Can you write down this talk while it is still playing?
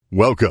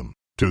Welcome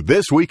to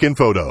This Week in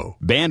Photo.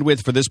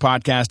 Bandwidth for this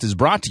podcast is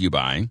brought to you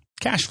by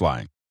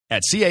CashFly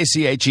at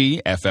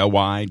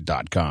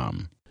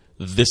CACHEFLY.com.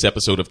 This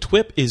episode of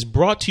TWIP is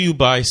brought to you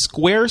by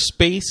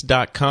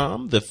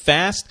Squarespace.com, the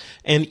fast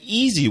and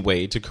easy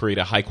way to create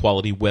a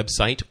high-quality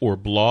website or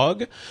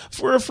blog.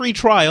 For a free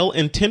trial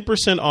and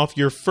 10% off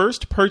your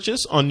first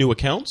purchase on new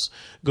accounts,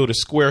 go to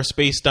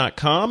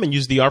Squarespace.com and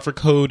use the offer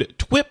code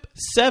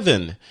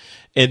TWIP7.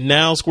 And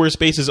now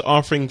Squarespace is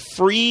offering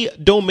free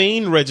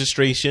domain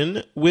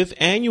registration with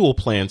annual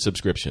plan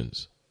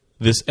subscriptions.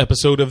 This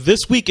episode of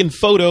This Week in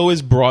Photo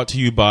is brought to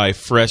you by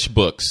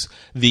FreshBooks,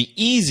 the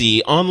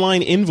easy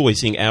online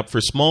invoicing app for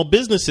small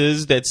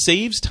businesses that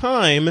saves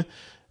time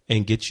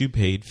and gets you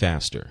paid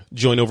faster.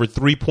 Join over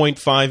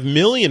 3.5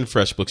 million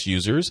FreshBooks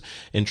users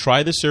and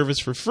try the service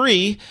for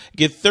free.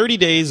 Get 30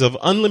 days of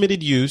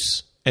unlimited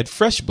use at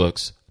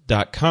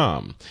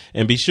freshbooks.com.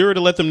 And be sure to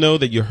let them know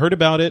that you heard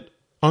about it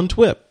on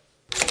TWIP.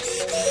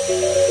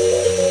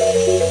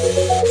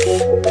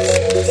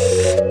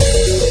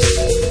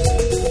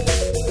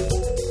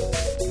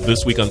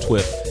 This week on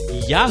TWIP,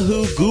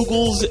 Yahoo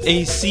Googles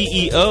a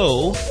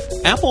CEO,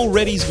 Apple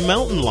readies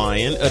Mountain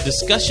Lion, a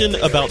discussion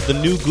about the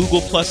new Google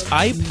Plus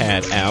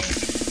iPad app,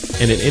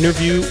 and an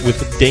interview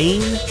with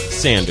Dane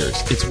Sanders.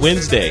 It's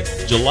Wednesday,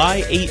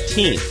 July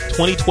 18th,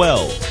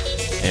 2012,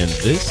 and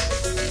this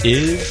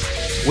is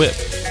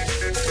TWIP.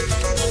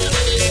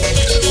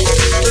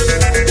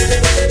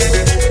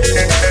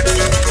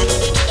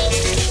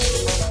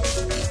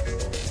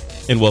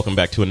 And welcome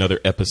back to another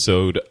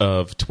episode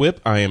of TWIP.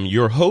 I am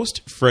your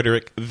host,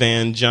 Frederick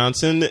Van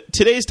Johnson.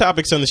 Today's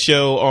topics on the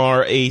show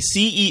are a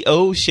CEO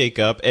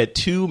shakeup at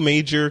two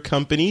major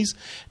companies.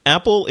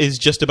 Apple is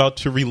just about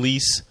to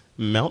release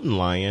Mountain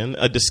Lion,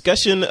 a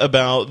discussion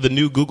about the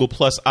new Google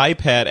Plus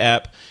iPad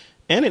app,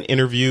 and an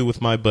interview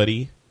with my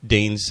buddy,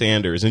 Dane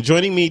Sanders. And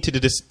joining me to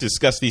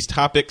discuss these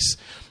topics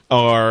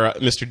are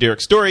Mr.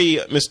 Derek Story,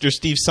 Mr.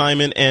 Steve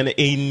Simon, and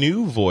a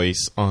new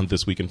voice on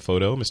This Week in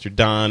Photo, Mr.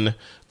 Don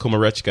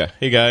Komarechka.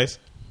 Hey, guys.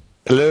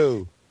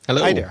 Hello.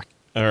 Hello. Hi, Derek.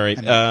 All right.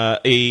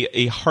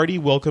 A hearty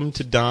welcome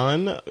to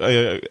Don,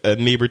 a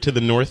neighbor to the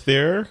north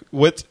there.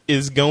 What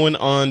is going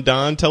on,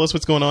 Don? Tell us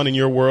what's going on in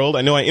your world.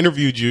 I know I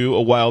interviewed you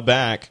a while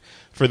back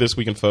for This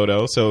Week in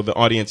Photo, so the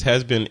audience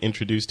has been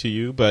introduced to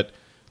you, but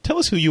tell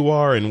us who you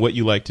are and what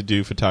you like to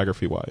do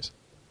photography-wise.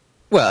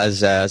 Well,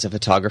 as a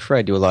photographer,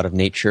 I do a lot of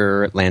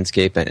nature,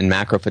 landscape, and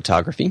macro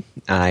photography.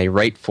 I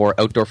write for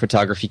Outdoor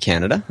Photography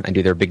Canada. I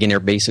do their beginner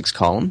basics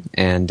column,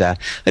 and I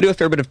do a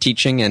fair bit of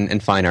teaching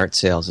and fine art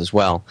sales as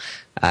well.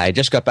 I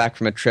just got back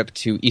from a trip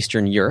to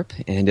Eastern Europe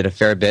and did a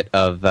fair bit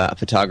of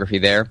photography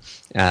there,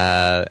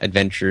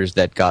 adventures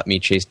that got me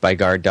chased by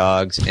guard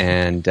dogs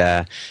and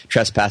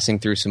trespassing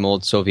through some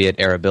old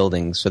Soviet-era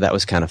buildings, so that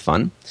was kind of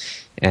fun.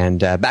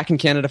 And back in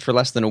Canada for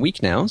less than a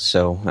week now,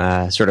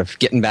 so sort of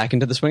getting back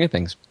into the swing of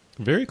things.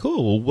 Very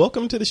cool. Well,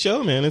 welcome to the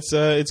show, man.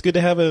 It's good to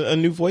have a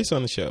new voice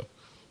on the show.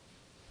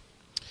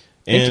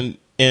 And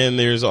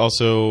there's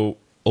also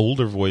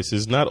older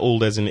voices, not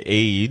old as in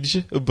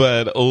age,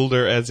 but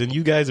older as in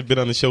you guys have been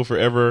on the show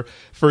forever.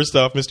 First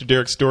off, Mr.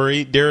 Derek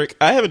Story. Derek,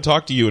 I haven't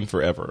talked to you in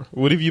forever.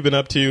 What have you been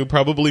up to?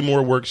 Probably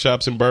more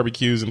workshops and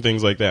barbecues and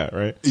things like that,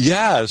 right?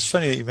 Yeah, it's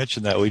funny that you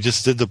mentioned that. We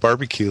just did the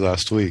barbecue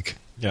last week.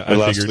 Yeah,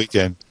 last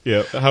weekend.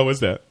 Yeah, how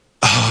was that?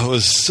 Oh, it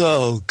was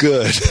so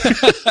good.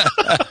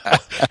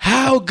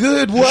 How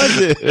good was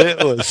it?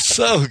 It was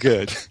so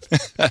good.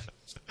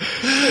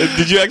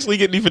 Did you actually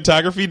get any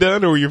photography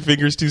done, or were your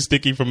fingers too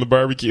sticky from the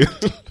barbecue?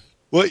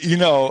 Well,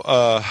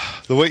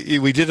 the way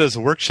we did it as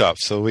a workshop,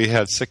 so we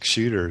had 6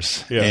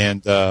 shooters, yeah.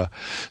 And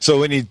so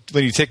when you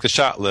take the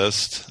shot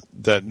list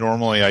that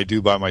normally I do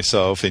by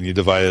myself, and you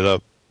divide it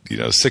up,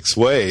 6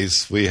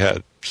 ways, we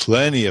had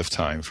plenty of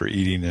time for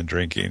eating and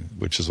drinking,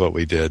 which is what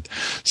we did.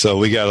 So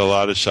we got a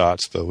lot of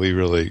shots, but we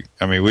really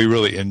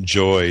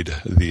enjoyed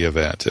the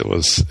event. It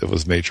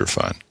was major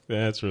fun.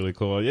 That's really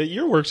cool. Yeah,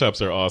 your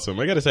workshops are awesome.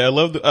 I got to say, I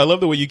love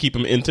the way you keep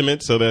them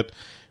intimate, so that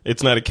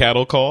it's not a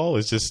cattle call.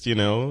 It's just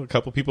a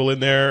couple people in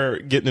there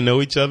getting to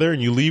know each other,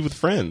 and you leave with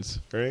friends,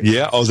 right?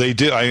 Yeah. Oh, they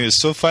do. I mean,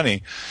 it's so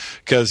funny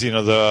because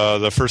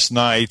the first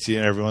night,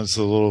 everyone's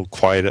a little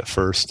quiet at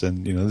first,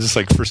 and this is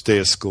like first day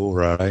of school,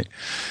 right?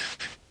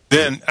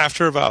 Then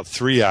after about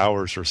 3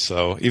 hours or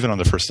so, even on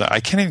the first night,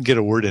 I can't even get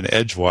a word in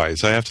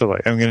edgewise. I have to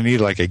I'm going to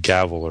need like a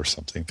gavel or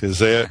something because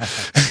they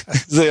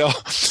all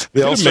start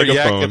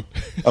yakking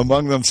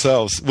among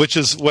themselves, which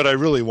is what I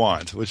really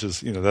want. Which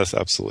is that's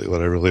absolutely what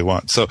I really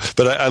want. So,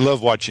 but I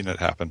love watching it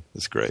happen.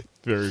 It's great.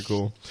 Very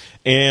cool.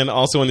 And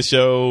also on the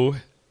show,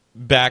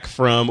 back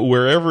from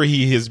wherever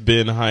he has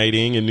been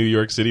hiding in New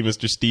York City,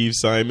 Mr. Steve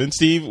Simon.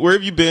 Steve, where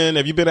have you been?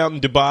 Have you been out in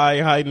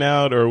Dubai hiding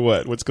out, or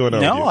what? What's going on?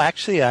 No, with you?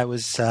 Actually, I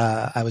was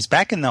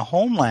back in the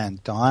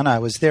homeland, Don. I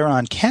was there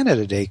on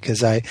Canada Day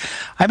because I've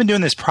been doing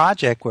this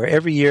project where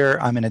every year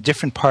I'm in a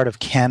different part of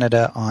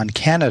Canada on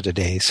Canada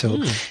Day. So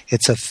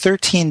it's a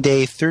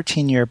 13-day,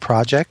 13-year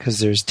project because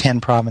there's 10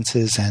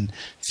 provinces and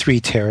 3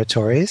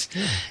 territories.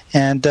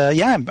 And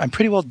I'm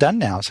pretty well done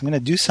now, so I'm going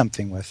to do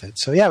something with it.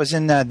 So I was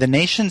in the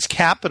nation's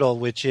capital capital,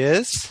 which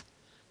is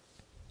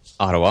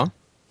Ottawa.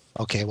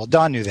 Okay, well,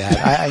 Don knew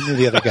that. I knew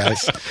the other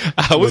guys.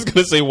 I was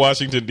going to say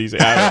Washington, D.C.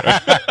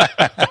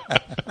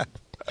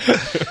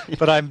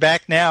 But I'm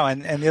back now,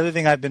 and the other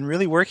thing I've been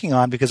really working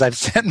on, because I've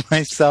set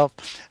myself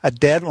a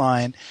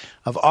deadline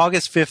of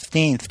August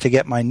 15th to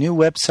get my new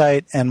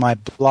website and my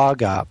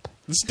blog up.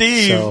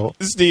 Steve,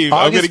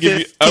 I'm going to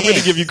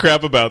give you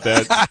crap about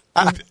that.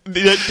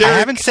 Derek, I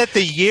haven't set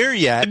the year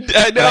yet.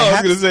 I know. I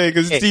was going to say,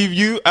 because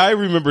Steve, I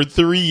remember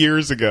 3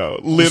 years ago,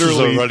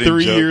 literally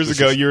 3 years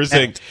ago, you were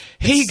saying,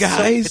 "Hey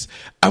guys,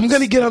 I'm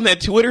going to get on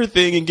that Twitter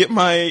thing and get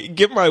my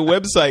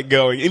website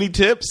going. Any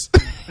tips?"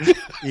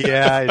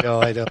 Yeah, I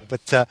know.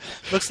 But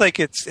looks like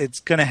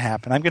it's going to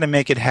happen. I'm going to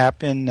make it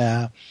happen,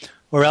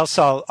 or else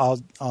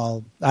I'll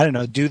I don't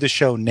know, do the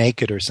show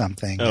naked or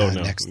something.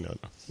 Next. No.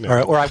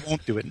 Or I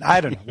won't do it.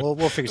 I don't know.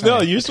 We'll figure something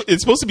out. No,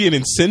 it's supposed to be an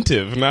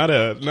incentive, not.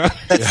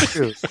 That's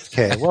true.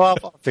 Okay, well,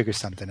 I'll figure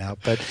something out.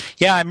 But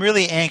yeah, I'm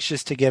really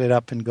anxious to get it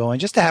up and going,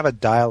 just to have a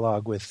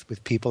dialogue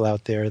with people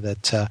out there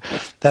that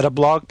a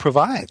blog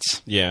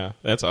provides. Yeah,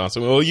 that's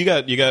awesome. Well, you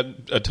got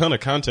a ton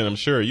of content, I'm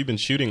sure. You've been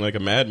shooting like a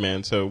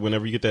madman, so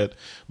whenever you get that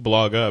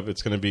blog up,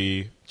 it's going to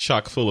be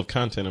chock full of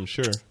content, I'm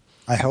sure.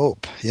 I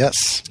hope.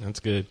 Yes.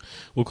 That's good.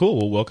 Well, cool.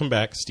 Well, welcome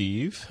back,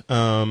 Steve.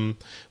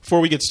 Before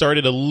we get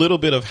started, a little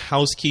bit of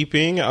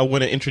housekeeping. I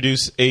want to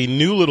introduce a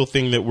new little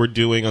thing that we're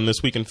doing on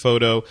This Week in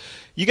Photo.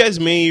 You guys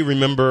may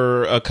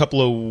remember a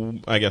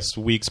couple of,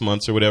 weeks,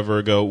 months, or whatever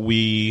ago,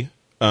 we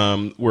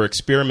were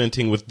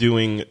experimenting with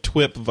doing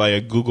TWIP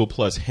via Google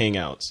Plus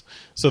Hangouts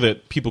so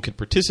that people could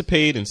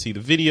participate and see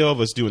the video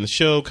of us doing the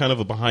show, kind of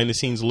a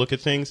behind-the-scenes look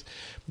at things.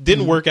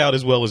 Didn't work out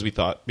as well as we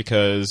thought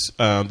because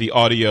the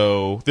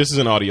audio – this is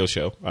an audio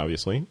show,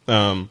 obviously.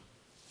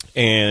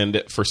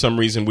 And for some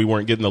reason, we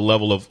weren't getting the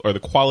level of – or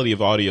the quality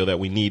of audio that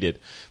we needed.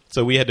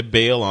 So we had to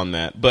bail on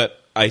that. But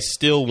I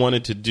still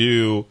wanted to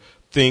do –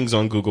 things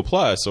on Google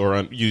Plus or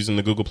on using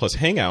the Google Plus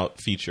Hangout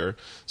feature.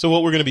 So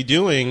what we're going to be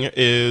doing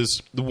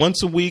is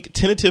once a week,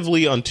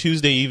 tentatively on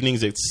Tuesday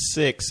evenings at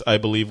 6, I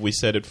believe we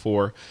set it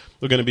for,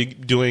 we're going to be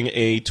doing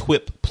a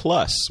TWIP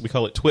Plus. We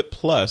call it TWIP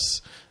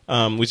Plus,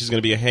 which is going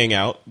to be a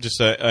hangout,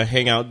 just a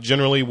hangout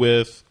generally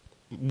with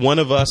one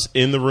of us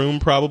in the room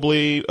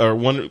probably, or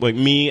one like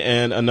me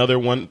and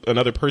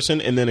another person,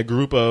 and then a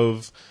group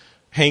of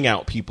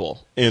hangout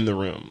people in the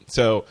room.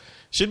 So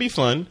should be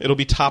fun. It'll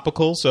be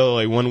topical. So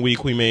like 1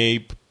 week we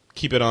may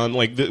keep it on.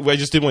 Like I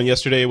just did one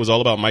yesterday. It was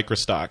all about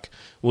microstock.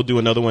 We'll do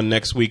another one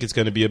next week. It's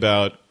going to be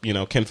about,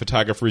 can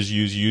photographers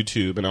use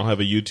YouTube? And I'll have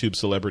a YouTube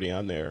celebrity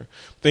on there.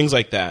 Things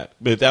like that.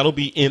 But that'll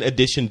be in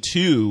addition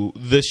to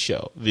this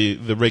show,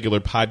 the regular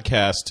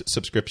podcast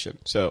subscription.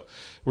 So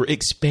we're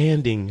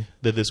expanding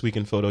the This Week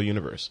in Photo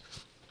universe.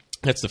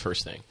 That's the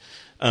first thing.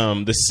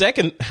 The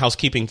second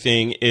housekeeping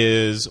thing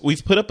is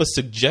we've put up a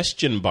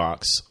suggestion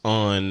box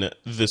on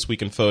This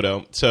Week in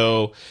Photo.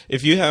 So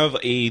if you have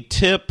a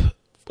tip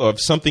of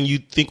something you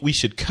think we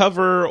should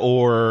cover,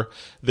 or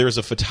there's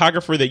a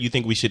photographer that you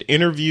think we should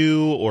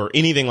interview, or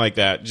anything like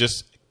that,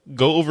 just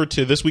go over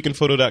to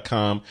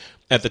thisweekinphoto.com.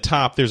 At the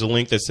top, there's a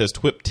link that says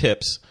TWIP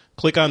Tips.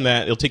 Click on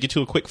that. It'll take you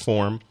to a quick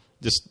form.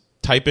 Just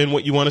type in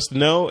what you want us to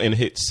know and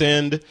hit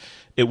send.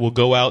 It will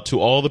go out to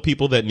all the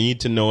people that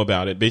need to know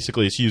about it.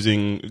 Basically, it's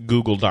using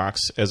Google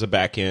Docs as a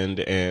back end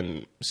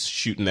and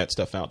shooting that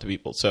stuff out to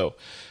people. So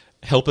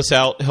help us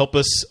out. Help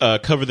us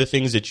cover the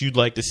things that you'd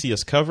like to see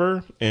us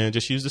cover, and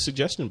just use the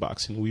suggestion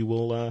box, and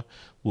we'll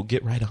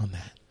get right on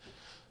that.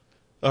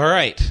 All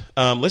right.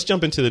 Let's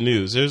jump into the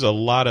news. There's a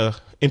lot of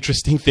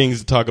interesting things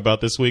to talk about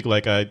this week,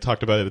 like I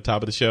talked about at the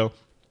top of the show.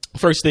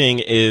 First thing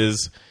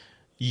is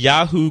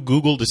Yahoo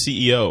Googled the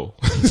CEO.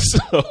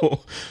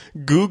 So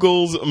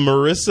Google's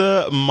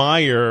Marissa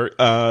Mayer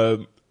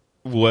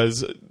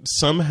was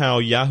somehow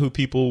Yahoo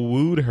people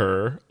wooed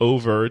her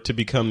over to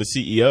become the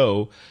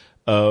CEO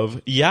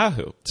of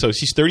Yahoo. So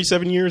she's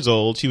 37 years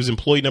old. She was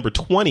employee number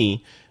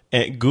 20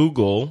 at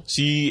Google.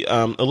 She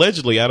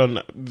allegedly,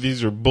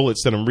 these are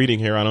bullets that I'm reading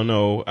here. I don't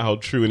know how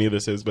true any of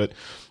this is, but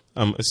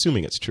I'm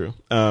assuming it's true.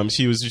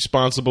 She was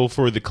responsible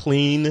for the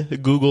clean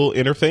Google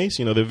interface,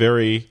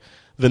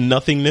 the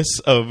nothingness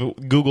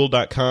of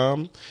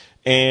Google.com.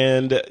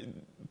 And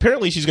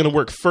apparently she's going to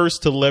work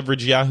first to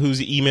leverage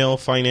Yahoo's email,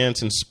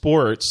 finance, and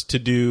sports to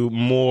do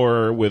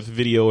more with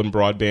video and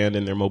broadband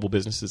in their mobile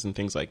businesses and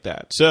things like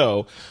that.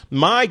 So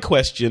my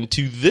question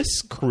to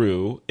this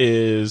crew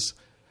is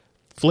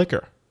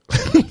Flickr.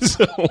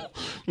 So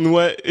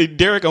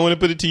Derek, I want to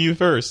put it to you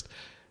first.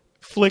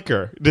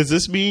 Flickr. Does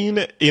this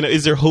mean,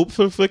 is there hope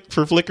for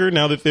Flickr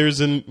now that there's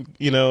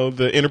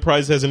the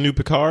Enterprise has a new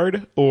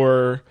Picard,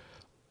 or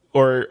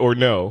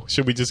no?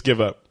 Should we just give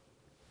up?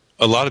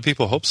 A lot of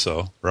people hope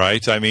so,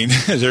 right? I mean,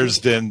 there's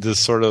been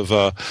this sort of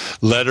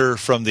letter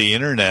from the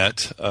internet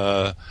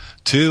to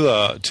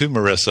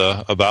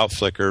Marissa about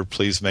Flickr.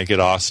 Please make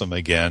it awesome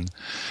again.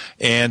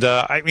 And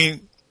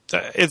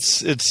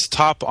it's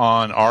top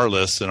on our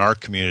list in our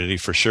community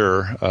for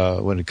sure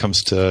when it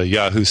comes to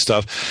Yahoo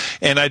stuff.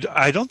 And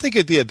I don't think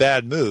it'd be a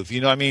bad move.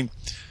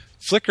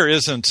 Flickr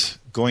isn't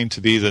going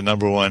to be the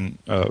number one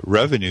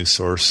revenue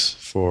source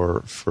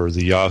for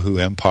the Yahoo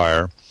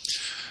empire,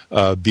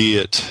 be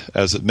it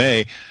as it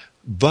may,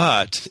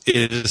 but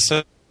it is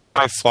a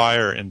high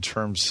flyer in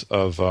terms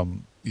of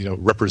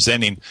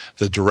representing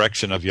the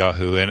direction of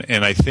Yahoo.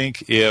 And I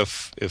think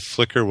if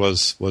Flickr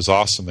was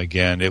awesome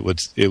again, it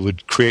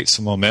would create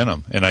some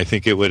momentum, and I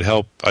think it would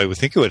help. I would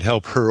think it would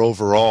help her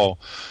overall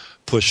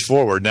push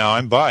forward. Now,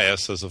 I'm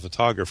biased as a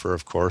photographer,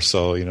 of course,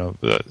 so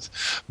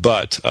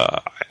but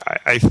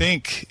I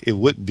think it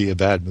wouldn't be a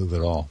bad move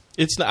at all.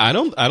 It's not,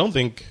 I don't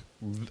think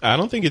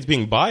it's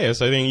being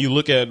biased. I think you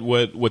look at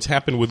what's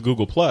happened with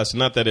Google Plus.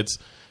 Not that it's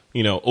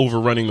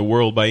overrunning the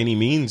world by any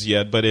means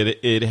yet, but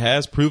it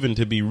has proven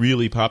to be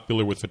really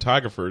popular with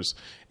photographers.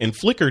 And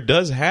Flickr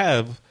does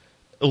have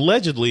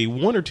allegedly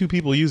one or two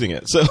people using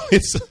it, so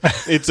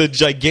it's a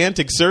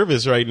gigantic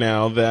service right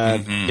now that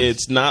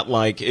it's not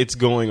like it's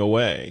going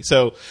away.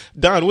 So,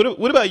 Don,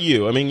 what about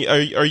you? I mean,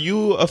 are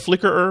you a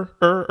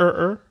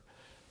Flickr-er?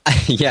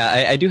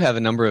 Yeah, I do have a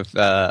number of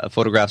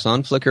photographs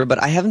on Flickr,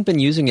 but I haven't been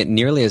using it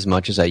nearly as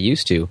much as I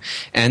used to.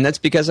 And that's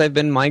because I've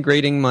been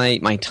migrating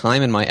my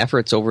time and my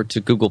efforts over to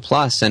Google+,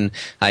 and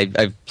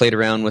I've played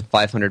around with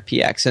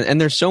 500px. And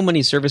there's so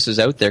many services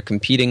out there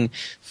competing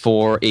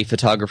for a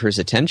photographer's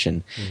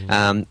attention.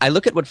 I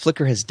look at what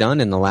Flickr has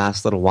done in the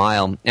last little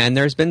while, and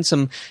there's been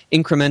some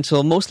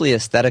incremental, mostly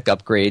aesthetic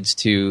upgrades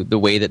to the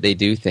way that they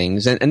do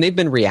things, and they've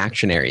been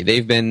reactionary.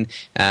 They've been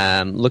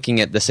looking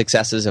at the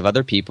successes of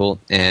other people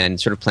and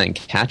sort of playing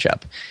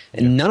catch-up.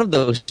 And none of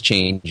those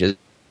changes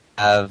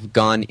have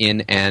gone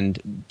in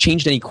and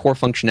changed any core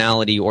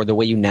functionality or the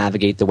way you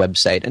navigate the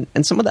website,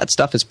 and some of that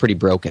stuff is pretty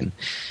broken.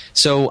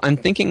 So I'm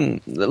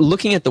thinking,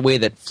 looking at the way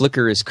that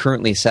Flickr is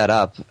currently set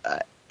up,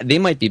 they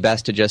might be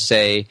best to just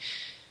say,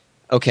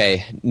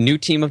 okay, new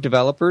team of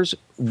developers,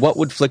 what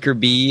would Flickr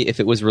be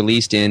if it was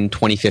released in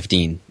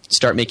 2015?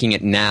 Start making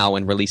it now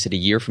and release it a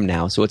year from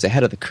now, so it's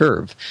ahead of the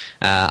curve.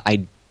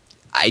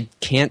 I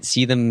can't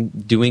see them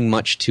doing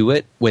much to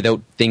it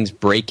without things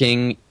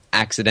breaking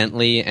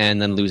accidentally and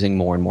then losing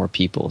more and more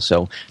people.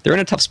 So they're in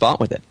a tough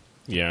spot with it.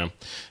 Yeah,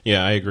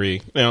 I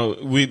agree. Now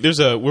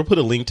we'll put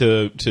a link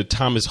to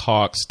Thomas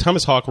Hawkes.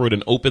 Thomas Hawke wrote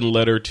an open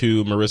letter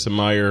to Marissa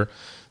Mayer,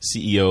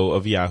 CEO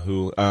of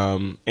Yahoo,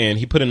 and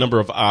he put a number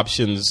of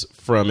options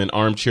from an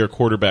armchair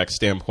quarterback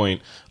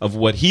standpoint of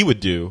what he would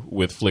do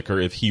with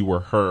Flickr if he were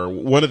her.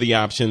 One of the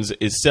options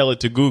is sell it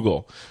to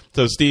Google.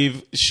 So,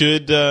 Steve,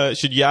 should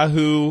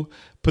Yahoo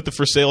put the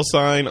for sale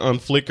sign on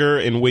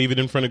Flickr and wave it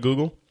in front of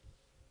Google?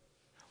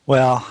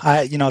 Well,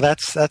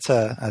 that's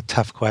a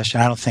tough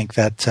question. I don't think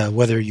that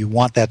whether you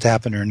want that to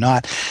happen or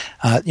not.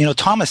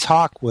 Thomas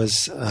Hawke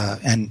was,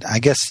 and I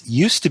guess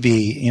used to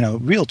be,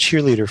 real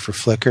cheerleader for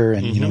Flickr,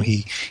 and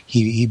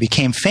he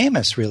became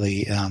famous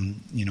really,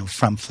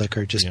 from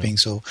Flickr, just being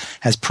so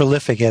as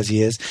prolific as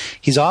he is.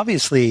 He's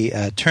obviously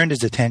turned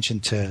his attention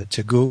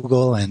to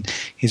Google, and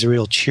he's a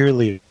real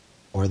cheerleader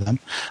for them.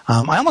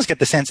 I almost get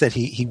the sense that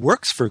he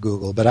works for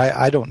Google, but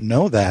I don't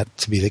know that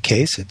to be the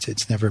case.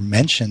 It's never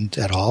mentioned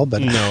at all.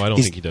 But no, I don't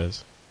think he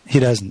does. He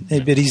doesn't,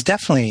 but he's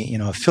definitely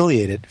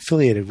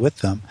affiliated with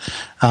them.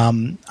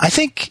 I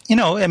think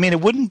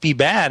it wouldn't be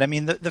bad. I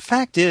mean, the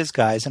fact is,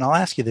 guys, and I'll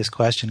ask you this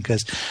question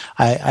because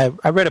I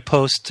read a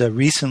post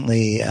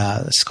recently.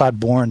 Scott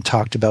Bourne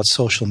talked about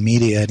social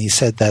media, and he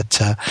said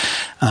that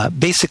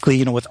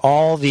basically, with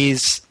all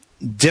these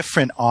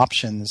different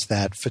options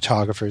that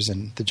photographers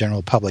and the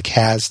general public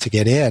has to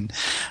get in,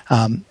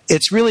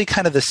 it's really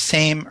kind of the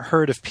same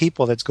herd of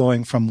people that's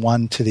going from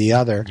one to the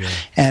other. Yeah.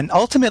 And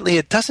ultimately,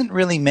 it doesn't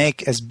really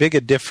make as big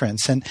a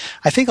difference. And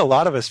I think a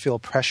lot of us feel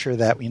pressure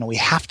that, we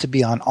have to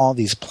be on all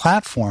these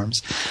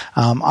platforms.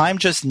 I'm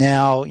just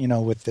now,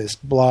 with this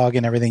blog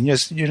and everything,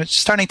 just,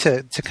 starting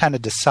to kind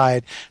of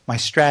decide my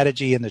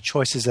strategy and the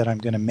choices that I'm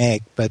going to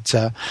make. But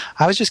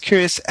I was just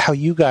curious how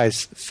you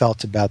guys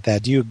felt about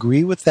that. Do you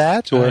agree with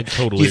that? Or I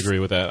totally agree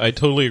with that. I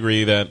totally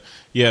agree that,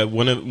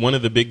 one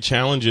of the big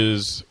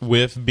challenges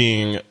with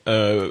being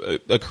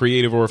a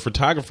creative or a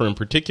photographer in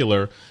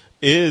particular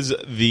is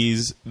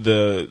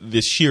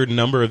the sheer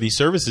number of these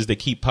services that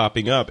keep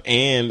popping up,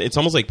 and it's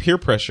almost like peer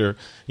pressure.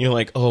 You're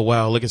like, oh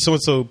wow, look at so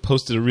and so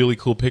posted a really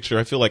cool picture.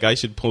 I feel like I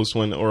should post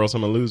one, or else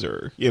I'm a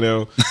loser.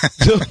 So,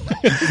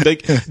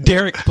 like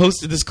Derek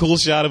posted this cool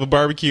shot of a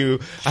barbecue.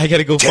 I got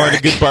to go find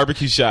a good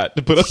barbecue shot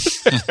to put up.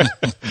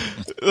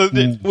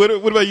 What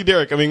about you,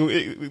 Derek? I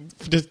mean,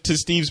 to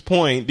Steve's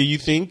point, do you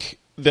think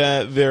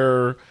that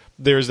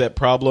there's that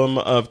problem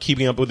of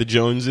keeping up with the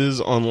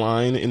Joneses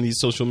online in these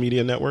social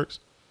media networks?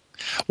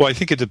 Well, I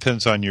think it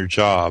depends on your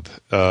job.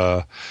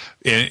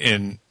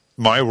 In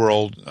my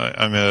world,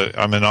 I'm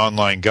an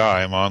online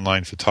guy. I'm an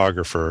online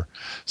photographer,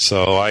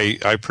 so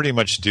I pretty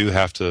much do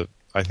have to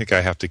I think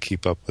I have to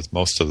keep up with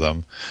most of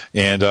them.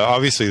 And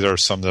obviously there are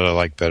some that I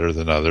like better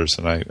than others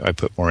and I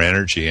put more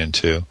energy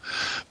into.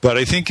 But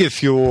I think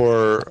if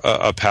you're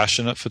a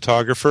passionate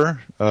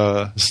photographer,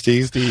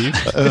 Steve.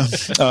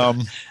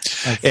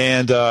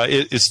 And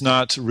it's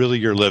not really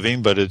your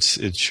living, but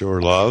it's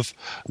your love,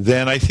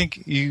 then I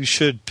think you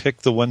should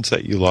pick the ones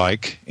that you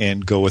like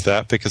and go with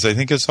that, because I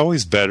think it's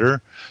always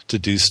better to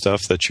do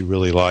stuff that you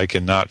really like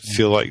and not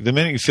feel like the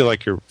minute you feel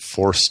like you're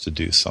forced to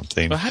do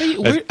something. But how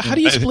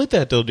do you split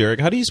that though, Derek?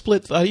 How do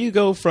you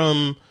go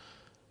from,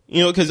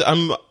 because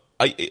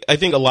I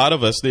think a lot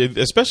of us,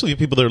 especially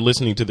people that are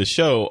listening to the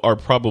show, are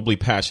probably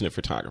passionate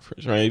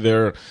photographers, right?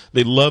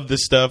 They love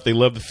this stuff. They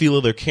love the feel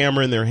of their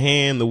camera in their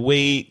hand, the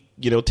weight,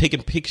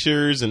 taking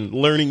pictures and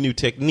learning new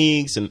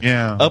techniques and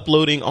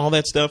uploading all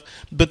that stuff.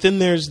 But then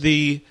there's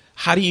the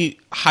how do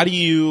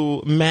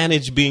you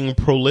manage being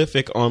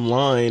prolific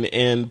online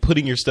and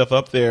putting your stuff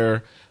up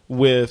there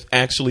with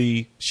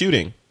actually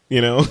shooting?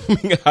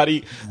 How do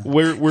you,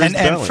 where's the balance?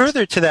 And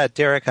further to that,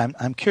 Derek,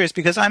 I'm curious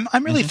because I'm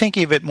really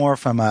thinking of it more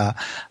from a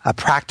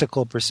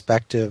practical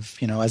perspective,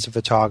 as a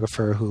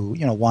photographer who,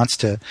 wants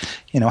to,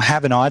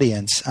 have an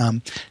audience.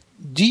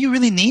 Do you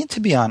really need to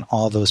be on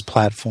all those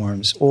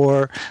platforms,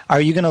 or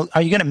are you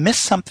gonna miss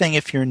something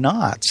if you're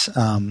not?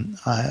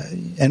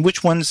 And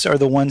which ones are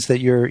the ones that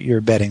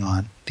you're betting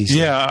on these days?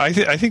 Yeah, I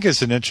think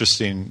it's an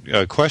interesting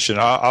question.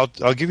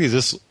 I'll give you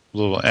this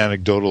little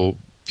anecdotal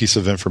piece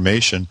of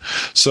information.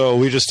 So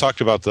we just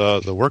talked about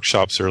the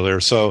workshops earlier.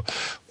 So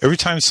every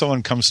time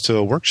someone comes to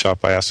a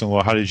workshop, I ask them,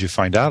 well, how did you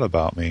find out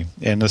about me?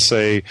 And to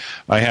say,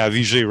 I have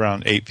usually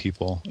around 8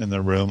 people in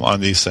the room on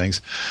these things.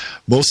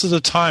 Most of the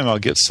time, I'll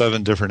get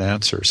 7 different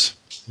answers.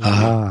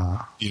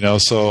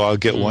 So I'll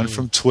get one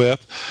from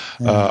TWIP.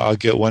 I'll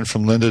get one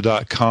from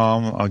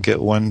lynda.com. I'll get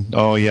one,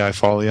 I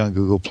follow you on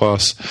Google+,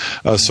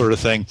 sort of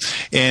thing.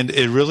 And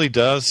it really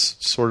does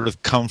sort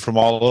of come from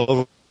all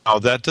over. Now,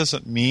 that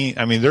doesn't mean,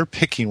 they're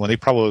picking one. They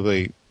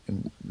probably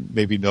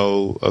maybe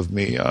know of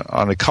me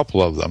on a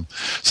couple of them.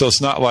 So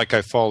it's not like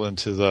I fall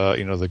into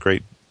the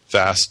great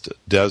vast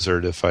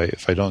desert if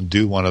I don't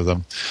do one of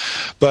them.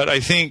 But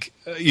I think,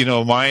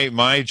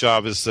 my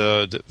job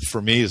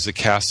for me is to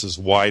cast as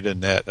wide a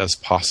net as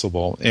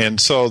possible.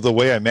 And so the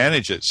way I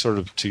manage it, sort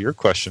of to your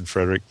question,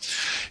 Frederick,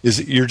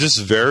 is you're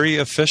just very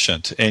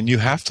efficient and you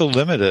have to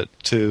limit it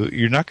to,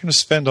 you're not going to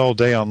spend all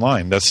day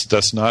online.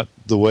 That's not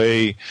the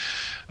way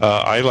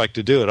I like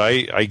to do it.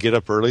 I get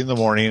up early in the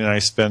morning and I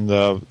spend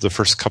the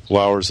first couple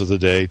hours of the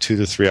day, 2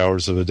 to 3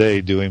 hours of the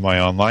day, doing my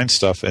online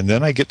stuff, and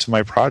then I get to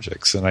my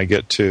projects and I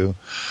get to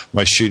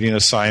my shooting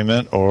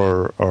assignment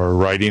or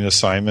writing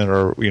assignment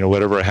or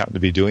whatever I happen to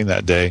be doing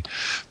that day.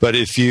 But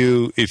if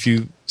you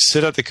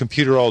sit at the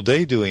computer all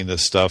day doing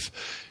this stuff,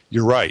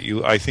 you're right.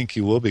 I think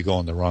you will be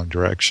going the wrong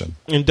direction.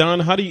 And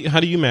Don, how do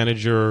you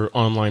manage your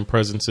online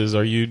presences?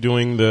 Are you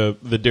doing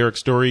the Derek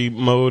Story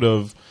mode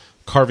of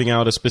carving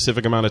out a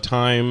specific amount of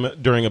time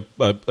during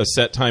a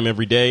set time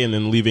every day and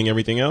then leaving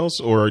everything else,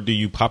 or do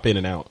you pop in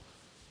and out?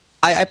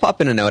 I pop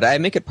in and out. I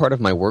make it part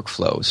of my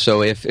workflow.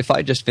 So if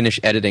I just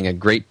finish editing a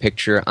great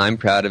picture, I'm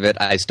proud of it.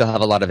 I still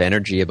have a lot of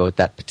energy about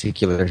that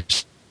particular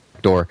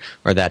or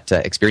that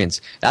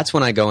experience. That's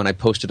when I go and I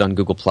post it on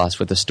Google Plus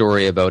with a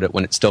story about it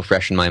when it's still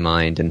fresh in my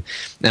mind. And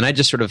I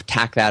just sort of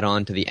tack that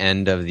on to the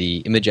end of the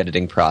image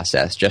editing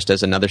process, just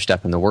as another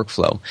step in the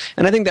workflow.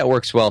 And I think that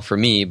works well for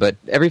me, but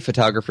every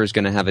photographer is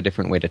going to have a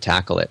different way to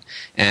tackle it.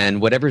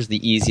 And whatever's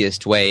the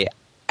easiest way,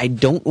 I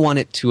don't want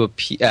it to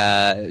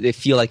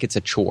feel like it's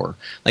a chore,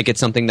 like it's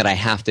something that I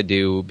have to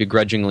do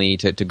begrudgingly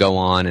to go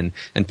on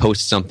and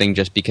post something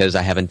just because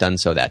I haven't done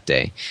so that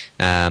day.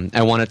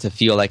 I want it to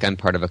feel like I'm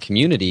part of a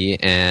community,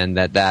 and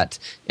that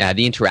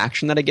the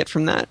interaction that I get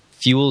from that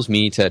fuels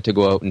me to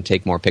go out and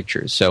take more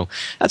pictures. So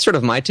that's sort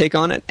of my take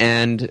on it.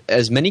 And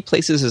as many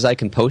places as I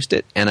can post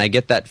it, and I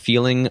get that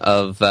feeling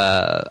of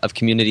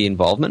community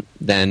involvement,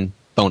 then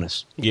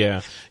bonus.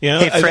 Yeah.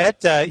 Hey, Fred,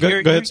 go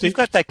ahead, Steve. You've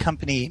got that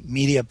company,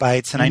 Media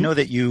Bytes, and I know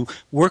that you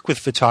work with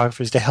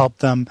photographers to help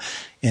them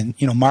in,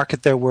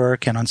 market their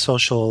work and on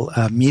social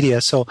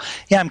media. So,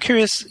 I'm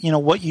curious,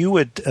 what you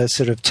would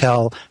sort of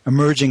tell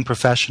emerging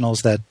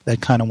professionals that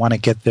kind of want to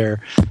get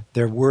their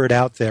word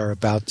out there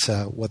about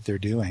what they're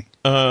doing.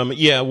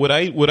 What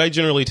I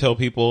generally tell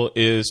people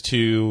is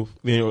to,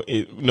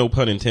 no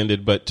pun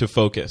intended, but to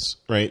focus,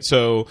 right?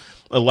 So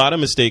a lot of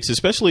mistakes,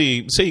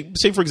 especially say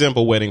for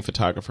example, wedding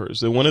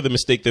photographers. One of the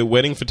mistakes that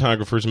wedding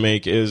photographers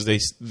make is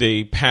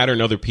they pattern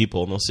other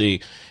people, and they'll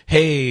see,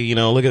 hey,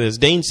 look at this,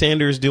 Dane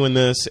Sanders doing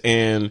this,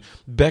 and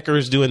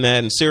Becker's doing that,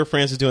 and Sarah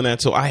France is doing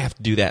that, so I have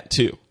to do that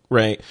too,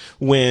 right?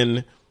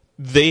 When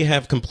they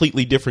have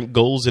completely different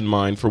goals in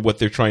mind for what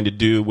they're trying to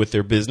do with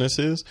their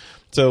businesses.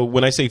 So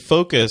when I say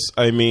focus,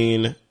 I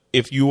mean,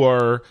 if you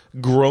are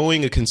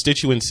growing a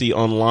constituency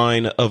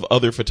online of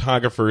other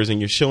photographers and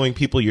you're showing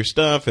people your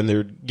stuff and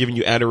they're giving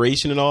you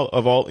adoration and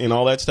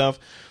all that stuff,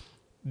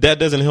 that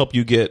doesn't help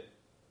you get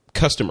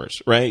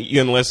customers, right?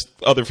 Unless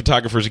other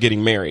photographers are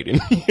getting married,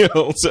 and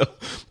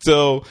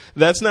so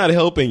that's not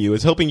helping you.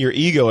 It's helping your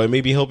ego and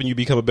maybe helping you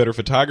become a better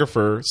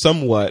photographer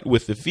somewhat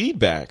with the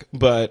feedback.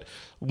 But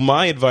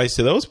my advice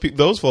to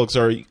those folks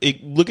are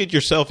look at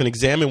yourself and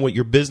examine what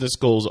your business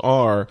goals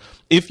are.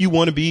 If you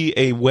want to be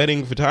a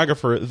wedding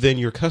photographer, then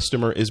your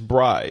customer is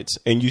brides,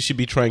 and you should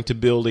be trying to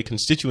build a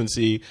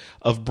constituency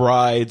of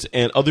brides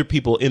and other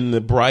people in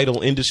the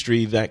bridal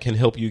industry that can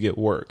help you get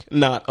work,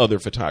 not other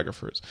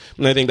photographers.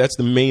 And I think that's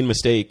the main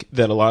mistake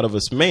that a lot of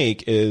us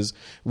make is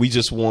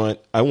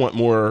I want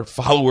more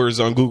followers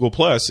on Google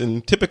Plus,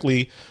 and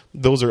typically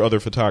those are other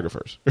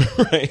photographers,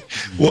 right?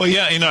 Well,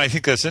 yeah, I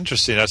think that's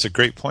interesting. That's a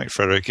great point,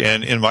 Frederick.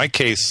 And in my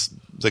case,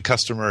 the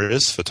customer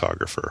is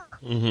photographer.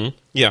 Mm-hmm.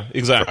 Yeah,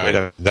 exactly.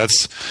 Right?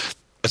 That's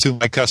who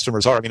my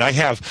customers are. I mean,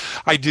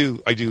 I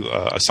do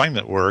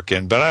assignment work,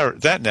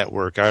 but that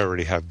network I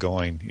already have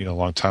going. A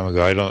long time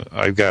ago.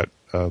 I've got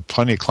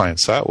plenty of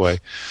clients that way,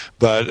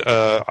 but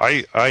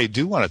I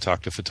do want to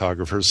talk to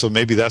photographers, so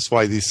maybe that's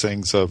why these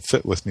things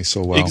fit with me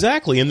so well.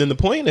 Exactly. And then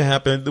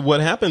what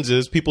happens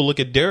is people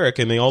look at Derek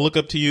and they all look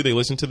up to you, they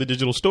listen to the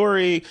digital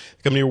story,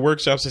 come to your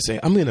workshops, they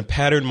say, I'm going to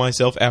pattern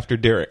myself after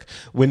Derek.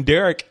 When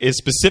Derek is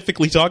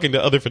specifically talking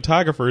to other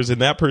photographers,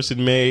 and that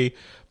person may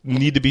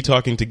need to be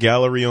talking to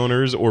gallery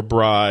owners or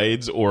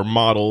brides or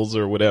models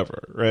or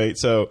whatever, right?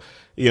 So,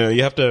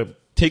 you have to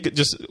take it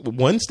just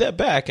one step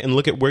back and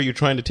look at where you're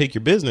trying to take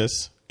your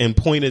business and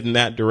point it in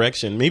that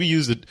direction. Maybe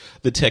use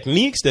the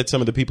techniques that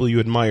some of the people you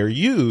admire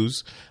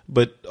use,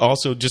 but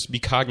also just be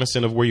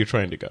cognizant of where you're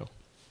trying to go.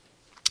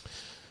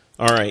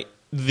 All right.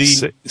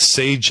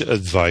 Sage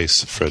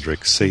advice,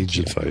 Frederick. Sage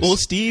advice. Well,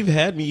 Steve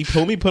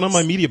told me put on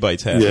my Media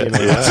Bytes hat.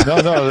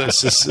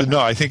 Yeah. No,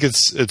 I think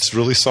it's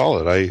really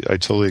solid. I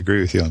totally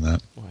agree with you on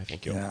that. Well, I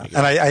think you'll. Yeah.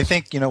 And I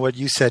think what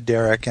you said,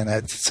 Derek, and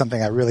it's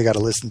something I really got to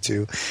listen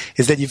to,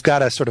 is that you've got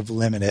to sort of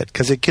limit it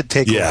because it could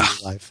take away your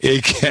life.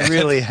 It can. You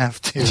really have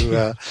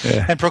to.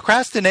 And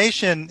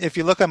procrastination, if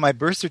you look on my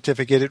birth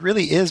certificate, it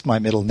really is my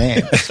middle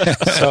name.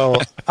 So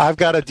I've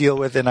got to deal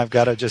with it, and I've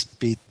got to just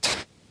be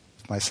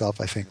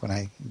myself, I think, when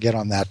I get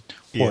on that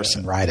horse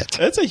and ride it.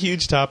 That's a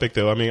huge topic,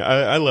 though. I mean,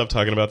 I love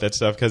talking about that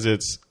stuff because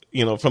it's,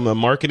 from a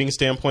marketing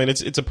standpoint,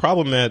 it's a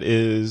problem that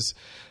is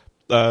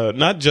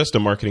not just a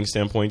marketing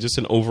standpoint, just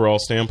an overall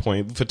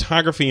standpoint.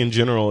 Photography in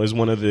general is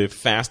one of the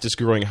fastest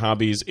growing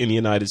hobbies in the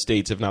United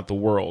States, if not the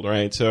world,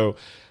 right? So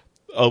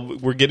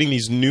we're getting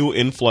these new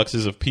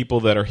influxes of people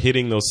that are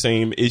hitting those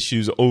same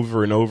issues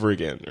over and over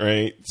again,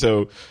 right?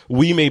 So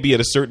we may be at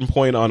a certain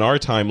point on our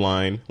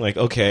timeline, like,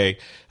 okay,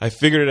 I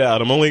figured it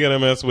out. I'm only going to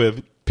mess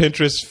with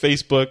Pinterest,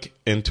 Facebook,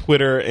 and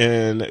Twitter,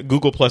 and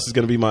Google Plus is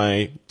going to be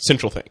my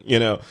central thing,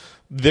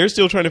 They're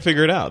still trying to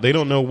figure it out. They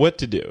don't know what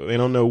to do. They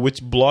don't know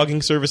which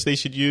blogging service they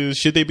should use.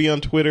 Should they be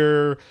on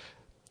Twitter?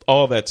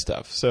 All that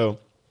stuff. So,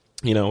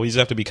 we just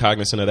have to be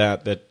cognizant of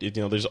that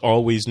there's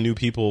always new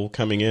people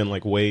coming in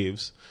like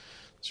waves.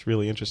 It's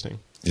really interesting.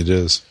 It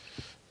is.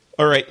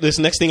 All right. This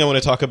next thing I want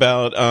to talk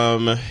about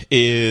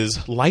is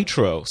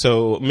Lytro.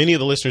 So many of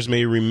the listeners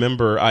may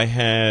remember I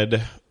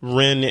had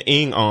Ren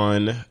Ng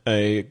on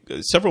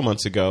several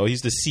months ago.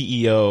 He's the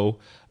CEO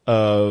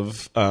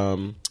of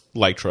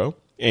Lytro.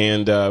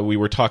 And we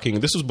were talking,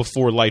 this was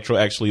before Lytro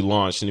actually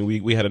launched, and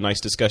we had a nice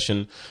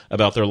discussion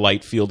about their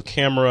light field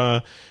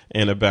camera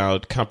and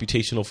about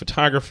computational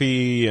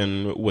photography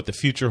and what the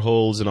future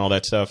holds and all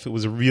that stuff. It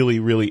was a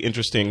really, really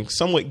interesting,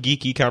 somewhat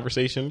geeky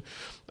conversation.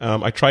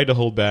 I tried to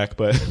hold back,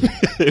 but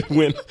it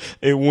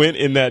went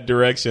in that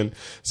direction.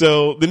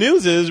 So the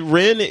news is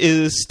Ren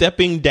is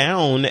stepping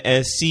down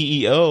as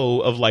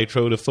CEO of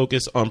Lytro to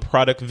focus on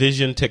product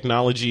vision,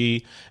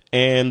 technology,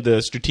 and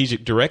the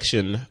strategic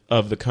direction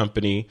of the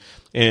company.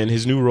 And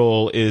his new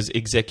role is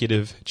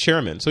executive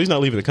chairman. So he's not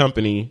leaving the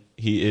company.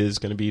 He is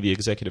going to be the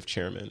executive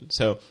chairman.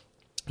 So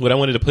what I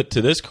wanted to put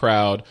to this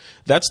crowd,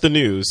 that's the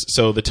news.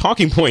 So the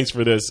talking points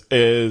for this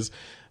is,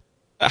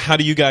 how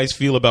do you guys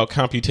feel about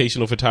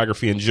computational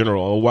photography in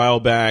general? A while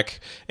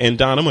back, and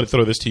Don, I'm going to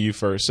throw this to you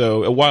first.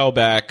 So a while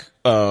back,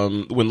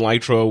 when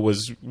Lytro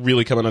was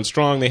really coming on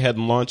strong, they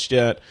hadn't launched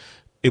yet.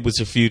 It was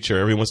the future.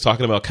 Everyone's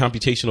talking about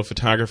computational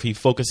photography,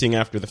 focusing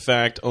after the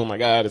fact. Oh my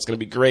God, it's going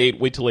to be great.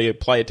 Wait till they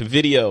apply it to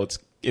video. It's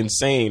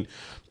insane.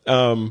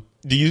 In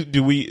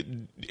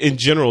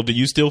general, do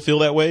you still feel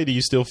that way? Do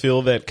you still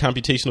feel that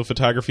computational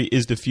photography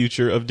is the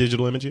future of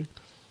digital imaging?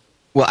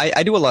 Well,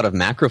 I do a lot of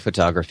macro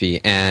photography,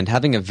 and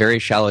having a very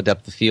shallow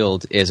depth of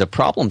field is a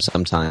problem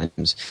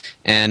sometimes.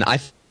 And I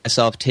find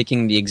myself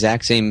taking the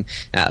exact same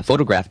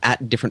photograph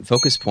at different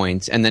focus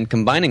points and then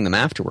combining them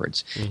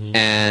afterwards. Mm-hmm.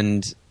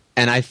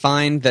 And I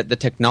find that the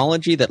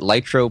technology that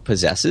Lytro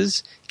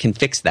possesses can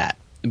fix that,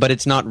 but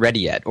it's not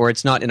ready yet, or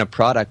it's not in a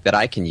product that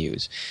I can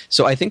use.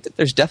 So I think that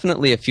there's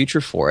definitely a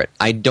future for it.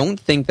 I don't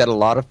think that a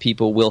lot of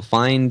people will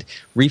find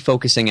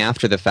refocusing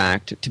after the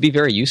fact to be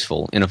very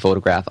useful in a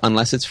photograph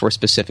unless it's for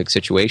specific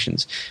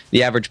situations.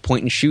 The average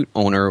point-and-shoot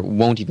owner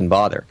won't even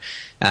bother.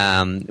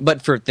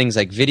 But for things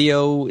like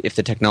video, if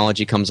the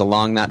technology comes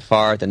along that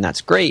far, then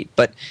that's great.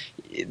 But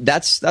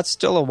that's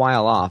still a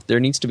while off. There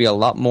needs to be a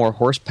lot more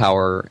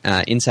horsepower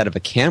inside of a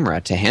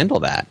camera to handle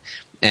that.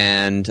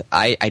 And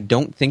I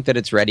don't think that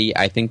it's ready.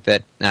 I think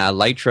that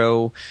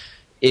Lytro,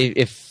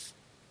 if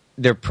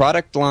their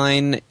product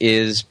line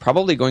is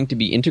probably going to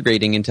be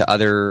integrating into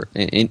other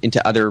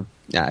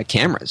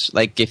cameras.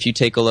 Like if you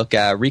take a look,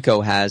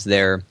 Ricoh has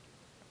their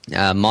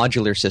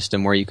modular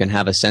system where you can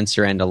have a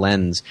sensor and a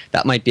lens.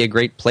 That might be a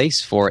great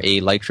place for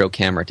a Lytro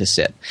camera to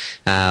sit,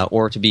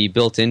 or to be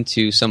built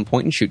into some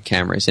point-and-shoot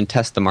cameras and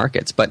test the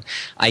markets. But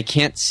I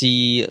can't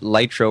see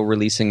Lytro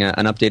releasing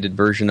an updated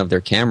version of their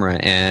camera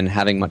and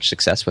having much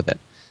success with it.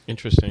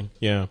 Interesting.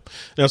 Yeah.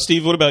 Now,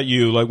 Steve, what about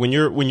you? Like when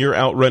you're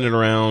out running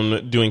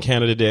around doing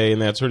Canada Day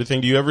and that sort of thing,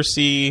 do you ever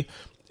see?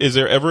 Is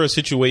there ever a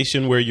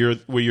situation where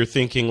you're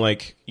thinking,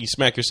 like, you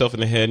smack yourself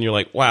in the head and you're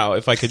like, wow,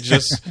 if I could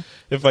just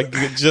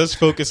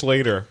focus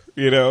later,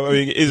 I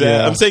mean,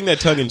 that, I'm saying that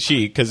tongue in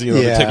cheek because the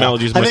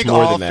technology is much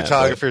more than that. I think all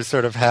photographers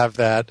sort of have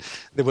that.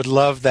 They would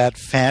love that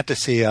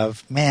fantasy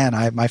of, man,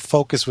 my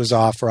focus was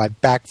off, or I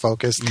back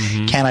focused.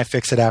 Mm-hmm. Can I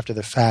fix it after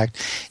the fact?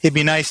 It'd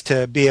be nice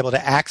to be able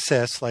to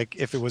access, like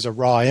if it was a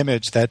raw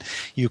image, that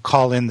you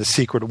call in the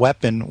secret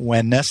weapon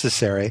when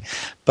necessary.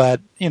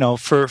 But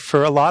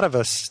for a lot of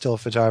us still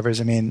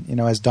photographers, I mean,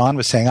 as Don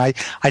was saying, I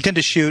tend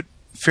to shoot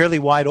fairly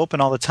wide open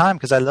all the time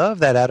because I love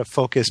that out of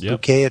focus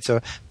bouquet. It's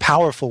a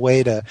powerful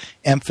way to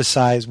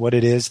emphasize what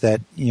it is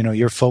that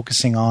you're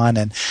focusing on,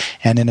 and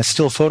in a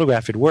still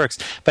photograph it works.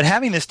 But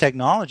having this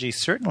technology,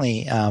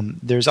 certainly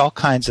there's all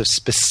kinds of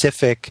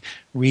specific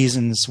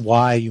reasons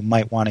why you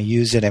might want to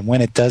use it, and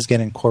when it does get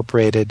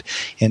incorporated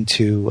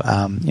into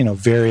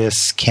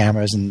various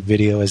cameras and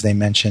video, as they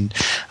mentioned,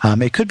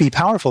 it could be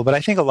powerful. But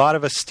I think a lot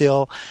of us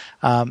still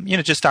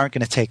just aren't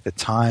going to take the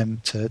time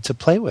to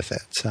play with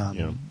it.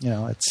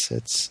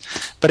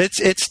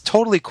 It's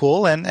totally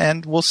cool,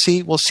 and we'll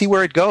see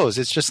where it goes.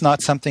 It's just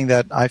not something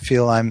that I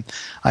feel I'm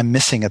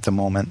missing at the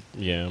moment.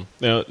 Yeah.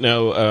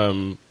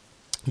 Now,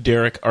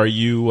 Derek, are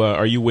you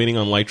waiting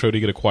on Lytro to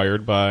get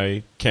acquired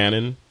by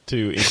Canon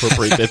to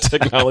incorporate that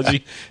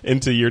technology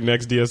into your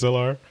next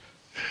DSLR?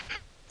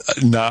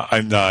 No,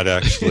 I'm not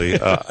actually.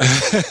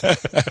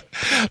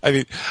 I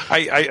mean,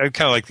 I'm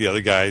kind of like the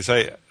other guys.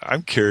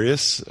 I'm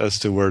curious as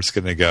to where it's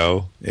going to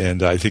go,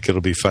 and I think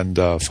it'll be fun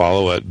to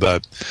follow it.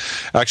 But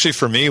actually,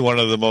 for me, one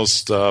of the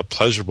most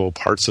pleasurable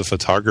parts of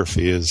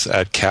photography is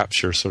at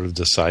capture, sort of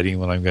deciding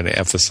when I'm going to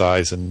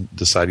emphasize and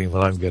deciding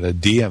when I'm going to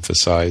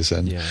de-emphasize.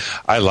 And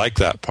I like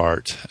that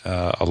part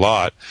a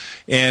lot.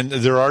 And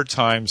there are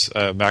times,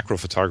 macro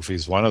photography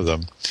is one of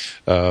them,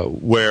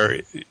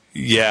 where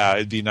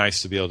it'd be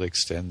nice to be able to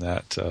extend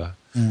that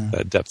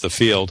depth of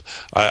field.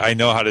 I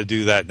know how to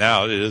do that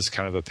now. It is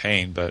kind of a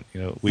pain, but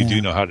we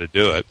do know how to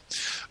do it.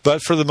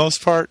 But for the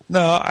most part, no,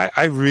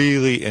 I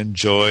really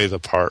enjoy the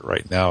part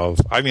right now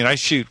I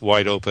shoot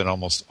wide open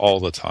almost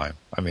all the time.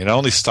 I mean, I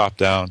only stop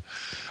down.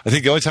 I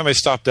think the only time I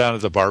stopped down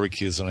at the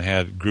barbecues when I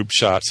had group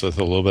shots with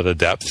a little bit of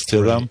depth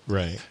to them.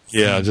 Right.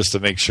 Yeah, just to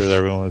make sure that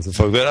everyone was in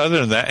focus. But other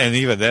than that, and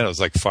even then it was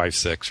like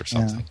 5.6 or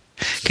something. Yeah.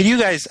 Can you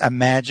guys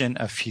imagine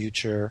a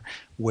future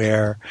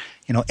where,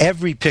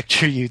 every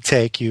picture you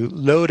take, you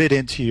load it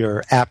into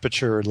your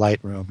Aperture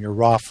Lightroom, your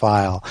RAW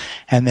file,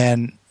 and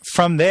then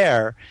from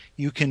there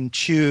you can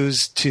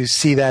choose to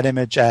see that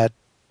image at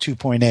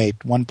 2.8,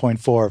 1.4,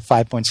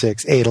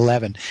 5.6, 8,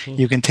 11.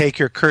 You can take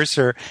your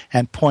cursor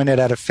and point it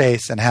at a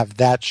face and have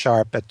that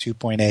sharp at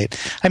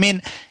 2.8. I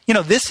mean,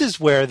 this is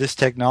where this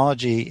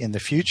technology in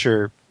the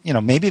future,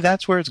 maybe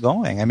that's where it's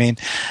going. I mean,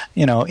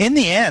 in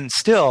the end,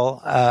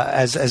 still,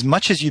 as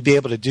much as you'd be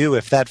able to do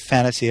if that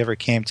fantasy ever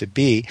came to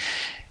be,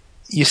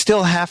 you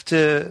still have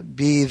to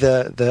be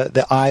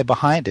the eye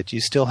behind it. You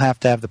still have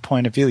to have the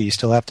point of view. You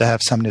still have to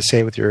have something to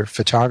say with your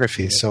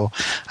photography. Yeah. So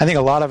I think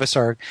a lot of us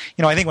are,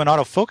 I think when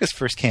autofocus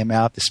first came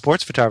out, the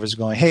sports photographers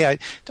were going, hey,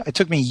 it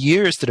took me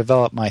years to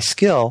develop my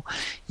skill,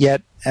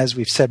 yet, as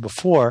we've said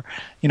before,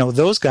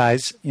 those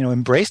guys,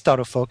 embraced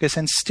autofocus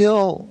and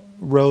still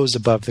rose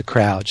above the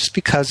crowd just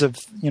because of,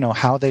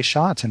 how they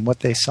shot and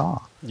what they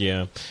saw.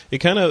 Yeah.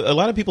 A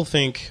lot of people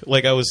think,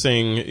 like I was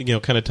saying,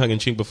 kind of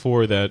tongue-in-cheek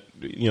before, that,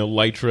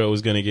 Lytro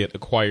is going to get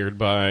acquired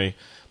by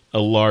a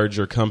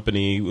larger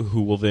company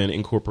who will then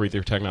incorporate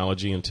their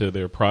technology into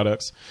their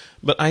products.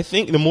 But I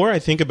think the more I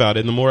think about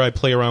it, and the more I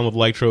play around with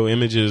Lytro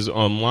images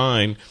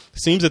online,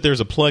 it seems that there's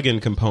a plug-in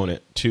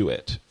component to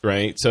it,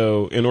 right?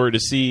 So in order to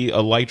see a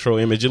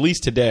Lytro image, at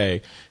least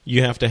today,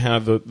 you have to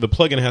have the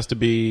plug-in has to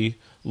be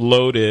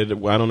loaded.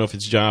 I don't know if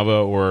it's Java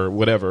or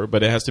whatever,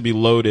 but it has to be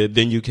loaded.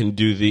 Then you can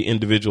do the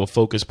individual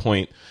focus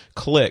point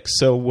clicks.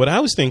 So what I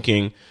was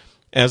thinking,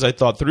 as I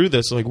thought through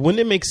this, like, wouldn't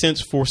it make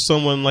sense for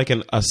someone like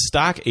a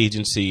stock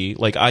agency,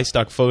 like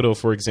iStock Photo,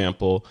 for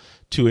example,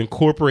 to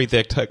incorporate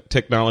that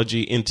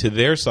technology into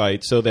their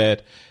site so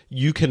that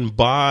you can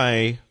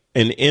buy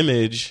an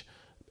image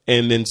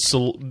and then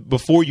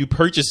before you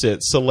purchase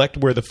it, select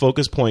where the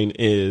focus point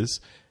is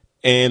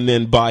and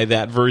then buy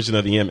that version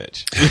of the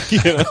image?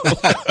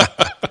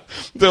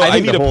 So I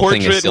need the a whole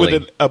thing is portrait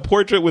silly. a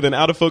portrait with an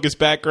out of focus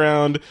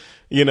background.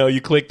 You know,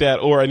 you click that,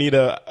 or I need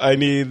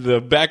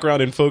the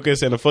background in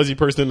focus and a fuzzy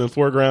person in the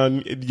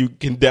foreground. You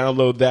can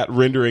download that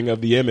rendering of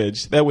the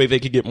image. That way, they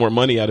could get more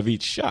money out of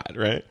each shot,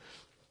 right?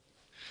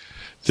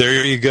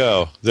 There you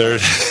go. There.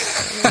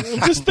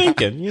 I'm just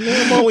thinking. You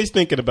know, I'm always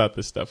thinking about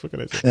this stuff. What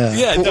can I say?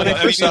 Yeah. When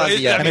I first saw the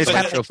it's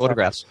kind of- Lightro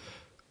photographs.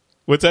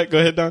 What's that? Go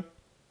ahead, Don.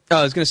 Oh,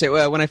 I was going to say,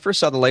 well, when I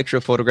first saw the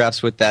Lightro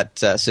photographs with that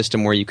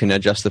system where you can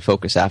adjust the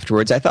focus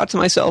afterwards, I thought to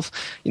myself,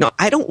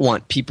 I don't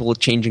want people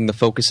changing the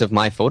focus of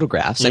my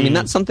photographs. I mean,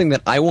 that's something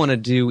that I want to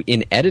do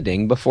in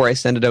editing before I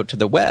send it out to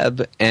the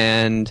web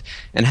and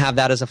have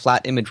that as a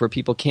flat image where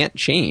people can't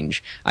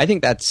change. I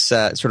think that's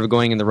sort of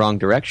going in the wrong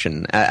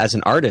direction. As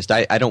an artist,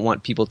 I don't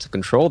want people to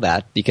control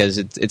that because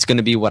it's going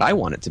to be what I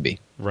want it to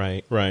be.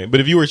 Right. But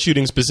if you were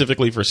shooting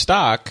specifically for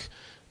stock,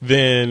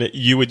 then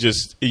you would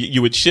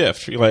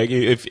shift. Like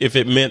if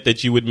it meant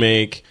that you would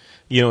make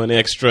an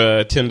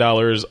extra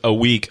 $10 a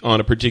week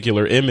on a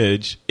particular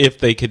image, if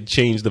they could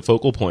change the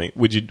focal point,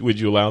 would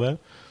you allow that?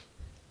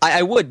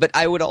 I would, but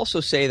I would also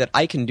say that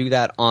I can do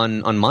that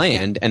on my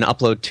end and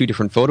upload two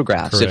different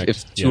photographs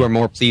if two are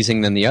more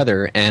pleasing than the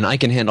other, and I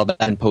can handle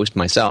that in post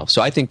myself.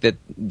 So I think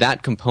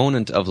that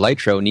component of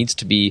Lightro needs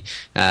to be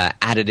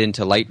added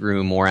into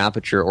Lightroom or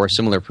Aperture or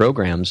similar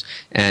programs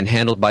and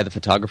handled by the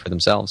photographer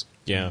themselves.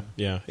 Yeah.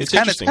 It's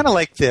kind of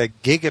like the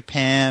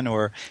Gigapan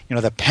or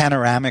the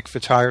panoramic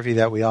photography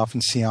that we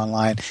often see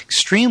online.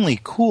 Extremely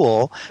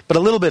cool, but a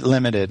little bit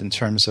limited in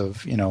terms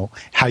of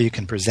how you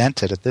can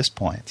present it at this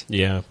point.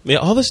 Yeah.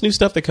 All this new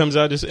stuff that comes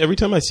out, just every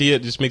time I see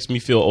it, just makes me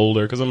feel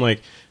older because I'm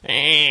like,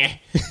 I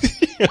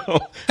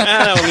don't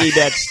need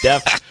that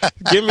stuff.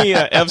 Give me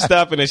a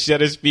f-stop and a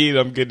shutter speed,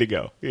 I'm good to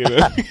go.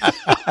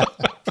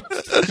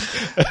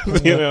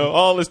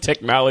 All this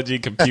technology,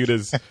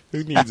 computers,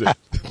 who needs it?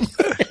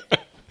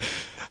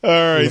 All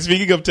right.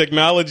 Speaking of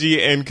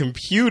technology and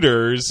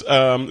computers,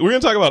 we're going to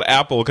talk about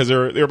Apple because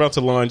they're about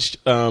to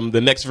launch the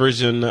next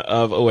version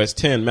of OS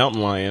X, Mountain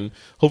Lion,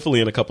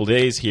 hopefully in a couple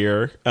days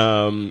here.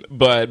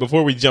 But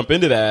before we jump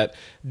into that,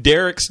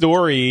 Derek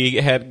Story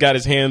had got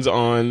his hands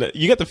on.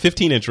 You got the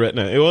 15-inch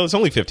Retina. Well, it's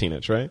only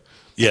 15-inch, right?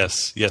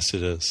 Yes, it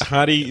is.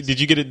 Did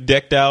you get it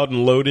decked out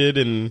and loaded?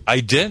 And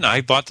I didn't.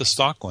 I bought the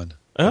stock one.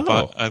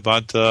 Oh. I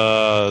bought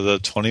the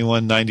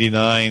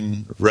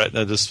 $21.99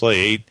 Retina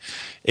display,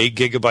 8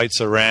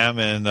 gigabytes of RAM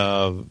and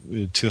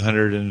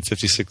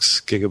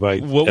 256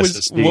 gigabyte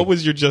SSD. What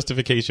was your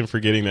justification for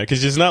getting that?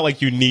 Because it's not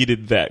like you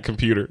needed that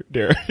computer,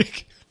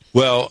 Derek.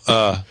 Well,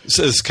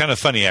 so it's kind of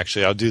funny,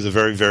 actually. I'll do the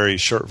very, very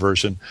short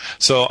version.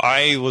 So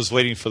I was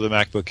waiting for the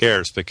MacBook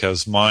Airs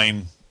because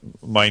mine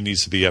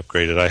needs to be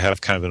upgraded. I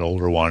have kind of an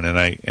older one, and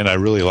I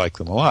really like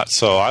them a lot.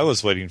 So I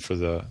was waiting for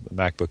the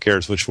MacBook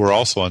Airs, which were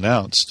also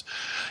announced.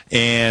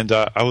 And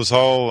I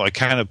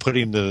kind of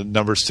putting the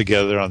numbers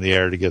together on the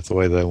Air to get the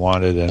way that I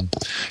wanted, and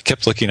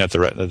kept looking at the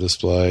Retina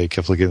display,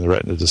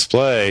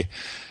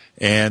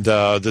 and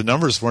the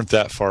numbers weren't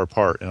that far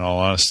apart, in all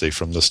honesty,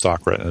 from the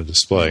stock Retina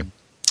display.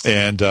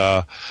 And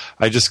I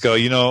just go,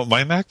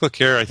 my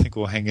MacBook Air, I think,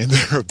 will hang in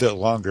there a bit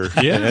longer.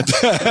 Yeah.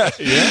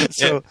 Yeah.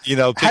 So,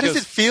 how does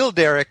it feel,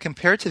 Derek,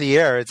 compared to the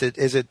Air?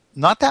 Is it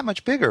not that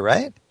much bigger,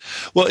 right?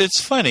 Well, it's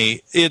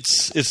funny.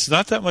 It's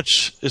not that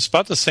much. It's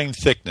about the same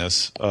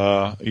thickness.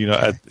 At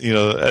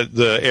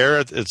the Air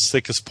at its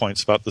thickest point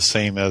is about the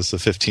same as the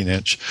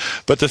 15-inch,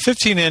 but the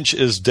 15-inch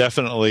is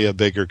definitely a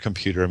bigger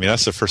computer. I mean,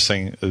 that's the first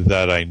thing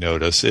that I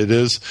notice. It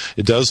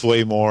does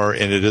weigh more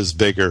and it is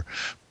bigger,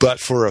 but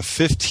for a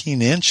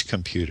 15-inch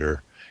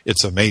computer,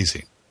 it's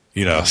amazing.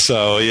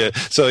 So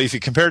if you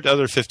compare it to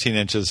other 15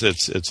 inches,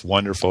 it's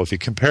wonderful. If you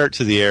compare it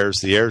to the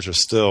Airs are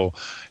still,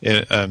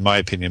 in my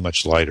opinion,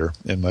 much lighter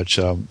and much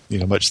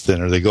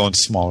thinner. They go in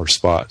smaller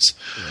spots.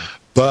 Yeah.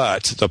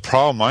 But the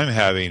problem I'm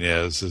having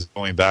is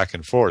going back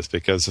and forth,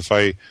 because if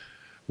I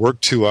work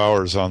 2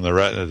 hours on the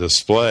Retina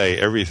display,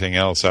 everything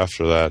else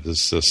after that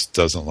just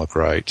doesn't look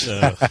right.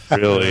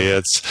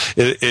 Really,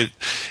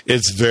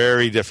 it's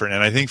very different.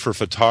 And I think for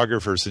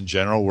photographers in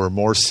general, we're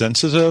more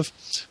sensitive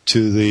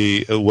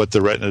to what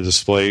the Retina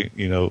display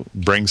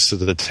brings to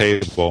the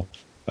table.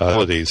 And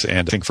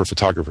I think for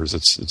photographers,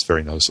 it's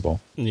very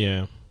noticeable.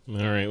 Yeah. All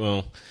right.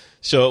 Well,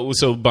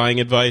 so buying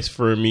advice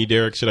for me,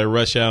 Derek, should I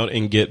rush out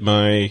and get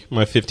my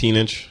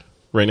 15-inch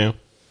right now?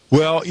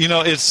 Well,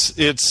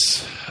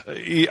 it's.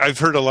 I've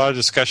heard a lot of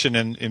discussion,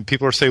 and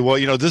people are saying,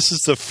 well, this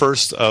is the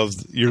first of.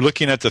 You're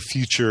looking at the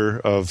future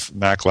of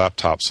Mac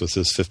laptops with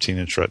this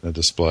 15-inch Retina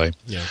display.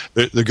 Yeah,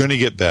 they're going to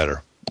get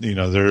better.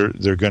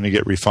 They're going to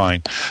get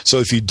refined. So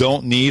if you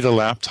don't need a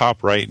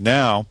laptop right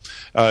now,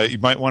 you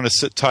might want to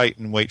sit tight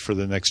and wait for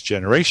the next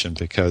generation,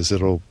 because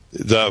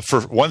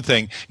for one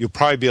thing, you'll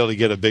probably be able to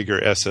get a bigger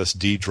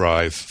SSD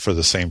drive for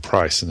the same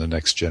price in the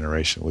next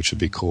generation, which would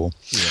be cool.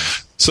 Yeah.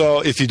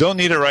 So if you don't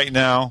need it right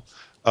now,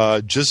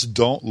 just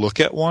don't look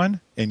at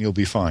one, and you'll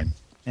be fine.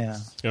 Yeah.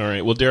 All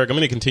right. Well, Derek, I'm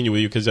going to continue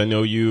with you because I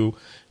know you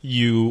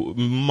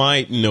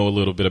might know a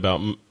little bit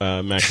about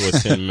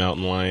macOS 10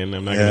 Mountain Lion.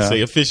 I'm not going to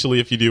say officially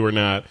if you do or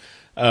not.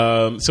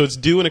 So it's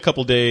due in a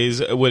couple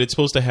days. What it's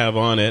supposed to have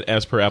on it,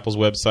 as per Apple's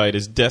website,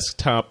 is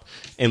desktop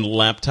and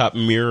laptop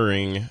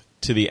mirroring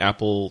to the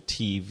Apple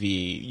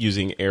TV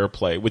using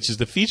AirPlay, which is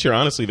the feature,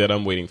 honestly, that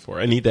I'm waiting for.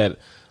 I need that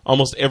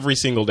almost every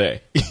single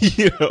day.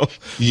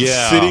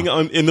 Sitting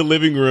in the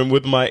living room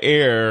with my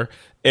Air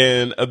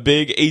and a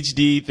big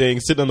HD thing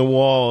sitting on the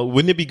wall.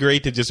 Wouldn't it be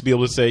great to just be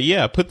able to say,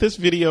 yeah, put this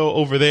video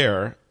over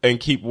there and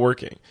keep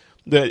working?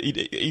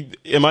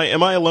 Am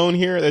I alone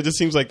here? It just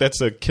seems like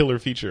that's a killer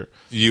feature.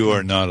 You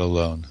are not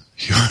alone.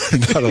 You're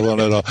not alone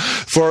at all.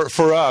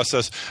 For us,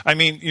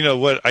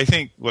 what I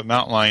think what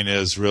Mountain Lion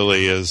is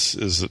really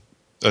is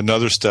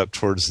another step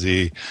towards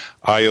the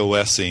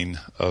iOSing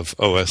of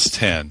OS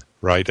 10.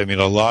 Right. I mean,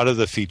 a lot of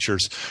the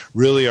features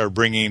really are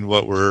bringing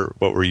what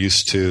we're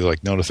used to,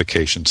 like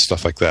notifications,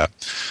 stuff like that,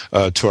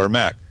 to our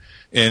Mac,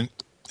 and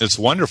it's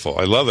wonderful.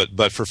 I love it.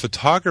 But for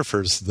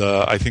photographers,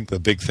 I think the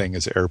big thing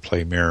is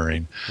AirPlay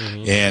mirroring,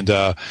 and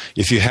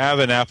if you have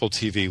an Apple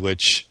TV,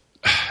 which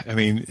I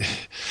mean,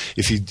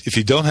 if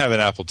you don't have an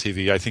Apple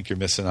TV, I think you're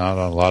missing out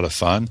on a lot of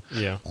fun.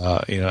 Yeah.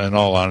 In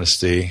all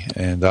honesty,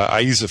 and I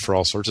use it for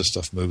all sorts of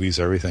stuff, movies,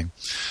 everything.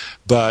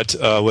 But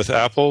with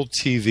Apple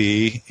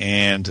TV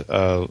and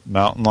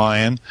Mountain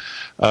Lion,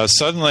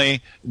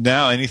 suddenly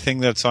now anything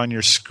that's on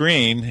your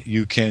screen,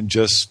 you can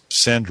just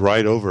send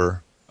right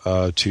over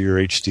to your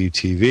HD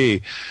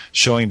TV,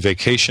 showing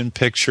vacation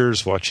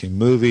pictures, watching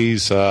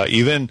movies,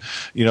 even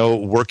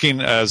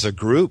working as a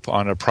group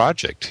on a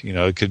project.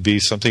 It could be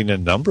something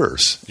in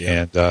numbers,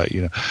 and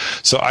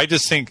so I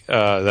just think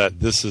that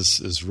this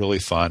is really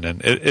fun,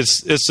 and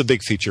it's a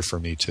big feature for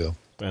me too.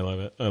 I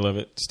love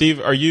it. Steve,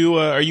 are you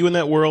in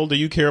that world? Do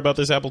you care about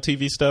this Apple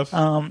TV stuff?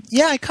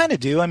 Yeah, I kind of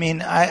do. I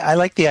mean, I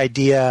like the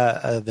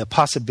idea, the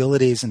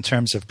possibilities in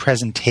terms of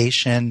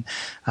presentation,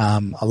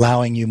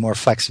 allowing you more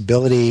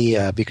flexibility,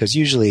 because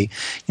usually,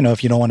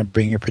 if you don't want to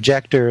bring your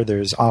projector,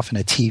 there's often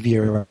a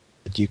TV or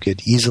that you could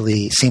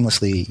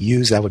seamlessly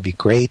use. That would be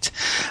great.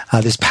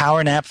 This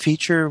power nap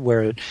feature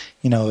where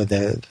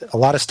a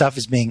lot of stuff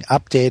is being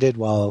updated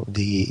while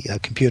the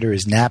computer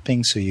is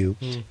napping, so you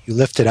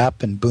lift it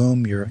up and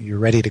boom, you're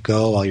ready to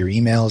go. All your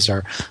emails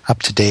are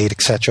up to date,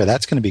 etc.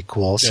 That's going to be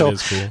cool. That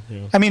is cool.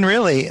 Yeah. I mean,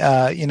 really,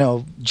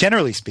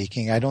 generally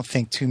speaking, I don't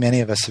think too many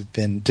of us have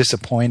been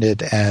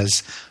disappointed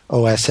as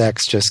OS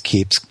X just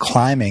keeps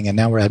climbing, and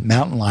now we're at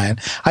Mountain Lion.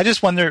 I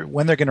just wonder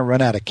when they're going to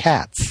run out of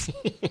cats.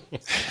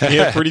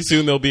 Yeah, pretty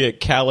soon they'll be at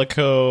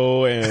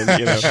Calico, and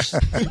because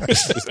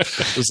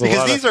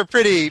these are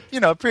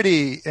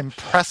pretty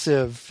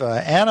impressive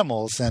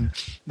animals, and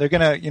they're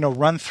going to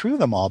run through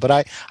them all.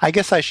 But I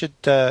guess I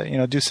should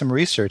do some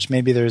research.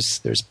 Maybe there's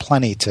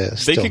plenty to.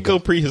 They could go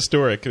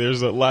prehistoric.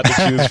 There's a lot to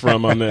choose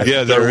from on that.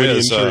 Yeah, there Darwinian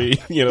is. Tree,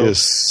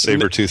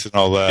 Sabretooth and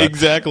all that.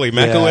 Exactly,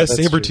 macOS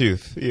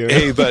Sabretooth.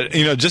 Hey, but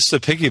just to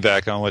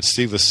piggyback on what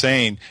Steve was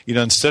saying,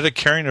 instead of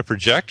carrying a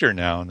projector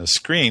now and a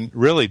screen,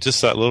 really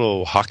just that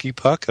little hockey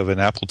puck of an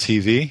Apple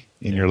TV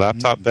in your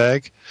laptop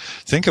bag.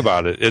 Think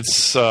about it.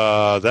 It's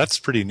that's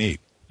pretty neat.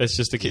 It's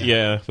just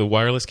the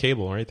wireless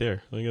cable right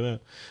there. Look at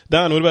that.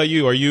 Don, what about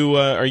you? Are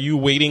you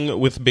waiting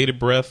with bated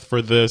breath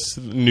for this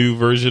new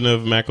version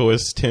of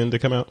macOS 10 to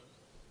come out?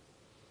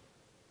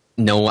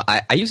 No,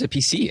 I use a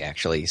PC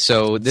actually.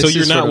 So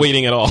you're not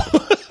waiting at all.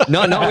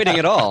 No, not waiting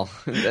at all.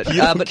 You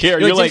don't care.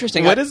 You're like,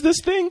 what is this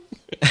thing?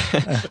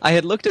 I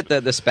had looked at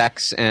the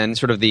specs and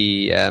sort of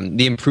the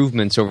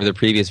improvements over the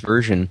previous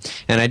version,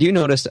 and I do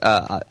notice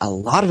a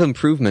lot of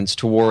improvements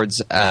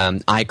towards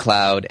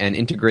iCloud and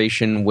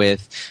integration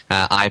with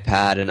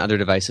iPad and other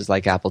devices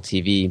like Apple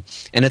TV.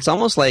 And it's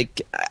almost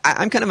like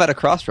I'm kind of at a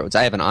crossroads.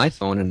 I have an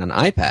iPhone and an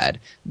iPad,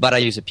 but I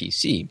use a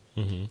PC.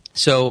 Mm-hmm.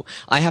 So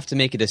I have to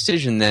make a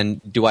decision then,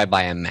 do I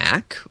buy a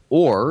Mac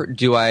or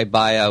do I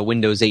buy a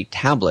Windows 8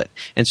 tablet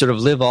and sort of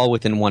live all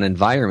within one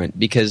environment?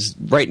 Because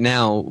right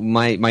now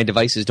my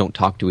devices don't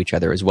talk to each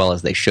other as well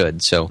as they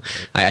should. So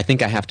I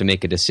think I have to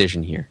make a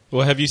decision here.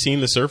 Well, have you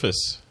seen the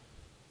Surface?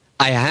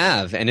 I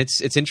have, and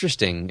it's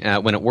interesting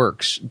when it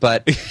works.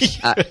 But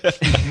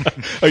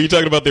are you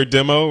talking about their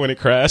demo when it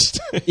crashed?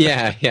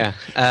 Yeah.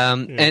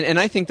 And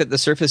I think that the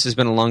Surface has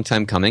been a long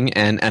time coming,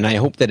 and I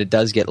hope that it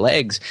does get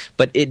legs.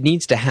 But it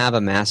needs to have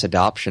a mass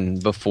adoption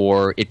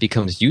before it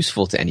becomes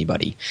useful to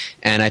anybody.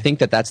 And I think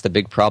that that's the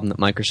big problem that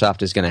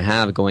Microsoft is going to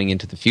have going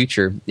into the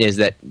future. Is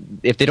that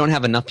if they don't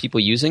have enough people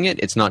using it,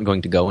 it's not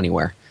going to go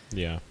anywhere.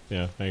 Yeah,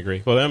 I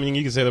agree. Well, I mean,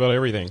 you can say that about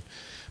everything.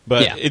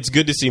 But it's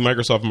good to see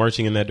Microsoft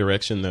marching in that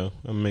direction, though.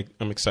 I'm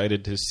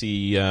excited to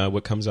see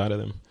what comes out of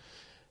them.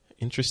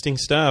 Interesting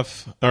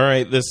stuff. All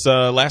right, this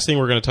last thing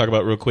we're going to talk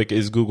about real quick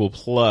is Google+.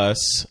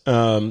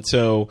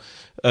 So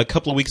a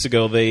couple of weeks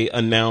ago, they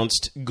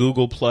announced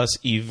Google+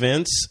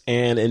 Events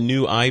and a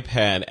new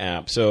iPad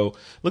app. So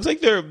looks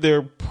like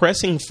they're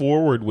pressing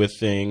forward with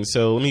things.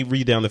 So let me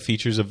read down the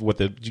features of what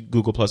the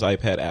Google+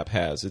 iPad app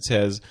has. It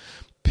says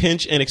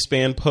pinch and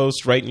expand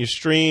posts right in your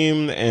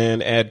stream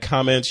and add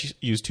comments.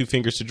 Use 2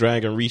 fingers to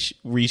drag and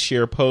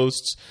reshare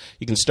posts.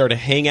 You can start a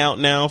Hangout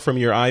now from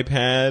your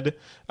iPad.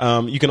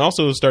 You can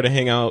also start a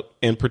Hangout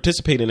and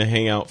participate in a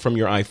Hangout from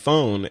your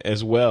iPhone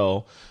as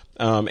well.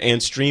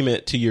 and stream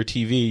it to your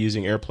TV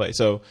using AirPlay.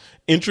 So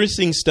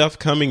interesting stuff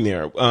coming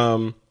there.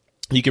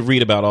 You can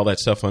read about all that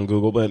stuff on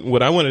Google. But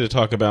what I wanted to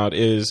talk about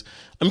is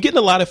I'm getting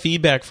a lot of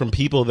feedback from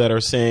people that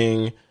are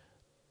saying,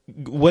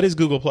 what is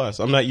Google Plus?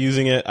 I'm not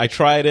using it. I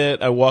tried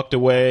it. I walked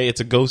away.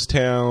 It's a ghost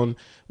town,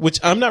 which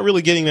I'm not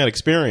really getting that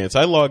experience.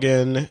 I log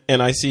in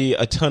and I see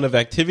a ton of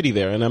activity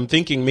there. And I'm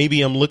thinking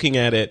maybe I'm looking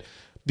at it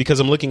because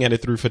I'm looking at it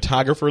through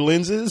photographer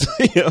lenses.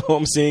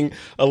 I'm seeing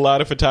a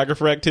lot of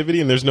photographer activity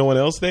and there's no one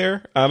else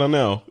there. I don't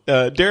know.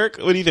 Derek,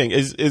 what do you think?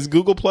 Is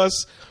Google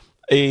Plus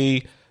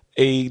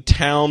a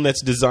town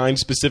that's designed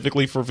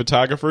specifically for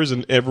photographers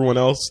and everyone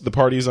else, the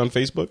party is on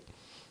Facebook?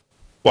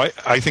 Well,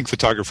 I think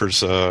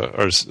photographers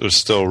are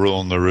still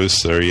ruling the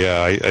roost there.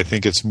 Yeah, I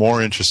think it's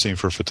more interesting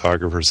for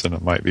photographers than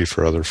it might be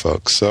for other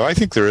folks. So I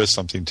think there is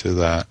something to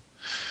that.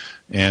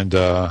 And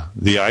the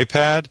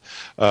iPad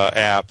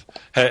app,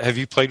 have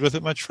you played with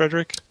it much,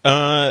 Frederick?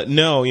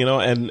 No,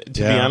 and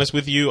to be honest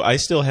with you, I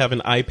still have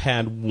an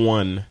iPad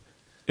 1.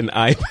 An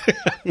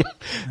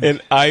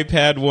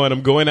iPad 1.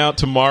 I'm going out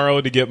tomorrow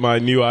to get my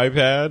new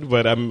iPad,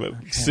 but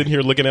I'm sitting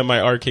here looking at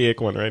my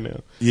archaic one right now.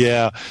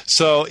 Yeah.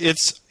 So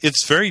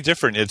it's very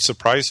different. It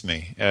surprised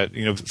me.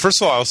 First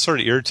of all, I was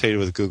sort of irritated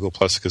with Google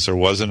Plus because there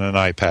wasn't an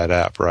iPad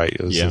app, right?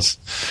 It was just,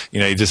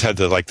 you just had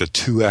the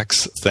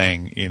 2X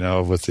thing,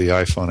 with the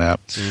iPhone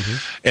app.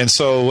 Mm-hmm. And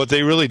so what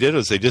they really did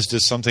was they just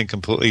did something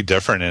completely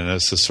different, and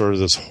it's just sort of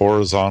this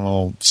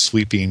horizontal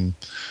sweeping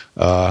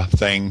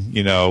thing,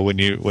 when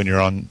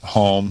you're on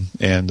home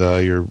and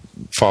you're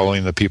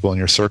following the people in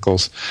your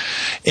circles.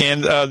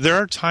 And there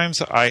are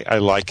times I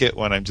like it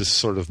when I'm just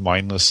sort of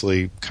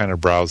mindlessly kind of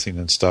browsing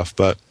and stuff,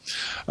 but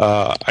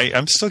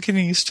I'm still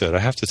getting used to it. I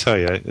have to tell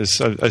you,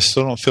 I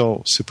still don't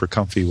feel super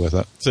comfy with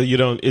it. So you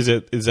don't? Is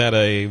that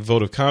a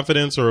vote of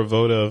confidence or a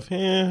vote of?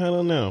 I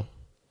don't know.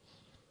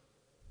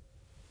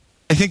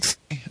 I think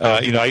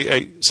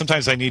I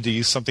sometimes I need to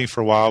use something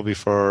for a while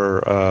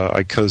before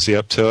I cozy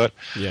up to it.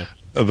 Yeah,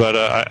 but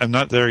I'm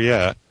not there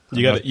yet.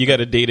 You got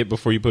to date it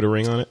before you put a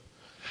ring on it.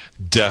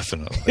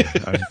 Definitely.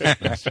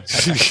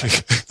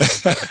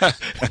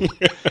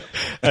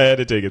 I had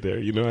to take it there.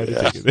 I had to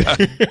take it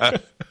there.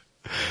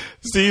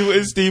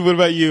 Steve, what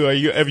about you?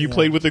 Have you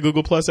played with the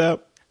Google Plus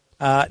app?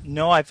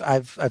 No,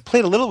 I've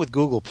played a little with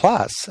Google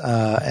Plus,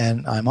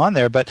 and I'm on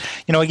there. But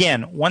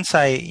again, once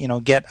I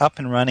get up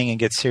and running and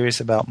get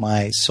serious about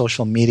my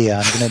social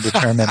media, I'm going to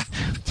determine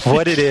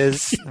what it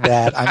is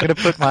that I'm going to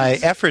put my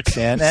efforts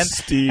in.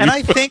 And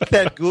I think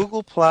that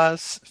Google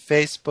Plus,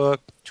 Facebook,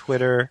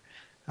 Twitter,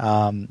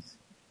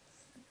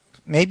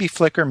 maybe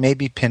Flickr,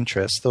 maybe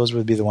Pinterest. Those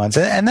would be the ones.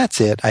 And that's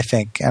it, I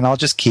think. And I'll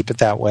just keep it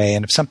that way.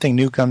 And if something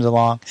new comes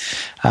along,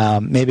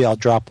 maybe I'll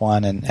drop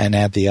one and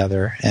add the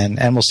other. And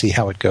we'll see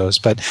how it goes.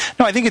 But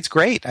no, I think it's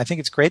great. I think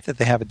it's great that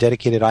they have a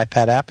dedicated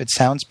iPad app. It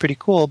sounds pretty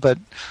cool, but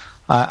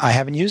I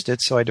haven't used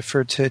it, so I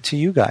defer to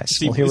you guys.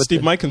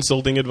 Steve, my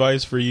consulting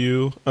advice for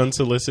you,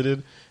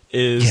 unsolicited,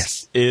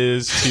 is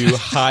to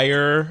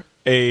hire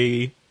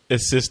a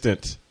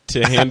assistant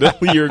to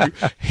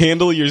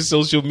handle your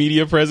social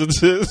media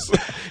presences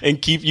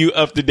and keep you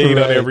up to date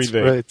on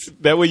everything. Right.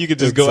 That way you can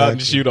just go out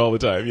and shoot all the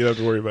time. You don't have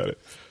to worry about it.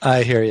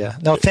 I hear you.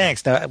 No,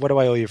 thanks. Now, what do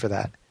I owe you for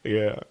that?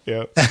 Yeah.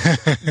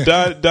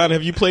 Don,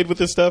 have you played with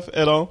this stuff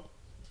at all?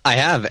 I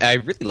have. I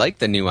really like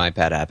the new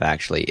iPad app,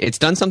 actually. It's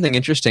done something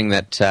interesting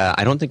that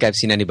I don't think I've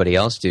seen anybody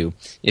else do.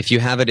 If you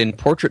have it in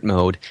portrait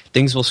mode,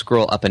 things will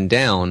scroll up and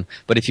down,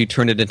 but if you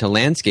turn it into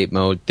landscape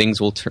mode,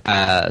 things will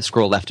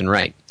scroll left and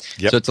right.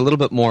 Yep. So it's a little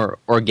bit more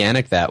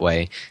organic that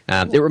way.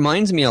 It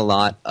reminds me a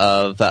lot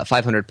of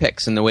 500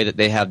 Pix and the way that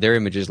they have their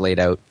images laid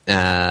out.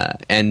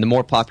 And the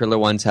more popular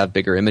ones have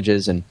bigger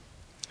images, and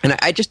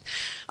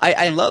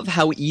I love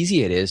how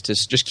easy it is to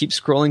just keep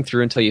scrolling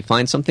through until you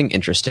find something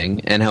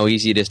interesting, and how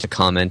easy it is to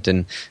comment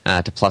and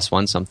to plus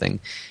one something.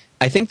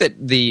 I think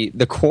that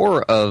the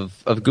core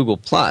of Google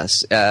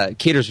Plus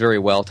caters very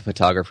well to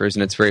photographers,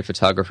 and it's very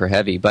photographer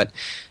heavy. But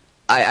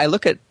I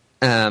look at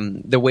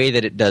the way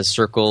that it does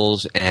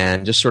circles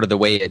and just sort of the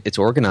way it's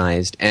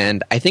organized,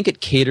 and I think it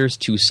caters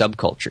to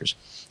subcultures.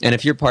 And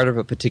if you're part of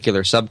a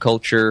particular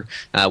subculture,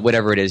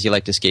 whatever it is, you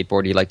like to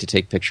skateboard, you like to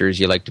take pictures,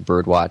 you like to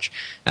birdwatch,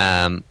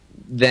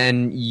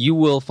 then you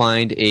will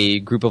find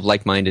a group of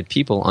like-minded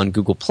people on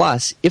Google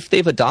Plus if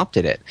they've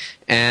adopted it.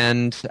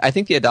 And I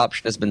think the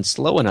adoption has been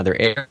slow in other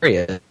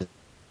areas.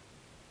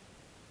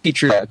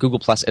 Feature Google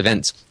Plus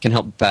events can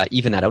help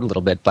even that out a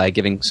little bit by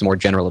giving some more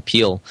general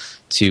appeal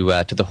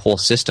to the whole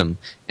system.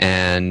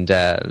 And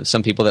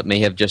some people that may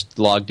have just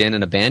logged in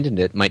and abandoned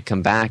it might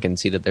come back and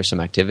see that there's some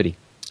activity.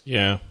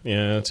 Yeah,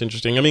 it's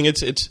interesting. I mean,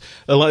 it's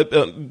a lot.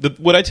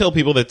 What I tell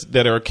people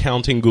that are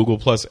counting Google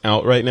Plus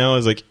out right now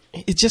is like,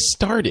 it just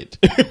started.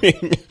 I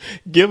mean,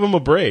 give them a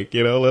break.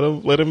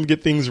 Let them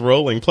get things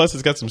rolling. Plus,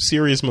 it's got some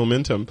serious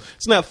momentum.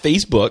 It's not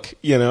Facebook.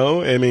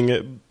 I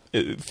mean,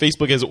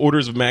 Facebook has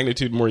orders of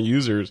magnitude more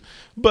users,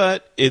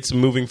 but it's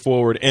moving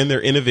forward and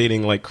they're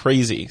innovating like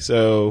crazy.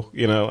 So,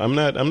 I'm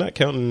not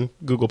counting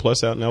Google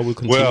Plus out now. We'll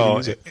continue to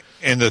use it.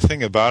 And the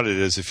thing about it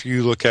is, if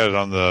you look at it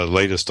on the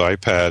latest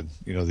iPad,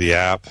 the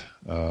app,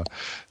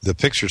 the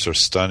pictures are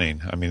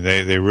stunning. I mean,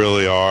 they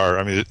really are.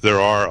 I mean, there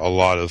are a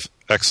lot of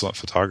excellent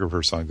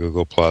photographers on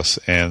Google Plus,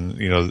 and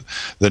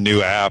the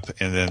new app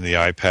and then the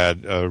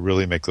iPad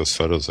really make those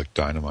photos look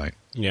dynamite.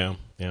 Yeah.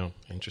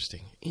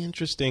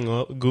 Interesting.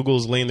 Well,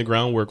 Google's laying the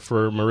groundwork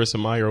for Marissa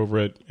Mayer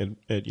over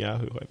at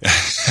Yahoo. I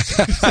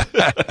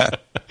think.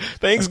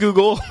 Thanks,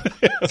 Google.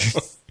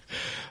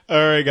 All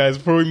right, guys,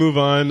 before we move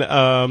on,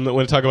 I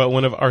want to talk about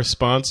one of our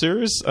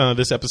sponsors.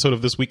 This episode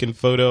of This Week in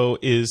Photo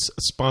is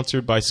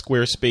sponsored by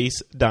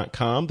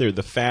Squarespace.com. They're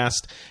the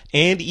fast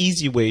and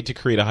easy way to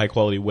create a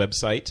high-quality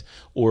website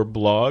or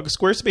blog.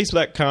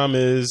 Squarespace.com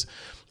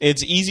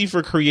it's easy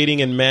for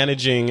creating and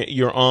managing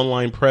your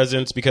online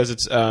presence because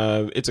it's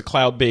a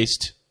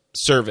cloud-based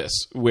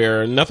service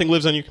where nothing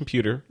lives on your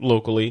computer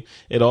locally.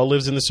 It all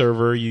lives in the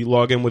server. You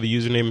log in with a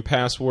username and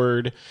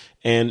password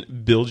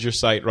and build your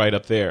site right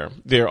up there.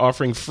 They're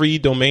offering free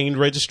domain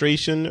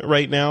registration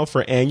right now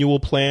for annual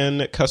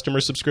plan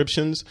customer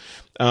subscriptions.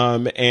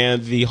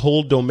 And the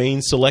whole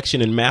domain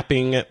selection and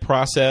mapping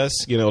process,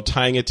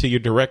 tying it to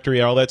your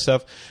directory, all that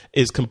stuff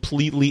is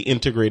completely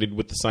integrated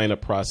with the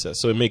sign-up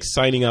process. So it makes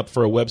signing up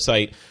for a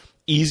website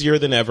easier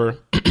than ever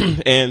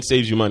and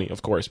saves you money,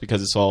 of course,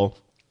 because it's all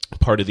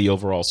part of the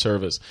overall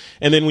service.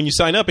 And then when you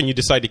sign up and you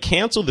decide to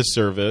cancel the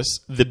service,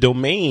 the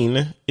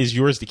domain is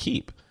yours to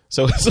keep.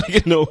 So it's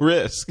like a no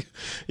risk.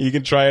 You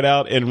can try it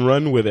out and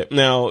run with it.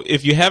 Now,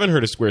 if you haven't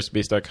heard of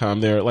Squarespace.com,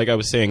 like I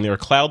was saying, they're a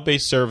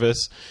cloud-based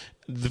service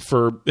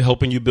for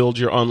helping you build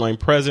your online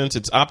presence.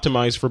 It's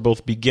optimized for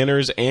both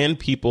beginners and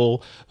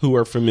people who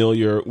are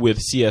familiar with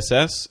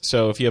CSS.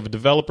 So if you have a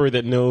developer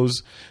that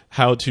knows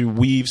how to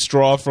weave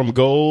straw from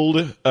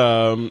gold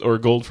or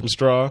gold from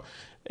straw,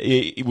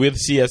 with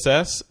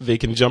CSS, they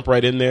can jump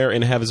right in there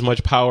and have as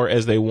much power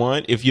as they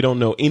want. If you don't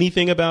know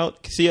anything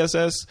about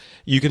CSS,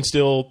 you can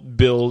still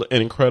build an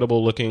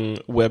incredible looking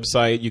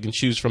website. You can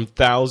choose from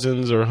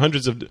thousands or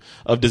hundreds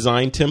of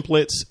design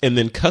templates and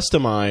then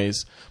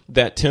customize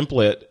that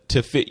template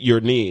to fit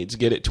your needs.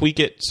 Tweak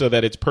it so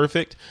that it's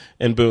perfect,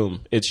 and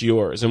boom, it's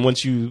yours. And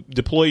once you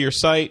deploy your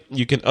site,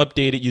 you can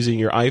update it using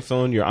your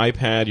iPhone, your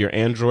iPad, your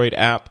Android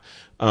app.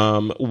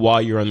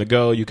 While you're on the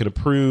go, you can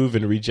approve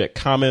and reject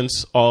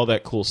comments, all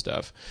that cool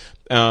stuff.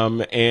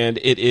 And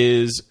it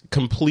is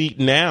complete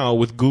now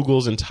with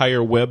Google's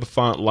entire web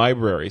font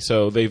library.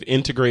 So they've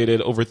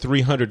integrated over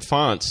 300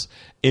 fonts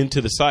into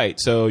the site.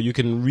 So you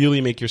can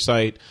really make your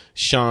site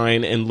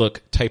shine and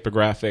look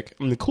typographic.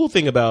 And the cool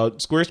thing about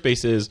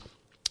Squarespace is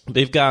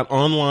they've got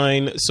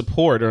online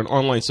support, or an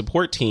online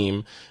support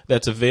team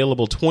that's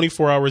available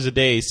 24 hours a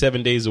day,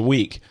 7 days a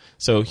week.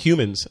 So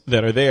humans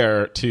that are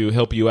there to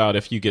help you out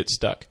if you get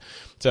stuck.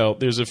 So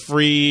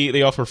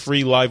they offer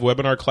free live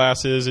webinar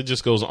classes. It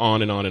just goes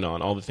on and on and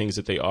on, all the things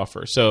that they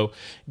offer. So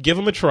give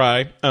them a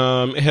try.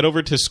 Head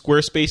over to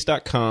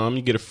squarespace.com.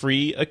 You get a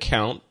free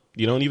account.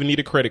 You don't even need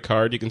a credit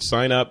card. You can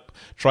sign up,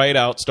 try it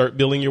out, start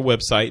building your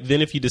website.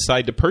 Then if you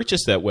decide to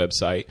purchase that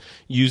website,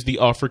 use the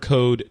offer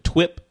code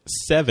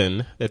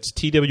TWIP7, that's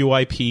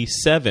TWIP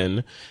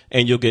 7,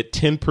 and you'll get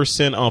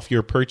 10% off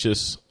your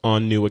purchase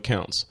on new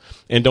accounts.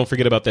 And don't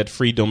forget about that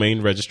free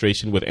domain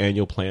registration with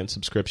annual plan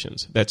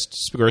subscriptions. That's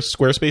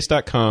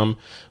squarespace.com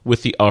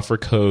with the offer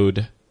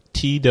code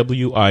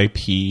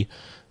TWIP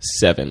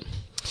 7.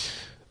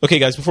 Okay,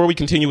 guys, before we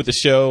continue with the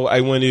show, I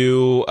want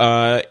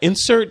to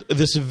insert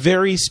this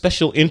very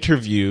special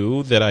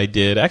interview that I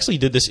did. I actually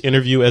did this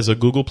interview as a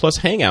Google Plus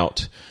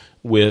Hangout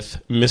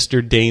with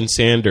Mr. Dane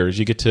Sanders.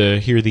 You get to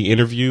hear the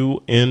interview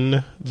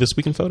in This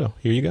Week in Photo.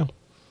 Here you go.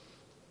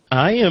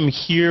 I am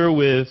here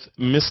with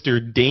Mr.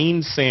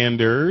 Dane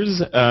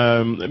Sanders.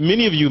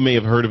 Many of you may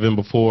have heard of him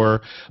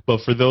before,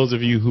 but for those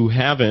of you who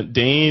haven't,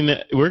 Dane,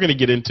 we're going to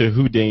get into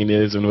who Dane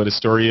is and what his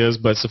story is,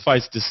 but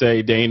suffice to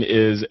say, Dane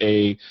is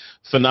a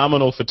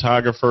phenomenal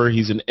photographer.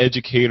 He's an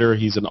educator.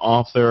 He's an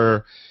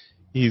author.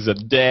 He's a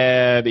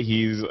dad.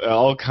 He's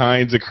all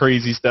kinds of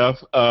crazy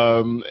stuff.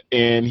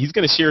 And he's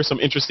going to share some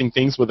interesting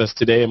things with us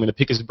today. I'm going to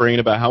pick his brain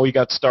about how he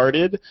got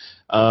started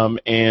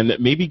and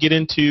maybe get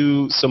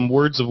into some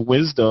words of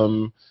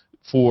wisdom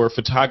for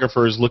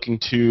photographers looking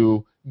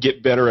to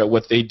get better at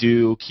what they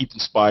do, keep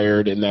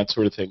inspired, and that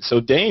sort of thing. So,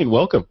 Dane,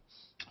 welcome.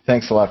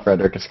 Thanks a lot,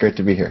 Frederick. It's great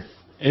to be here.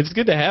 It's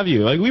good to have you.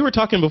 Like we were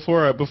talking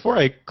before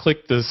I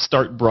clicked the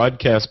start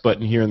broadcast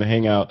button here in the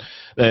Hangout,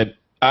 that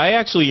I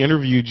actually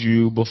interviewed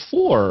you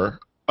before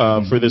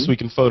for This Week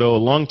in Photo a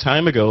long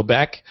time ago,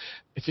 back,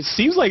 if it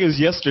seems like it was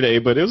yesterday,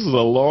 but it was a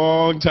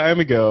long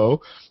time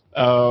ago.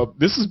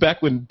 This is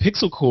back when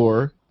Pixel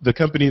Core the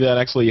company that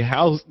actually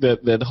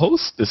that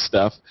hosts this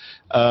stuff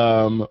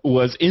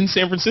was in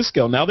San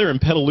Francisco. Now they're in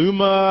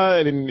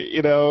Petaluma, and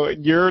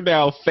you're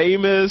now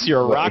famous.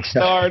 You're a rock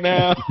star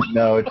now.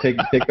 No, take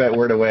that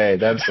word away.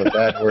 That's a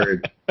bad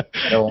word.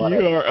 You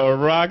are a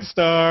rock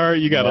star.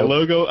 You got a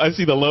logo. I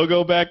see the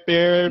logo back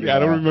there. Yeah. I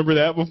don't remember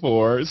that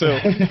before. So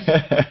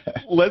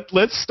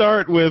let's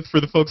start with,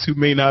 for the folks who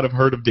may not have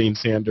heard of Dane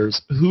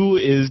Sanders, who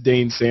is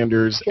Dane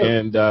Sanders,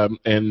 sure,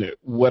 and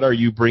what are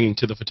you bringing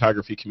to the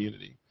photography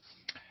community?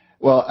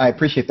 Well, I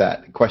appreciate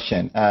that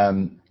question.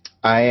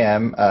 I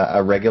am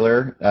a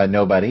regular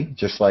nobody,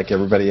 just like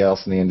everybody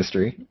else in the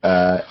industry.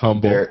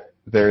 Humble.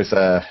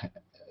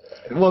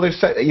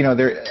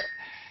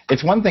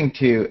 It's one thing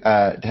to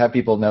have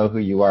people know who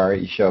you are.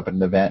 You show up at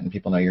an event and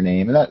people know your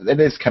name, and that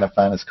is kind of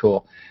fun. It's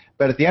cool.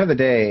 But at the end of the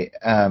day,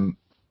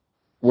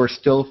 we're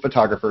still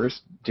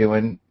photographers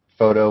doing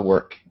photo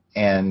work,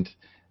 and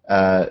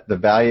the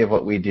value of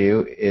what we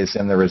do is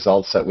in the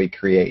results that we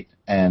create.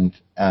 And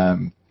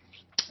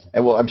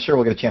well, I'm sure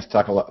we'll get a chance to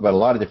talk about a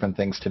lot of different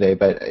things today,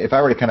 but if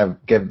I were to kind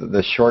of give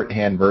the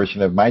shorthand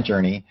version of my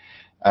journey,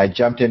 I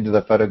jumped into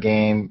the photo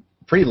game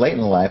pretty late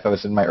in life. I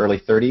was in my early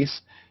 30s,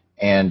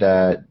 and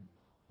it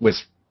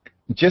was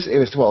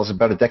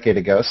about a decade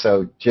ago,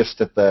 so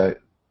just at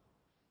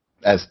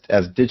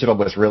as digital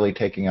was really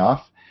taking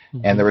off,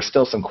 mm-hmm, and there was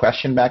still some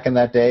question back in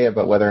that day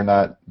about whether or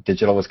not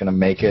digital was going to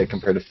make it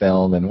compared to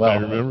film, and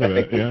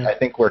I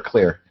think we're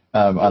clear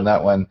on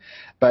that one.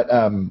 But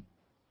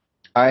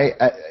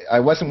I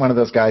wasn't one of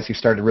those guys who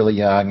started really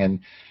young and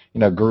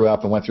grew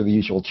up and went through the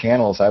usual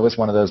channels. I was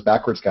one of those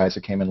backwards guys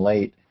who came in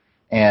late,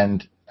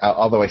 and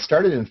although I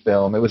started in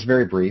film, it was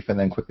very brief, and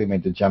then quickly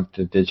made the jump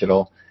to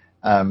digital,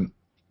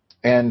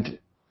 and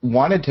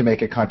wanted to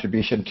make a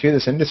contribution to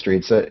this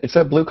industry. It's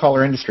a blue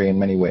collar industry in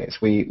many ways.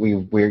 We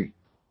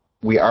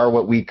are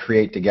what we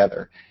create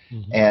together,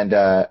 mm-hmm, and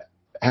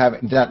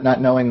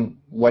not knowing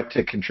what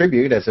to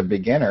contribute as a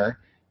beginner,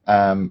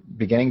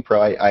 beginning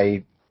pro,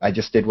 I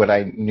just did what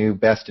I knew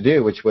best to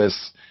do, which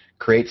was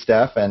create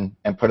stuff and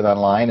put it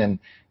online. And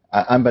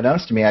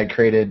unbeknownst to me, I'd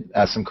created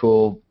some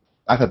cool,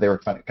 I thought they were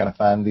kind of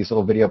fun, these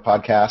little video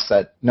podcasts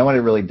that no one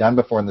had really done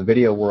before in the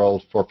video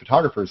world for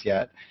photographers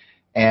yet.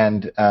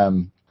 And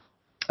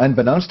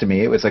unbeknownst to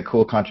me, it was a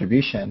cool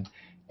contribution.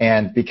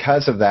 And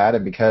because of that,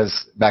 and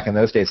because back in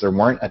those days there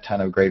weren't a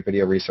ton of great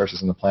video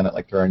resources on the planet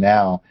like there are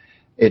now,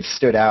 it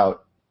stood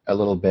out a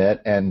little bit.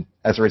 And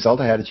as a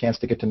result, I had a chance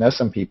to get to know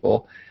some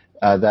people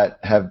that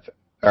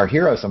are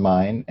heroes of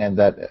mine, and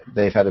that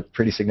they've had a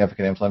pretty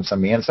significant influence on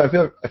me. And so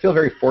I feel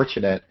very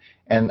fortunate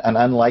and an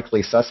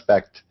unlikely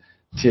suspect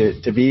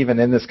to be even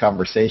in this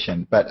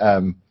conversation. But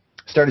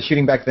started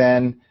shooting back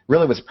then.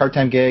 Really was a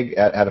part-time gig.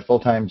 Had a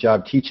full-time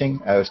job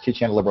teaching. I was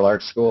teaching at a liberal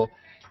arts school,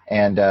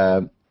 and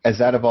as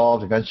that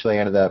evolved, eventually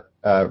I ended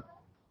up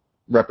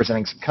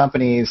representing some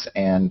companies,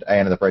 and I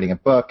ended up writing a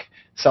book,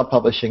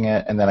 self-publishing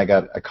it, and then I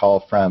got a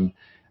call from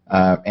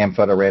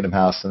Amphoto Random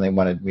House, and they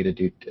wanted me to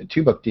do a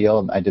 2-book deal,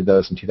 and I did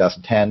those in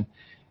 2010.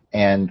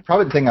 And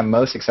probably the thing I'm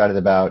most excited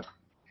about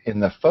in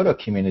the photo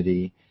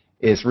community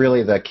is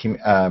really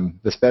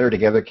this Better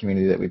Together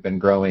community that we've been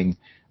growing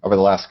over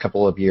the last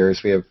couple of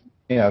years. We have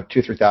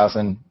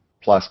 2,000-3,000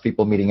 plus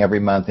people meeting every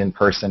month in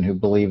person who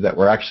believe that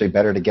we're actually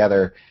better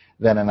together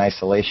than in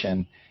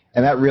isolation.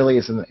 And that really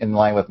is in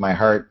line with my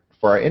heart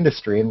for our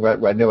industry, and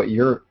what I know what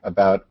you're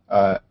about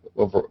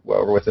over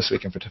with This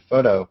Week in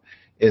Photo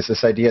is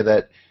this idea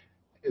that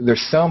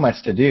there's so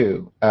much to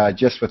do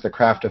just with the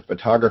craft of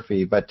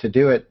photography, but to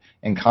do it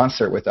in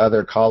concert with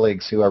other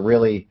colleagues who are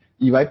really,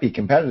 you might be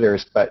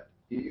competitors, but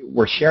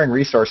we're sharing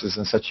resources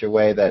in such a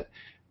way that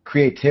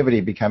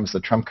creativity becomes the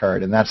trump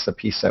card, and that's the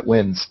piece that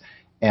wins.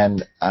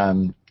 And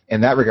in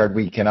that regard,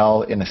 we can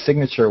all, in a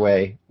signature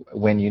way,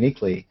 win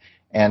uniquely,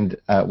 and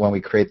when we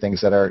create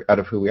things that are out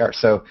of who we are.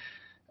 So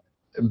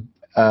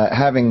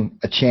having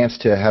a chance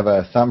to have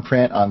a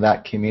thumbprint on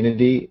that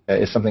community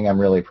is something I'm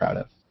really proud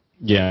of.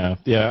 Yeah.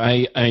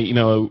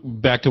 I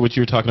back to what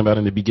you were talking about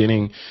in the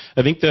beginning.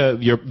 I think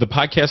the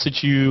podcast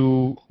that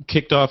you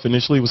kicked off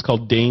initially was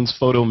called Dane's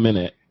Photo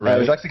Minute. Right? It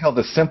was actually called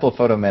the Simple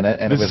Photo Minute,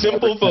 and it was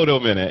Simple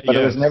Photo Minute. But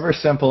it was never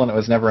simple, and it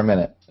was never a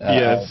minute.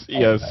 Yes.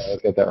 I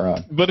get that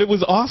wrong. But it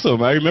was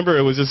awesome. I remember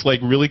it was just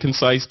like really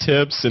concise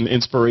tips and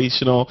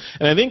inspirational,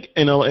 and I think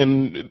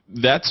and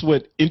that's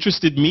what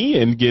interested me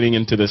in getting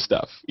into this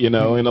stuff. In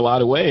a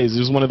lot of ways, it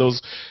was one of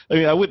those. I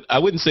mean, I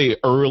wouldn't say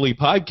early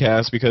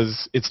podcast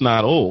because it's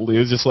not old. It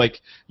was just like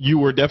you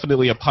were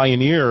definitely a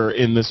pioneer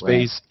in the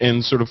space, right,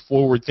 and sort of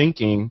forward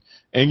thinking.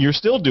 And you're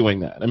still doing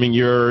that. I mean,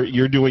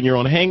 you're doing your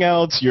own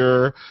hangouts.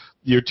 You're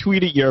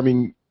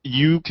tweeting.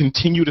 You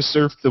continue to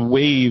surf the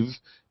wave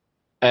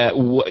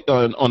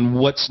on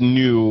what's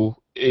new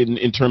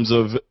in terms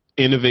of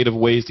innovative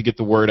ways to get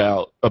the word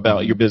out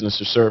about your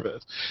business or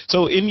service.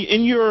 So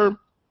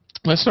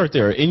let's start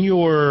there.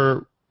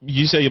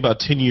 You say about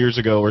 10 years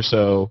ago or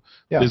so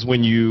is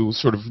when you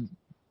sort of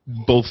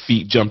both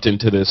feet jumped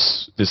into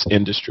this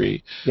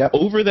industry. Yep.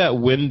 Over that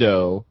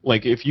window,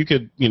 like if you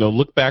could,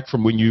 look back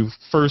from when you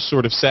first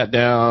sort of sat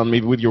down,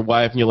 maybe with your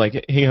wife, and you're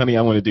like, "Hey, honey,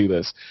 I want to do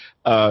this,"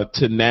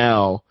 to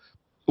now,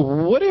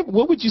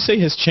 what would you say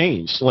has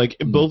changed? Like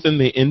both in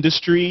the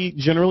industry,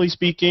 generally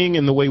speaking,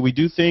 and the way we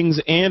do things,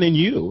 and in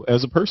you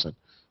as a person.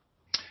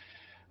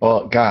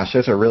 Well, gosh,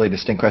 those are really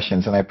distinct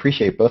questions, and I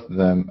appreciate both of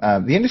them.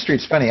 The industry,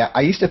 it's funny.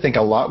 I used to think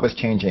a lot was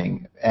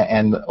changing,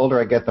 and the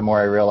older I get, the more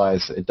I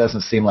realize it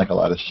doesn't seem like a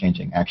lot is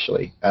changing,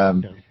 actually.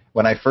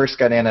 When I first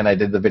got in and I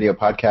did the video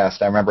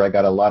podcast, I remember I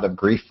got a lot of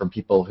grief from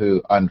people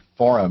who, on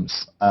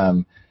forums,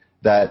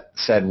 that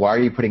said, "Why are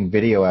you putting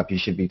video up? You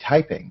should be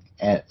typing."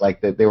 And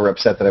they were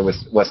upset that I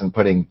wasn't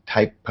putting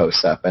type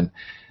posts up. And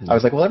I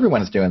was like, well,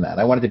 everyone's doing that.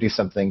 I wanted to do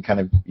something kind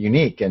of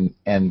unique,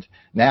 and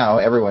now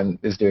everyone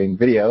is doing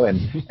video, and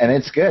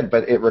it's good,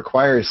 but it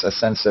requires a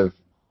sense of,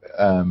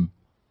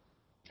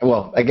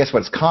 well, I guess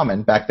what's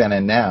common back then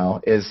and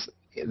now is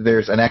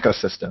there's an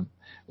ecosystem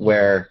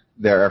where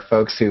there are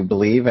folks who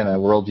believe in a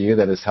worldview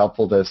that is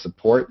helpful to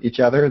support each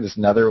other. There's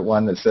another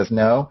one that says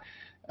no.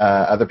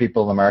 Other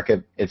people in the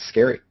market, it's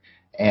scary.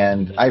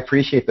 And I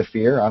appreciate the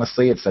fear.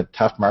 Honestly, it's a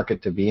tough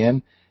market to be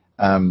in.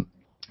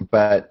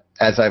 But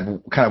as I've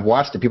kind of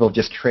watched it, people have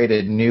just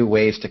traded new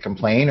ways to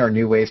complain or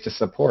new ways to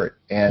support.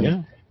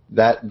 And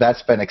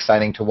that's been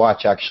exciting to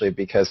watch, actually,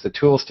 because the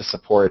tools to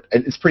support,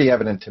 it's pretty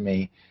evident to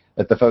me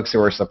that the folks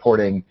who are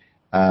supporting,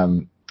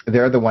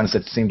 they're the ones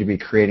that seem to be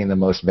creating the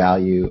most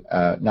value,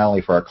 not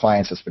only for our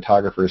clients as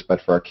photographers,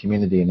 but for our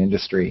community and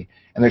industry.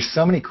 And there's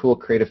so many cool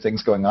creative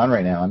things going on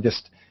right now.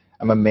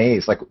 I'm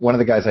amazed. Like one of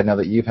the guys I know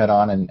that you've had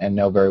on and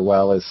know very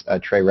well is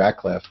Trey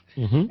Ratcliffe.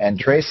 And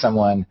Trey's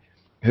someone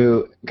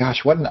who,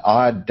 gosh, what an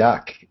odd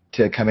duck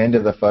to come into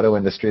the photo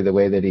industry the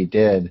way that he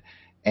did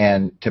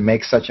and to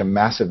make such a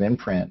massive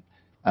imprint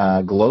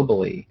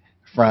globally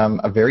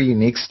from a very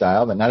unique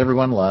style that not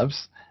everyone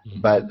loves.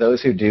 But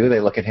those who do, they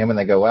look at him and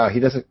they go, wow, he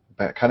does it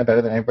kind of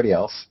better than anybody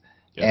else,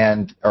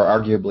 or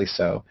arguably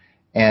so.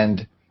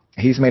 And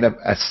he's made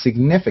a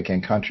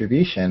significant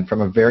contribution from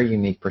a very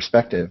unique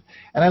perspective.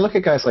 And I look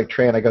at guys like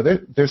Trey and I go,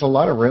 there's a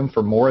lot of room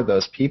for more of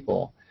those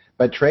people.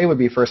 But Trey would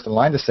be first in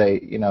line to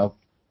say,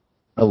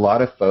 a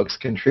lot of folks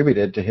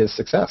contributed to his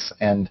success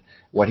and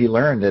what he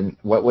learned and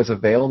what was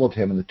available to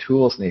him and the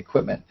tools and the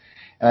equipment.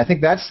 And I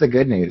think that's the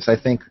good news. I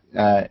think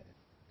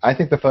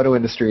the photo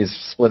industry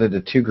is split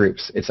into two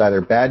groups. It's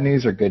either bad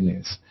news or good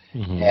news,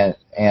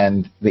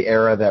 and the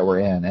era that we're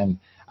in. And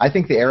I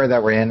think the era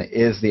that we're in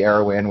is the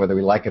era we're in, whether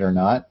we like it or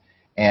not.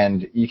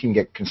 And you can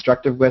get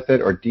constructive with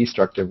it or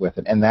destructive with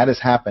it. And that is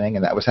happening,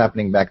 and that was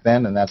happening back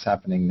then, and that's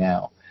happening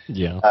now.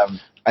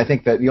 I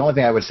think that the only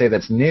thing I would say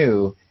that's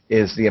new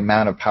is the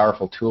amount of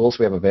powerful tools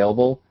we have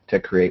available to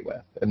create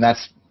with. And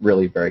that's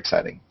really very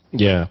exciting.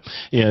 Yeah.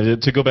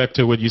 To go back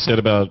to what you said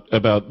about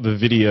the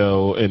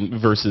video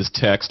and versus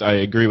text, I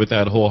agree with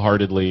that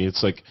wholeheartedly.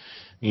 It's like,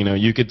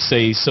 you could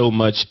say so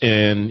much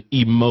and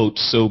emote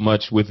so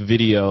much with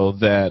video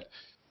that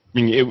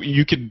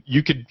you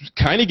could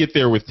kind of get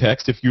there with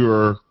text if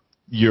you're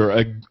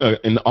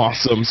an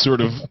awesome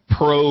sort of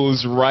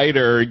prose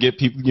writer, get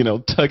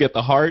people tug at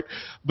the heart,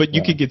 but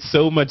you could get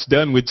so much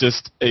done with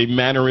just a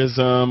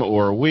mannerism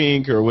or a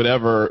wink or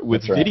whatever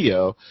with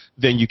video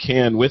than you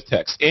can with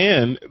text.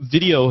 And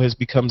video has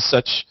become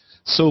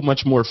so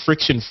much more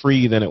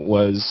friction-free than it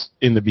was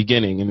in the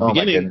beginning. In the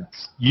beginning,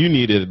 you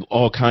needed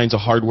all kinds of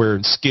hardware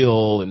and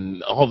skill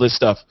and all this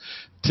stuff.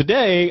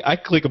 Today, I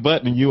click a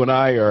button and you and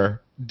I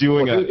are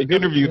doing an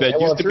interview that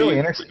used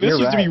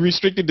to be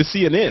restricted to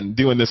CNN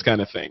doing this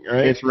kind of thing,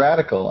 right? It's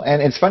radical, and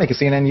it's funny because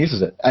CNN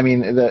uses it. I mean,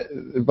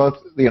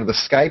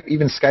 the Skype,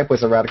 even Skype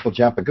was a radical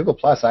jump, but Google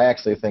Plus, I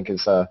actually think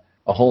is a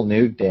whole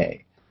new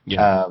day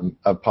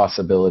of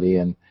possibility,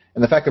 and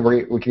the fact that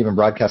we can even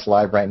broadcast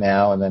live right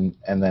now, and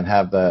then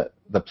have the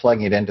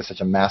plugging it into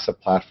such a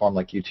massive platform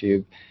like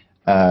YouTube,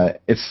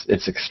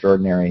 it's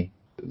extraordinary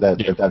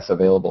that's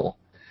available.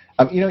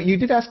 You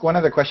did ask one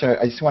other question.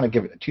 I just want to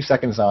give 2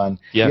 seconds on.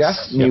 Yes. You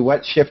asked me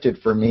what shifted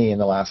for me in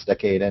the last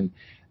decade, and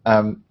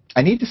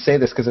I need to say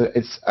this because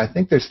I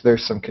think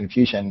there's some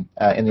confusion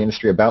in the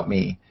industry about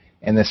me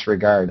in this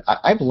regard.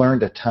 I've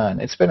learned a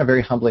ton. It's been a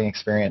very humbling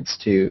experience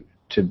to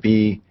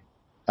be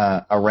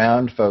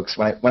around folks.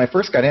 When I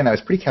first got in, I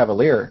was pretty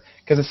cavalier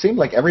because it seemed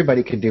like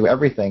everybody could do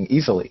everything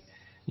easily,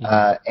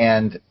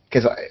 and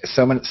because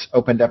so much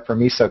opened up for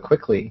me so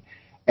quickly,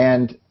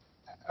 and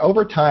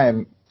over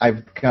time,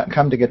 I've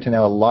come to get to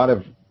know a lot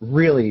of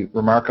really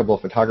remarkable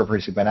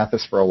photographers who've been at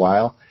this for a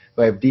while,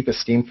 who I have deep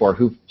esteem for,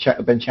 who've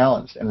been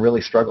challenged and really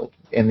struggled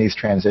in these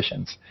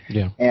transitions.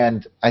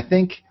 And I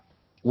think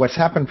what's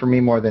happened for me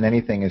more than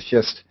anything is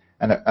just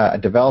a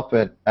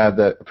development of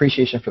the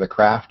appreciation for the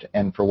craft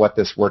and for what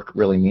this work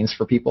really means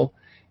for people.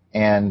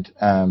 And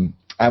I'm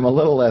a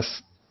little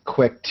less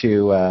quick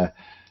to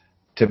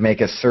make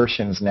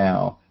assertions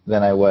now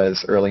than I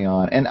was early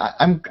on, and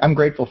I'm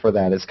grateful for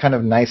that. It's kind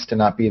of nice to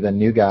not be the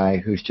new guy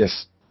who's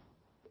just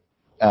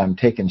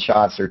taking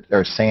shots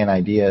or saying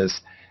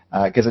ideas,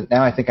 because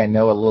now I think I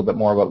know a little bit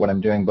more about what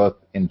I'm doing, both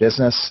in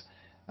business,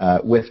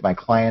 with my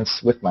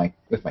clients, with my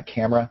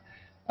camera,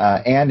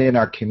 and in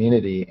our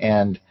community.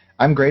 And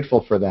I'm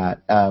grateful for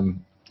that.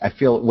 I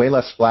feel way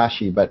less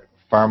flashy, but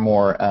far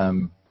more.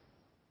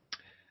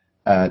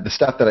 The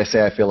stuff that I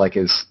say, I feel like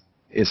is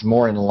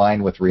more in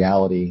line with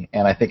reality,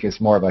 and I think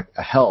is more of a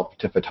help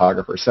to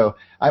photographers. So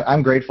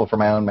I'm grateful for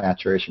my own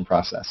maturation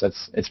process.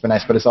 It's been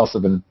nice, but it's also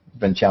been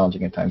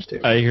challenging at times too.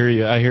 I hear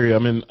you.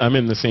 I'm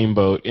in the same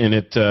boat, and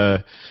it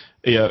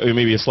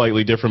may be a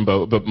slightly different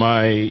boat, but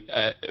my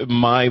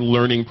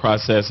learning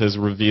process has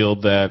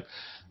revealed that,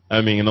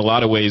 I mean, in a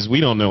lot of ways,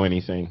 we don't know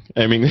anything.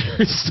 I mean,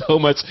 there's so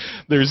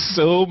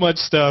much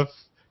stuff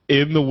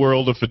in the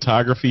world of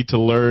photography to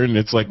learn.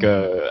 It's like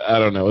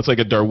it's like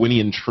a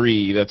Darwinian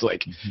tree that's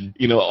like,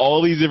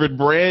 all these different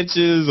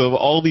branches of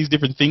all these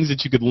different things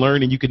that you could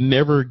learn, and you could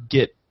never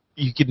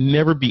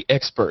be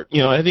expert.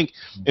 I think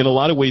in a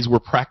lot of ways we're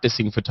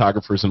practicing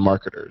photographers and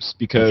marketers,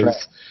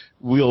 because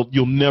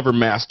you'll never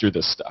master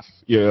this stuff.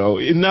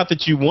 Not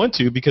that you want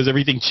to, because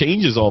everything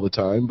changes all the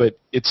time, but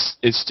it's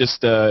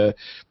just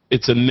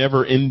it's a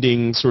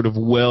never-ending sort of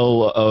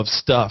well of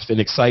stuff and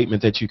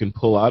excitement that you can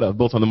pull out of,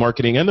 both on the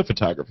marketing and the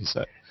photography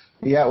side.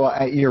 Yeah,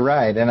 well, you're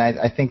right, and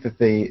I think that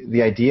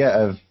the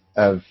idea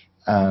of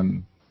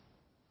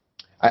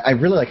I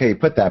really like how you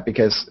put that,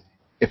 because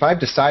if I've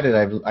decided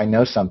I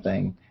know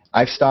something,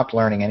 I've stopped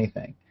learning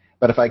anything.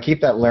 But if I keep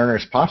that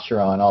learner's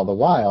posture on all the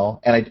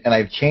while, and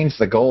I've changed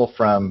the goal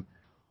from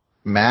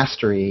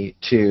mastery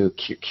to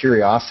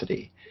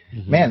curiosity,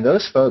 man,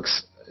 those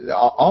folks.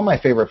 All my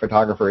favorite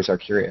photographers are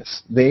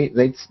curious. They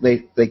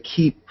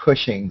keep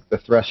pushing the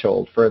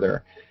threshold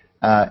further,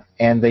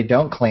 and they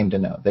don't claim to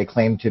know. They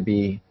claim to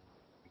be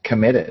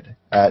committed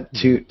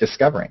to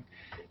discovering.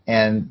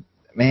 And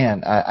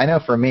man, I know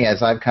for me,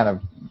 as I've kind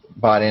of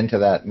bought into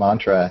that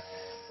mantra,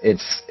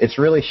 it's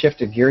really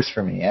shifted gears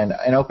for me and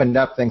opened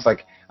up things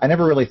like I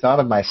never really thought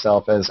of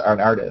myself as an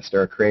artist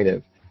or a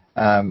creative,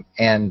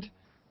 and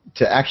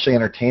to actually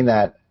entertain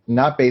that,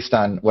 not based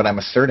on what I'm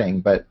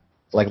asserting, but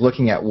like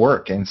looking at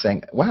work and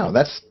saying, wow,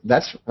 that's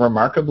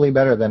remarkably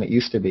better than it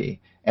used to be.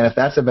 And if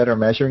that's a better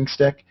measuring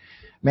stick,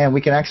 man, we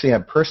can actually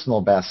have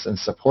personal bests and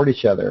support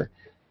each other.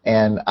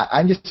 And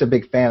I'm just a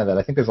big fan of that.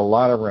 I think there's a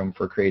lot of room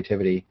for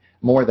creativity,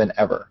 more than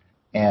ever.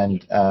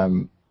 And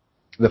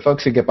the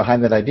folks who get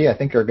behind that idea, I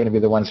think, are going to be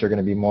the ones who are going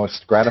to be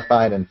most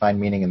gratified and find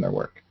meaning in their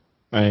work.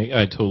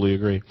 I totally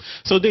agree.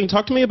 So, Dane,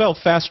 talk to me about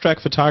Fast Track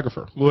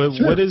Photographer.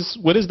 What is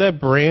that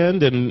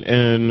brand,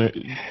 and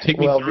take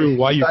me through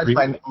why you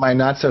created it? My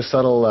not so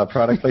subtle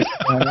product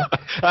placement.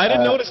 I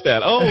didn't notice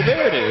that. Oh,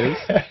 there it is.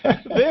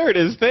 There it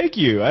is. Thank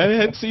you. I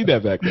hadn't seen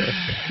that back there.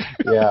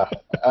 Yeah.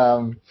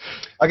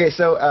 Okay,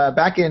 so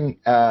back in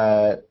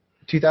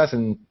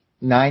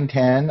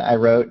 2009-10, I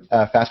wrote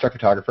Fast Track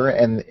Photographer,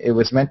 and it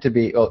was meant to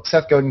be. Well,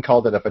 Seth Godin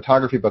called it a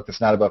photography book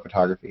that's not about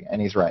photography, and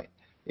he's right.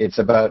 It's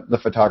about the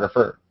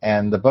photographer,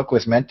 and the book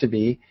was meant to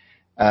be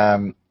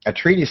a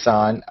treatise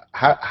on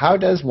how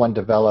does one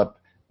develop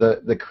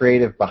the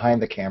creative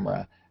behind the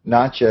camera,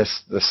 not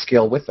just the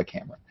skill with the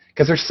camera.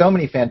 Because there's so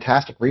many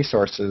fantastic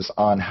resources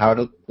on how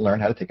to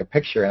learn how to take a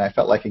picture, and I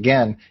felt like,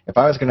 again, if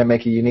I was going to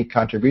make a unique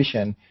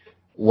contribution,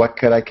 what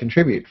could I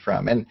contribute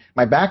from? And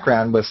my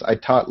background was I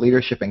taught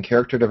leadership and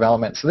character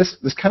development, so this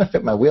kind of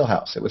fit my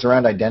wheelhouse. It was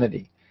around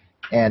identity,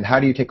 and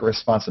how do you take a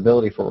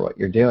responsibility for what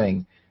you're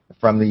doing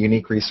from the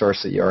unique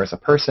resource that you are as a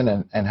person,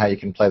 and how you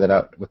can play that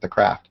out with the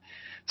craft.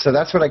 So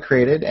that's what I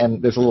created,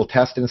 and there's a little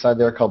test inside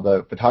there called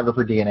the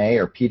Photographer DNA,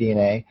 or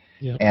PDNA,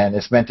 and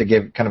it's meant to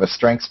give kind of a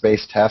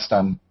strengths-based test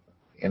on,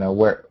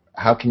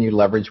 how can you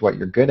leverage what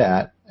you're good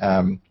at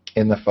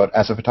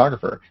as a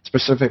photographer,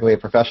 specifically a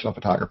professional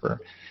photographer.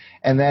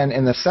 And then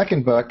in the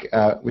second book,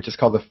 which is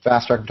called the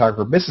Fast Track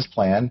Photographer Business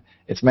Plan,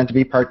 it's meant to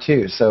be part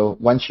 2. So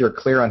once you're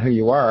clear on who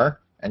you are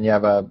and you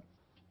have a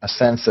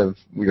sense of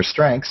your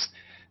strengths,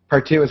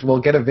 part 2 is we'll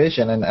get a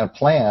vision and a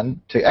plan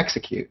to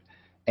execute.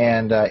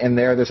 And in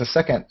there's a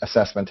second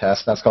assessment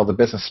test. That's called the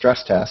Business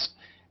Stress Test,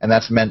 and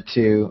that's meant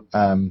to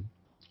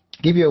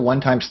give you a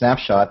one-time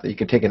snapshot that you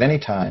can take at any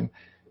time,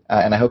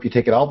 and I hope you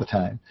take it all the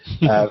time.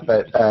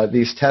 But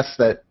these tests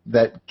that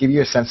give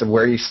you a sense of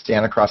where you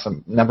stand across a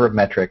number of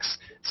metrics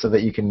so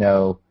that you can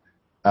know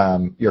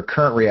your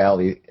current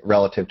reality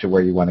relative to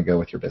where you want to go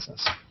with your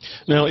business.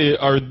 Now,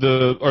 are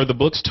the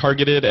books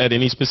targeted at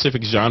any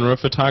specific genre of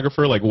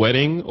photographer, like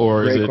wedding,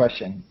 or Great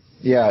question.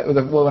 Yeah,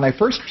 well, when I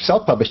first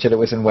self-published it, it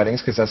was in weddings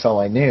because that's all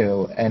I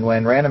knew. And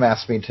when Random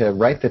asked me to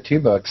write the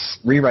 2 books,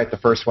 rewrite the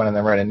first one and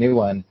then write a new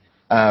one,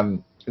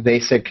 they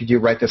said, could you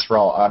write this for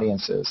all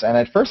audiences? And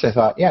at first I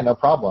thought, yeah, no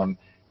problem.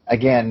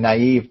 Again,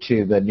 naive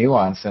to the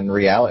nuance and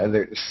reality.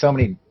 There's so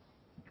many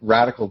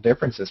radical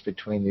differences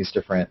between these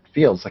different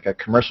fields. Like a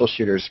commercial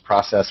shooter's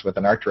process with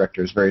an art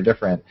director is very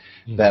different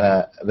than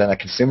a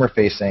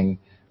consumer-facing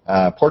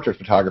portrait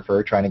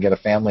photographer trying to get a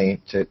family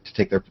to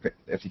take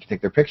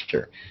their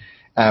picture.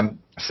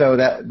 So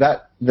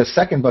that the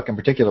second book in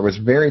particular was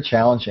very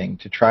challenging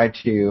to try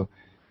to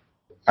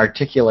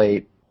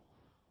articulate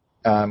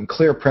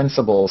clear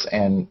principles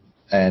and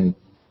a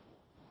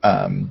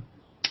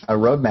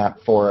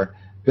roadmap for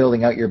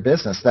building out your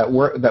business that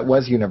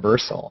was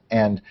universal.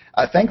 And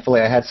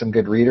thankfully, I had some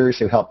good readers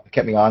who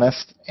kept me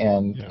honest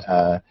and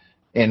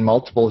in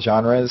multiple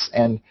genres,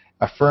 and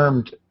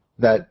affirmed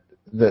that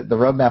the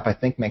roadmap, I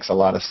think, makes a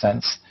lot of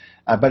sense.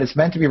 But it's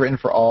meant to be written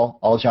for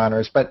all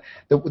genres. But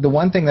the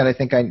one thing that I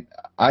think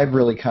I've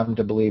really come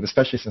to believe,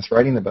 especially since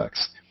writing the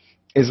books,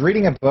 is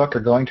reading a book or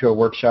going to a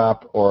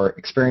workshop or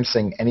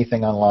experiencing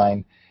anything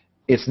online.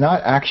 It's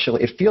not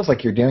actually. It feels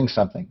like you're doing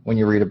something when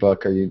you read a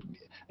book,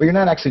 but you're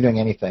not actually doing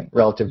anything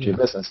relative to your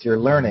business. You're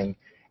learning,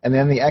 and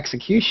then the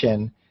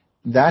execution,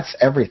 that's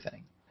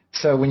everything.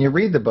 So when you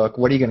read the book,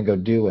 what are you going to go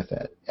do with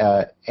it?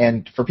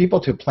 And for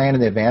people to plan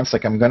in advance,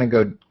 like I'm going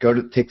to go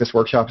to take this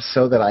workshop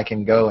so that I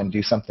can go and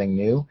do something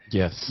new.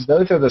 Yes.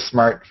 Those are the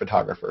smart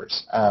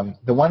photographers.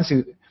 The ones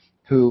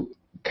who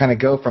kind of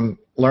go from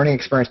learning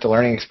experience to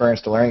learning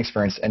experience to learning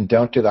experience and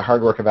don't do the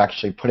hard work of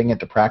actually putting it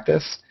to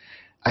practice.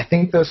 I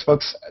think those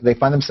folks, they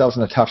find themselves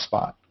in a tough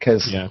spot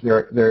because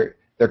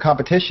their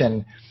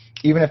competition,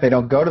 even if they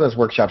don't go to those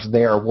workshops,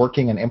 they are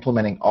working and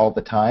implementing all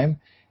the time.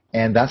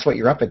 And that's what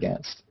you're up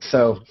against.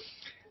 So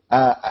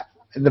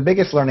the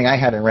biggest learning I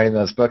had in writing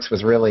those books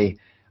was really,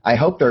 I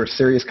hope they're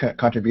serious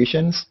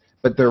contributions,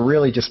 but they're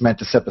really just meant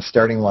to set the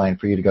starting line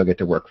for you to go get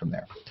to work from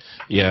there.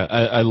 Yeah,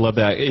 I love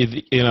that.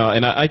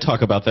 And I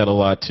talk about that a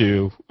lot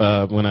too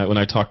when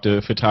I talk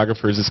to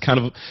photographers. It's kind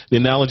of the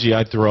analogy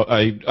I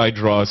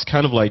draw is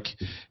kind of like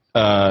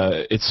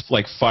it's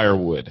like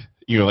firewood.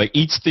 Like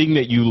each thing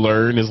that you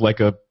learn is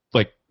like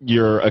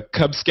you're a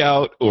Cub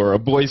Scout or a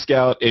Boy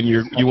Scout, and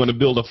you want to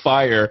build a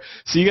fire.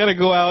 So you got to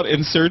go out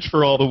and search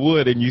for all the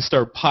wood, and you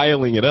start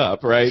piling it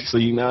up, right? So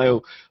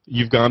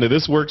you've gone to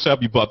this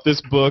workshop, you bought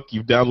this book,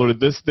 you've downloaded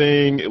this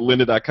thing,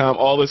 lynda.com,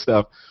 all this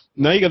stuff.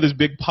 Now you got this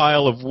big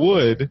pile of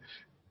wood.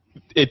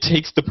 It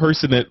takes the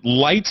person that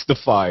lights the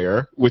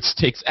fire, which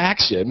takes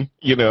action.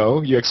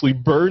 You actually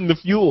burn the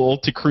fuel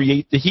to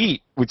create the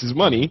heat, which is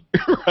money,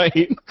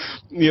 right?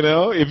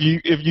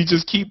 If you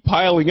just keep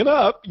piling it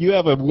up, you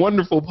have a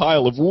wonderful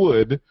pile of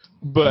wood,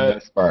 but no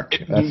spark.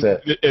 That's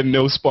it. And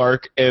no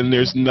spark, and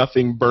there's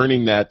nothing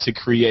burning that to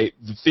create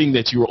the thing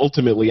that you were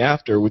ultimately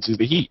after, which is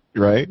the heat,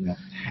 right? Yeah.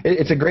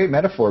 It's a great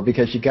metaphor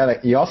because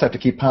you also have to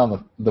keep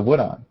piling the wood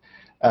on.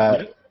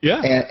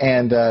 Yeah.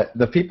 And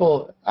the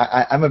people,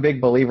 I'm a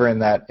big believer in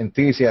that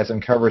enthusiasm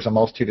covers a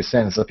multitude of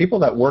sins. The people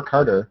that work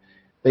harder,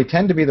 they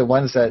tend to be the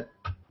ones that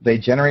they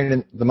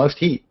generate the most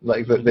heat.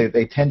 Like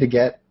they tend to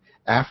get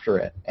after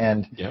it.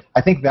 And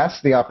I think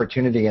that's the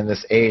opportunity in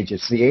this age.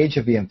 It's the age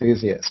of the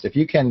enthusiast. If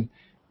you can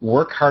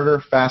work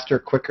harder, faster,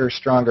 quicker,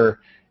 stronger,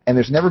 and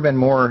there's never been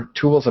more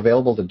tools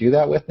available to do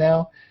that with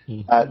now,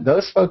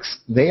 those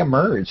folks, they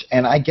emerge.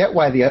 And I get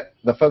why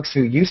the folks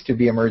who used to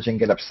be emerging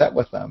get upset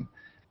with them.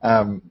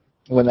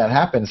 When that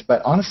happens,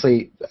 but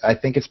honestly, I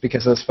think it's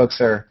because those folks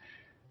are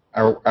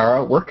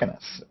outworking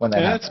us when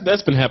that happens.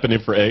 That's been happening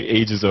for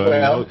ages.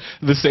 The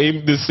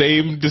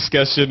same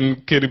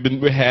discussion could have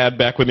been had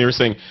back when they were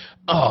saying,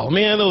 "Oh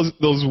man,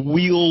 those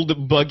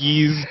wheeled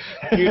buggies,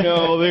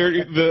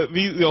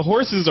 the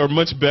horses are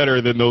much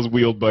better than those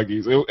wheeled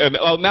buggies." And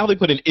now they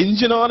put an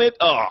engine on it.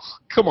 Oh,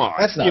 come on,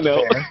 that's not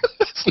fair.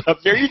 That's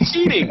not fair. You're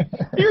cheating.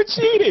 You're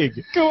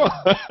cheating. Come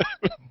on.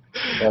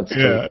 That's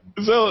true.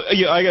 So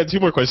I got two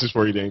more questions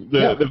for you, Dane.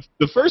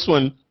 The first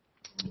one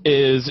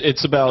is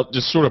it's about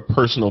just sort of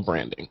personal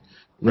branding,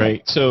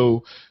 right? Yeah.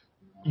 So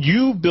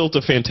you built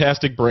a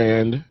fantastic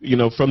brand,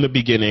 from the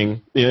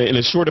beginning in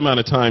a short amount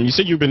of time. You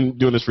said you've been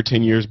doing this for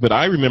 10 years, but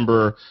I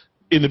remember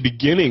in the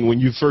beginning when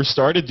you first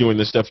started doing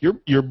this stuff,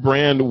 your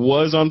brand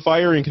was on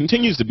fire and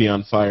continues to be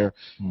on fire.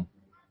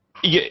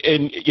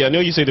 Yeah, I know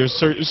you say there's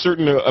a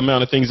certain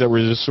amount of things that were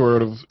just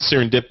sort of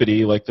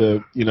serendipity, like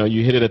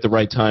you hit it at the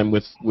right time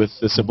with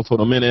the Simple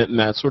Photo Minute and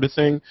that sort of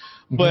thing.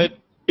 Mm-hmm. But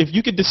if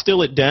you could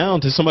distill it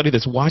down to somebody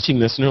that's watching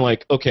this and they're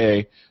like,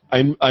 okay,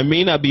 I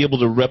may not be able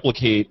to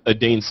replicate a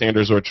Dane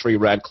Sanders or a Trey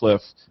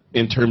Radcliffe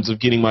in terms of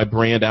getting my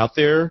brand out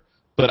there,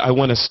 but I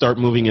want to start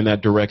moving in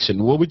that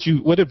direction.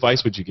 What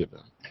advice would you give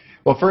them?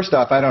 Well, first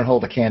off, I don't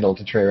hold a candle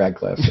to Trey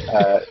Radcliffe,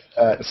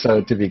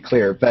 so to be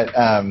clear. But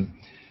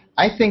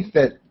I think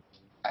that,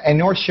 and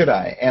nor should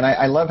I. And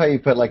I love how you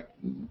put,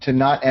 to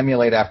not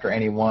emulate after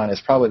anyone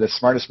is probably the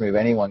smartest move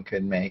anyone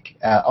could make,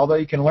 although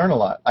you can learn a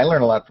lot. I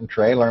learn a lot from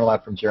Trey. I learn a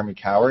lot from Jeremy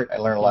Cowart. I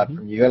learn a lot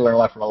from you. I learn a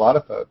lot from a lot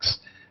of folks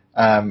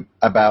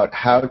about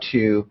how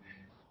to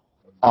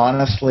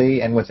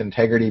honestly and with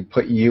integrity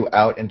put you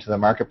out into the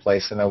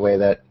marketplace in a way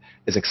that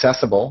is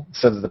accessible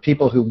so that the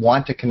people who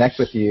want to connect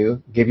with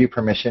you give you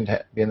permission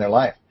to be in their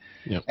life.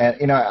 Yep.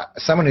 And,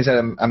 someone who's had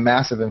a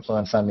massive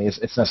influence on me,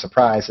 it's no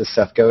surprise, is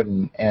Seth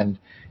Godin. And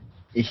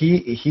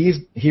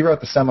he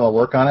wrote the seminal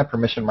work on it,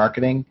 Permission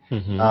Marketing,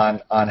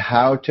 on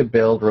how to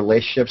build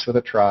relationships with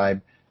a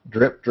tribe,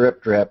 drip,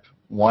 drip, drip,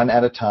 one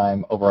at a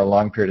time over a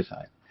long period of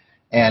time.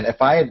 And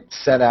if I had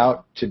set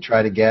out to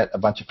try to get a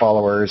bunch of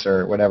followers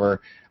or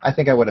whatever, I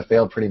think I would have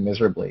failed pretty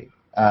miserably.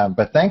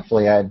 But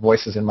thankfully, I had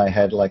voices in my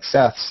head like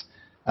Seth's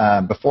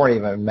before I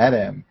even met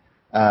him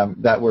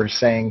that were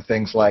saying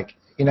things like,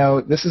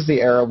 this is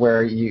the era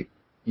where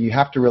you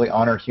have to really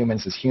honor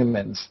humans as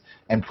humans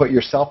and put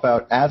yourself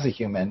out as a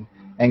human.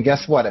 And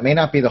guess what? It may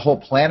not be the whole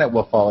planet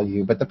will follow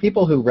you, but the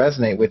people who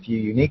resonate with you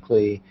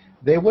uniquely,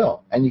 they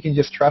will, and you can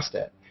just trust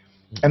it.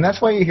 And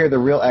that's why you hear the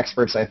real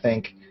experts, I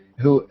think,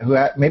 who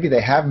maybe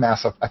they have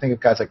massive. I think of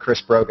guys like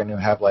Chris Brogan who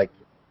have like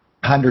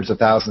hundreds of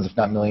thousands, if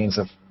not millions,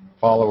 of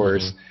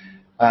followers.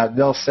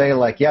 They'll say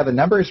like, yeah, the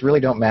numbers really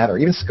don't matter.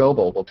 Even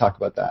Scoble will talk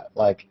about that.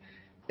 Like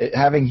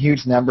having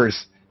huge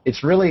numbers,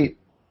 it's really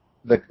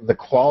the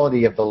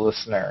quality of the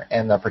listener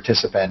and the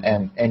participant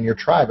and your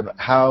tribe, and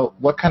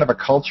what kind of a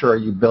culture are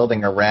you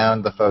building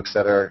around the folks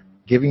that are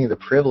giving you the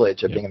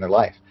privilege of being in their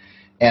life.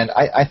 And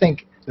I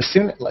think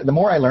the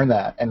more I learn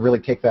that and really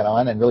take that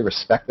on and really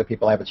respect the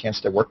people I have a chance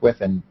to work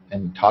with and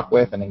talk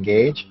with and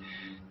engage,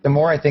 the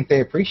more I think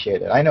they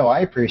appreciate it. I know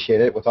I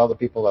appreciate it with all the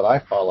people that I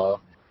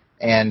follow.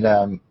 And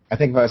I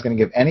think if I was going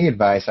to give any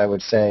advice, I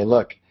would say,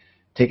 look,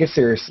 take it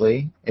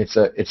seriously. It's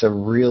a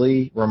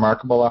really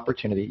remarkable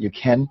opportunity. You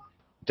can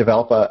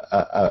develop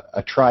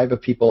a tribe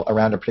of people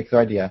around a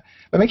particular idea,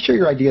 but make sure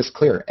your idea is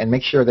clear and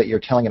make sure that you're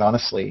telling it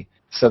honestly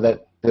so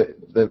that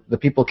the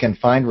people can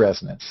find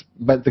resonance.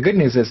 But the good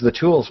news is the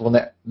tools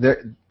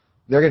they're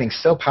getting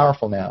so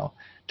powerful now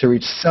to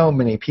reach so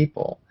many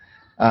people.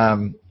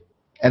 And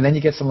then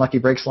you get some lucky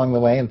breaks along the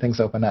way and things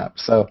open up.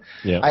 So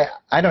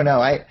I don't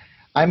know.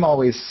 I'm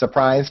always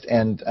surprised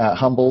and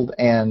humbled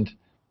and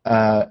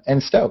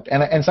stoked.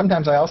 And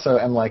sometimes I also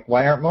am like,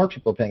 why aren't more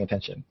people paying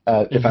attention,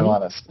 if I'm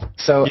honest?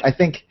 So I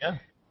think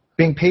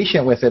being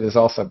patient with it is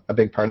also a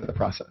big part of the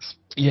process.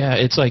 Yeah,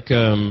 it's like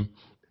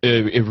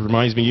it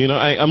reminds me,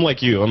 I'm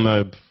like you.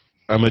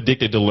 I'm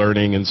addicted to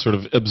learning and sort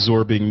of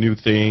absorbing new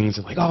things.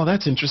 And like, oh,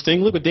 that's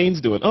interesting. Look what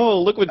Dane's doing.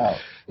 Oh, look what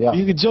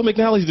Joe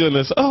McNally's doing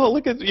this. Oh,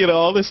 look at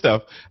all this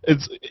stuff.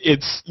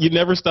 It's you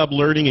never stop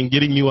learning and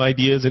getting new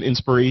ideas and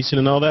inspiration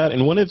and all that.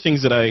 And one of the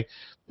things that I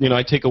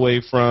take away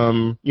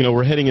from,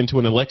 we're heading into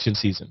an election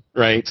season,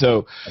 right?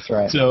 So that's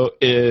right. So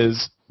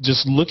is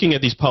just looking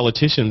at these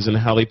politicians and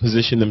how they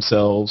position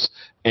themselves,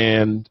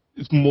 and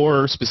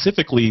more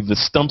specifically the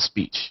stump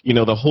speech,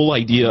 the whole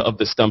idea of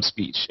the stump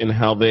speech and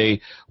how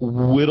they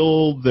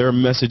whittle their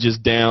messages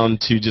down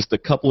to just a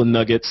couple of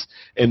nuggets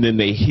and then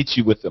they hit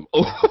you with them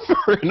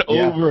over and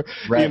over.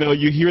 Right.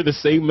 You hear the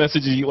same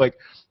messages.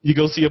 You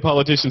go see a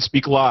politician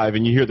speak live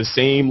and you hear the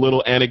same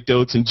little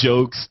anecdotes and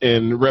jokes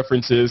and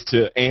references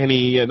to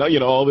Annie and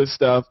all this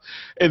stuff,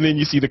 and then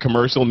you see the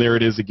commercial and there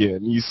it is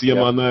again. You see them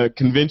on the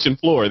convention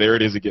floor, there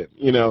it is again.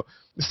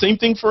 The same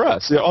thing for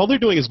us. All they're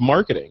doing is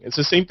marketing. It's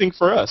the same thing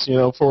for us.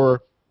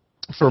 For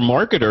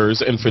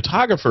marketers and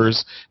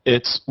photographers,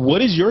 it's what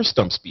is your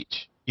stump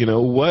speech?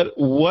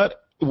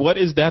 What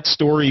is that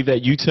story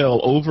that you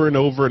tell over and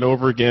over and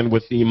over again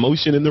with the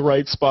emotion in the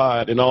right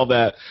spot and all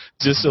that,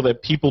 just so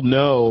that people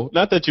know,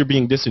 not that you're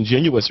being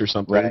disingenuous or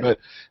something, but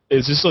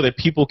it's just so that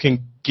people can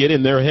get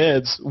in their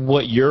heads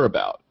what you're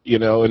about,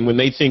 and when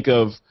they think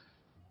of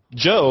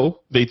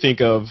Joe, they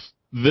think of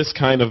this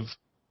kind of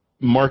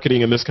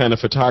marketing and this kind of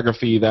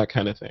photography, that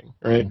kind of thing,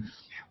 right?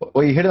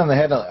 Well, you hit it on the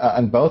head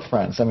on both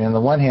fronts. I mean, on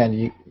the one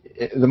hand,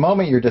 the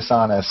moment you're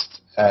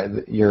dishonest,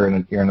 you're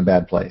in a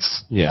bad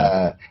place.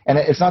 Yeah. And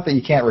it's not that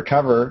you can't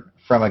recover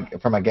from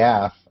a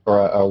gaffe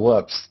or a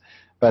whoops,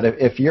 but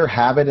if your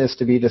habit is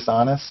to be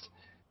dishonest,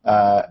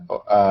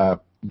 then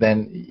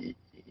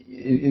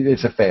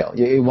it's a fail.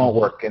 It won't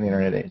work in the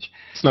internet age.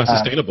 It's not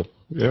sustainable.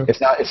 Yeah.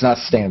 It's not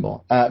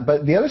sustainable.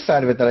 But the other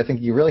side of it that I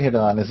think you really hit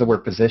on is the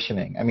word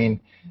positioning. I mean,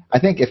 I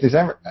think if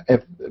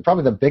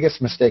probably the biggest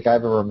mistake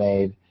I've ever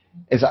made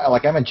is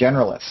I'm a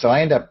generalist, so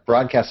I end up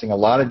broadcasting a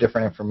lot of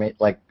different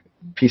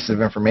pieces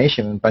of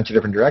information in a bunch of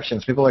different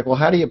directions. People are like, well,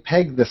 how do you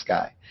peg this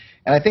guy?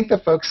 And I think the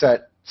folks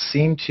that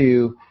seem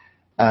to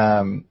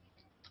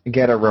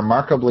get a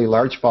remarkably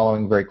large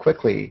following very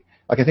quickly,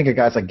 like I think of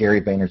guys like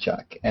Gary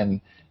Vaynerchuk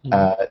and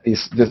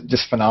these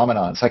just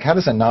phenomenons. Like, how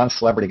does a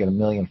non-celebrity get 1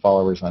 million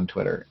followers on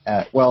Twitter?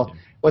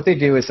 What they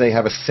do is they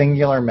have a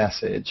singular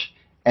message,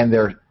 and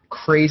they're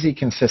crazy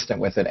consistent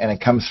with it, and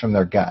it comes from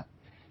their gut.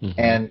 Mm-hmm.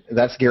 And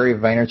that's Gary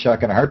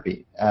Vaynerchuk in a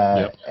heartbeat.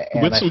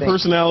 With some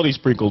personality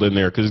sprinkled in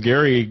there, because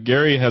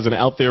Gary has an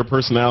out there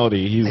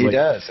personality. He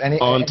does. And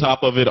on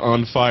top of it,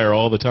 on fire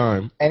all the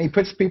time. And he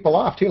puts people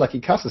off too. Like, he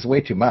cusses way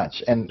too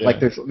much. And like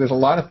there's a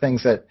lot of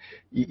things that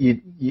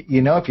you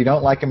if you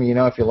don't like him,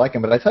 if you like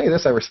him. But I tell you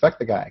this, I respect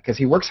the guy because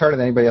he works harder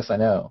than anybody else I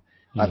know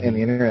in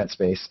the internet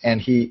space. And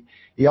he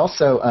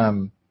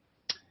also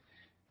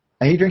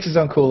he drinks his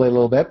own Kool-Aid a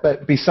little bit.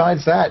 But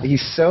besides that,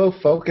 he's so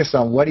focused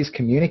on what he's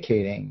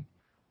communicating.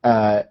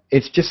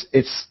 It's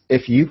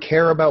if you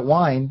care about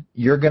wine,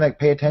 you're going to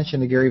pay attention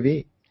to Gary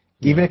Vee,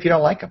 even if you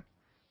don't like him.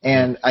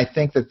 And I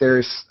think that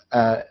there's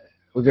a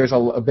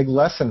big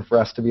lesson for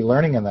us to be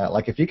learning in that.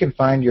 Like, if you can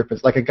find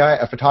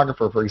a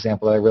photographer, for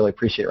example, that I really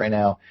appreciate right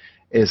now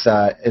is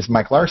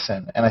Mike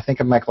Larson. And I think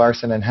of Mike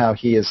Larson and how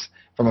he is,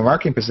 from a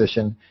marketing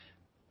position,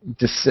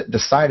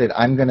 decided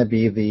I'm going to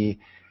be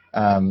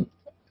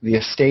the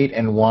estate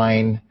and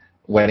wine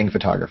wedding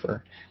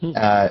photographer.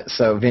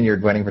 So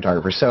vineyard wedding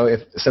photographer.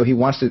 So he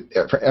wants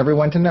for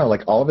everyone to know,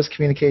 like, all of his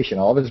communication,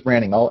 all of his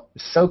branding, all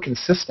so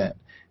consistent.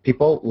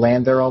 People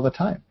land there all the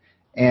time.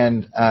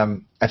 And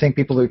I think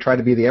people who try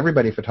to be the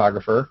everybody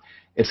photographer,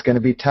 it's going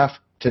to be tough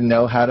to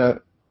know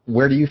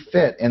where do you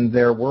fit in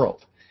their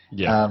world.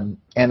 Yeah.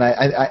 And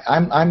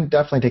I'm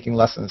definitely taking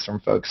lessons from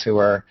folks who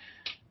are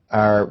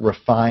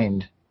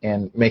refined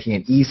in making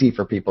it easy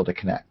for people to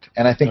connect.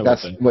 And I think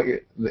that's what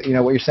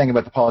you're saying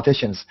about the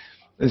politicians.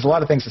 There's a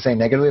lot of things to say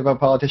negatively about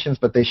politicians,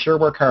 but they sure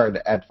work hard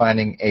at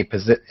finding a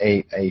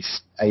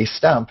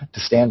stump to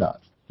stand on.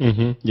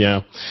 Mm-hmm.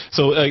 Yeah.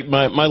 So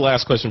my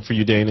last question for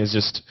you, Dane, is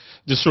just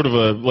sort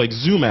of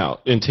zoom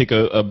out and take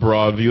a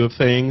broad view of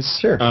things.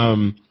 Sure.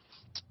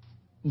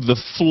 The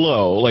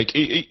flow,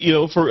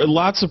 for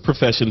lots of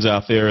professions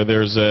out there,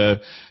 there's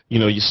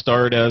you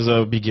start as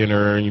a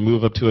beginner and you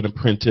move up to an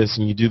apprentice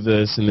and you do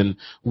this, and then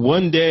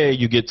one day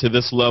you get to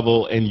this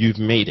level and you've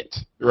made it,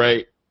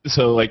 right?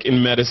 So like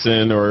in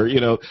medicine or,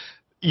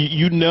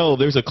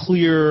 there's a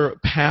clear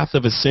path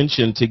of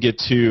ascension to get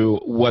to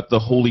what the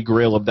holy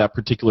grail of that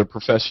particular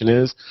profession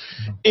is.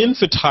 Mm-hmm. In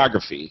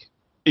photography,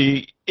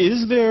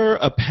 is there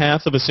a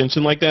path of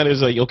ascension like that?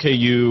 Is like, okay,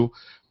 you're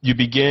a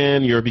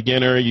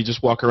beginner, you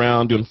just walk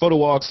around doing photo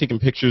walks, taking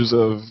pictures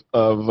of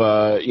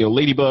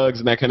ladybugs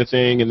and that kind of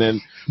thing, and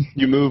then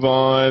you move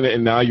on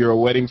and now you're a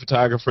wedding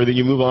photographer, then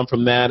you move on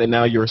from that and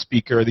now you're a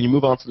speaker, then you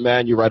move on from that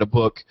and you write a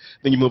book,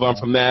 then you move on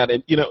from that,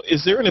 and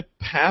is there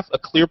a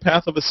clear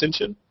path of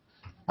ascension?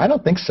 I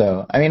don't think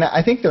so. I mean,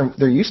 I think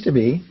there used to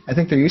be.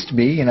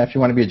 If you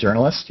want to be a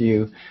journalist,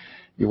 you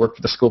work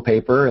for the school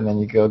paper, and then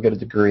you go get a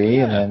degree,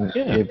 and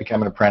then you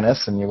become an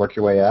apprentice, and you work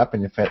your way up,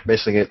 and you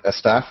basically get a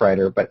staff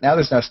writer. But now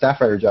there's no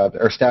staff writer jobs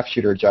or staff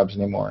shooter jobs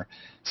anymore.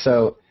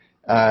 So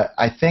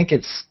I think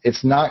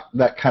it's not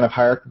that kind of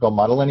hierarchical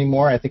model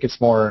anymore. I think it's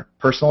more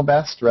personal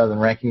best rather than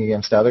ranking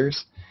against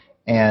others.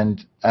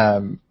 And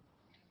I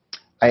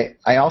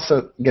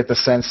also get the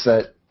sense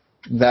that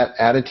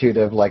attitude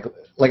of like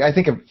I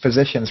think of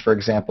physicians, for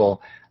example.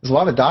 There's a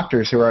lot of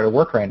doctors who are out of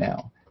work right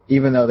now,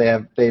 even though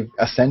they've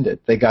ascended,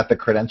 they got the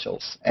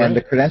credentials, and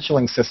the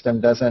credentialing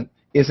system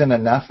isn't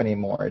enough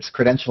anymore. It's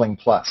credentialing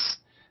plus,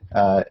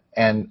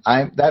 and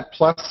that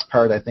plus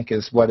part, I think,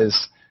 is what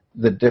is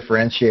the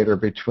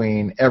differentiator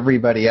between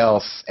everybody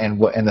else and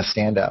the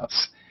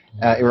standouts.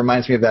 It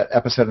reminds me of that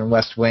episode in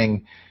West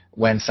Wing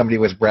when somebody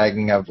was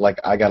bragging of, like,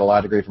 I got a law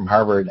degree from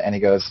Harvard, and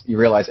he goes, you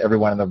realize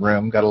everyone in the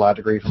room got a law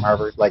degree from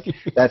Harvard? Like,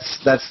 that's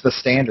the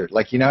standard.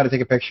 Like, you know how to take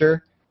a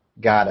picture?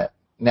 Got it.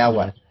 Now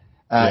what?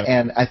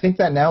 And I think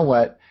that now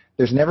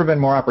there's never been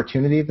more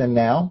opportunity than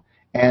now,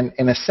 and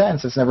in a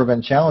sense, it's never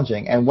been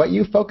challenging. And what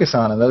you focus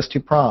on in those two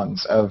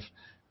prongs of,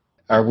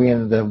 are we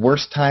in the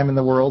worst time in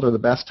the world or the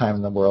best time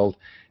in the world?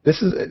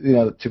 This is,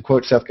 to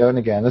quote Seth Godin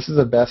again, this is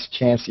the best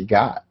chance you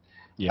got.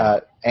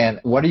 Yeah. And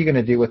what are you going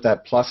to do with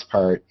that plus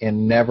part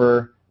in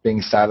never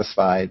being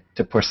satisfied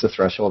to push the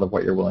threshold of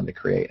what you're willing to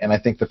create? And I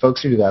think the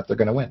folks who do that, they're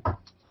going to win.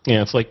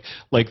 Yeah, it's like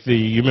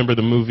you remember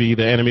the movie,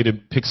 the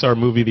animated Pixar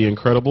movie, The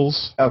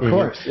Incredibles? Of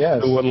course,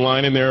 yes. The one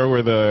line in there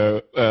where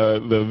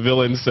the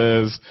villain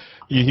says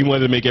he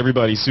wanted to make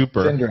everybody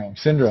super.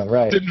 Syndrome,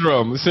 right.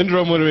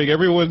 Syndrome wanted to make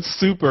everyone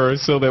super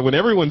so that when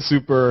everyone's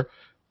super,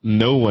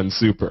 no one's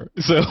super.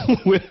 So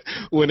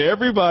when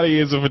everybody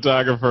is a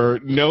photographer,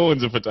 no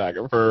one's a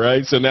photographer,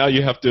 right? So now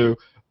you have to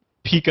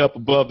peek up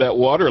above that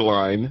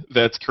waterline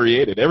that's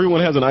created. Everyone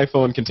has an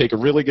iPhone, can take a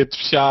really good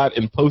shot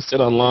and post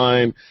it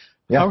online.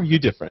 Yeah. How are you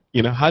different?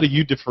 How do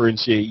you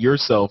differentiate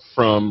yourself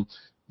from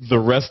the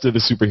rest of the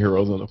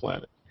superheroes on the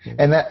planet?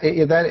 And that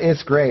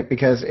is great,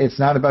 because it's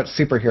not about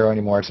superhero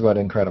anymore. It's about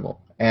incredible.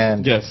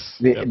 And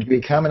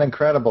becoming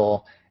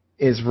incredible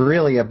is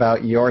really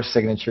about your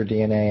signature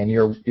DNA and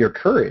your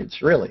courage,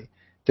 really,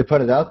 to put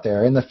it out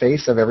there in the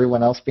face of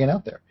everyone else being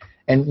out there,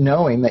 and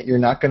knowing that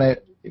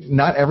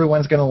not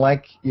everyone's going to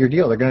like your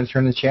deal. They're going to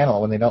turn the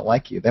channel when they don't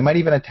like you. They might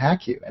even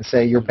attack you and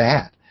say you're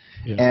bad.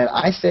 Yeah. And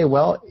I say,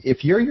 well,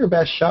 if you're your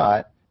best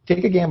shot,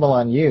 take a gamble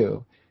on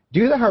you.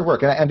 Do the hard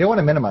work. And I don't want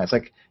to minimize.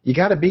 Like, you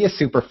got to be a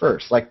super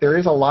first. Like, there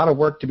is a lot of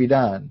work to be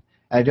done.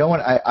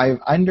 I've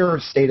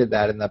understated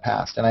that in the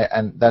past,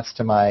 and that's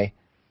to my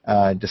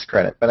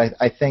discredit. But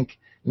I think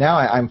now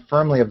I'm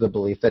firmly of the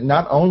belief that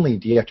not only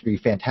do you have to be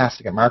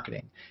fantastic at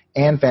marketing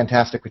and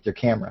fantastic with your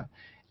camera,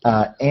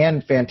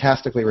 and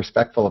fantastically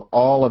respectful of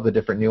all of the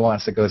different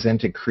nuance that goes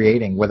into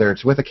creating, whether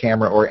it's with a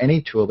camera or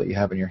any tool that you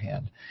have in your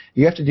hand.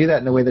 You have to do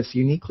that in a way that's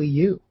uniquely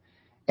you.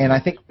 And I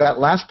think that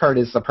last part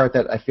is the part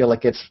that I feel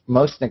like gets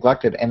most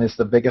neglected and is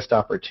the biggest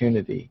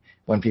opportunity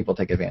when people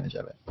take advantage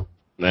of it.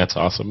 That's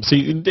awesome.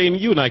 See, Dane,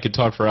 you and I could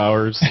talk for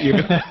hours.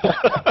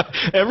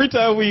 Every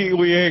time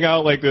we hang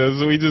out like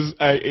this,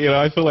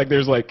 I feel like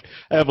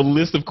I have a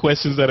list of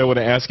questions that I want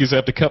to ask you, so I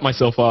have to cut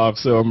myself off.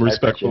 So I'm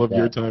respectful of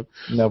your time.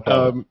 No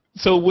problem.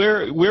 So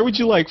where would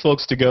you like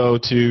folks to go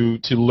to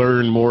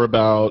learn more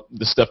about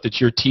the stuff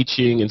that you're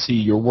teaching and see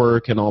your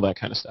work and all that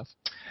kind of stuff?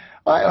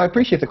 Well, I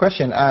appreciate the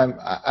question.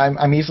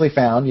 I'm easily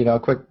found. You know,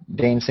 quick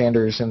Dane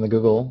Sanders in the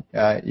Google.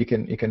 You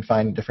can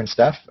find different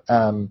stuff.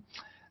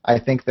 I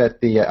think that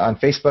on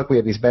Facebook we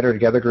have these Better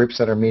Together groups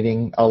that are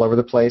meeting all over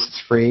the place.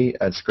 It's free.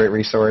 It's a great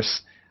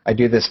resource. I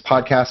do this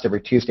podcast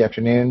every Tuesday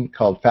afternoon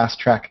called Fast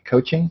Track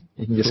Coaching.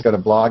 You can just go to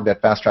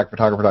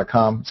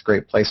blog.fasttrackphotographer.com. It's a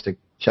great place to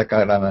check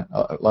out on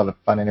a lot of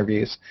fun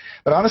interviews.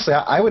 But honestly,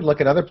 I would look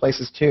at other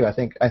places too. I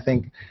think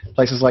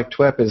places like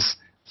TWIP is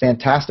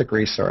fantastic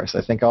resource.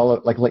 I think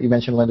like you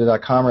mentioned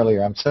lynda.com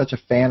earlier. I'm such a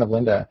fan of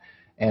Lynda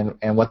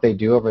and what they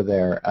do over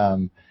there.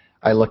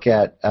 I look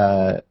at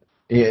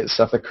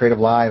stuff like Creative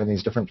Live and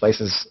these different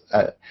places.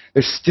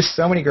 There's just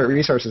so many great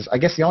resources. I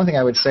guess the only thing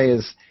I would say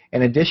is,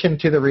 in addition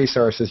to the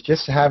resources,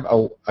 just to have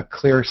a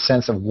clear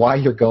sense of why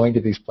you're going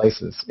to these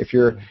places. If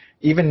you're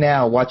even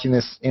now watching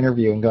this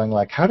interview and going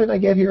like, how did I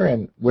get here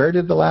and where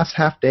did the last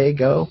half day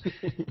go?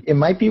 It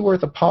might be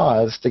worth a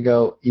pause to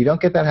go, you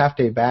don't get that half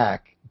day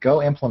back.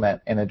 Go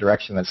implement in a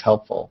direction that's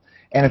helpful.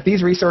 And if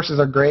these resources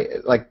are great,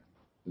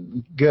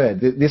 good,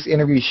 this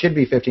interview should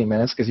be 15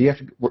 minutes because you have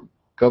to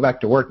go back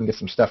to work and get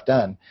some stuff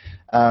done.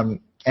 And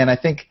I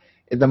think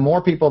the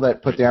more people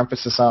that put their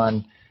emphasis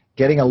on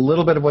getting a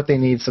little bit of what they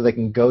need so they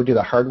can go do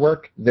the hard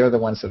work, they're the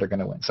ones that are going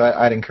to win. So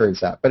I'd encourage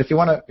that. But if you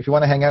want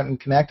to hang out and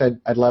connect,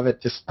 I'd love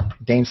it. Just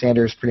Dane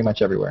Sanders pretty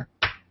much everywhere.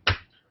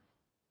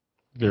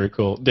 Very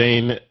cool.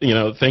 Dane,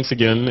 thanks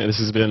again. This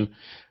has been...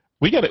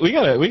 We got to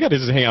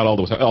just hang out all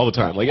the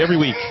time, like every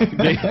week.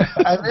 Dane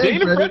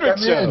and Frederick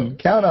show.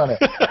 Count on it.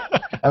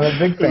 I'm a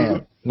big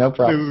fan. No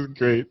problem. This is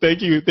great.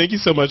 Thank you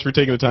so much for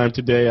taking the time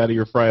today out of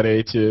your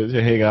Friday to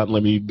hang out and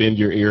let me bend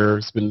your ear.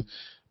 It's been,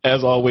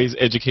 as always,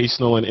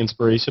 educational and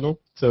inspirational.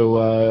 So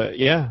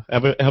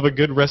have a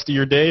good rest of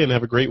your day and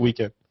have a great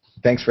weekend.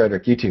 Thanks,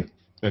 Frederick. You too.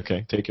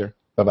 Okay, take care.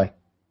 Bye-bye.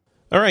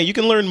 All right, you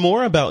can learn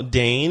more about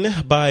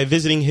Dane by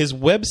visiting his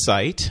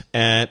website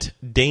at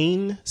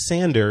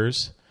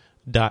danesanders.com.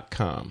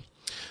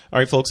 All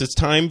right, folks, it's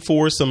time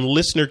for some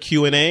listener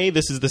Q&A.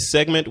 This is the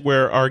segment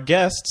where our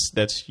guests,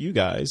 that's you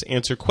guys,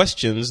 answer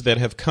questions that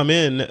have come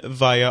in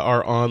via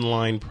our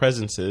online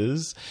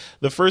presences.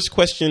 The first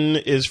question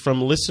is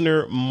from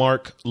listener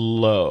Mark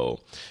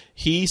Lowe.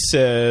 He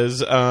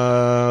says,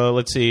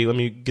 let's see, let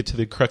me get to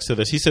the crux of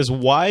this. He says,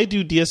 why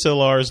do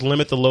DSLRs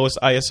limit the lowest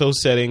ISO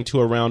setting to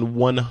around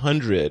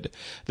 100?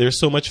 There's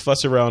so much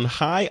fuss around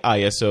high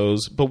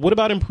ISOs, but what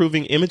about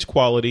improving image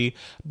quality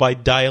by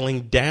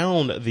dialing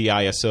down the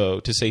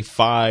ISO to, say,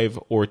 5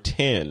 or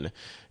 10?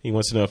 He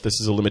wants to know if this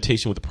is a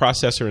limitation with the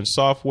processor and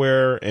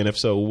software, and if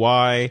so,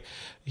 why.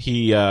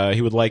 He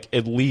would like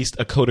at least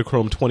a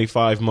Kodachrome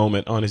 25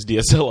 moment on his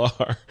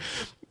DSLR.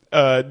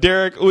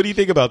 Derek, what do you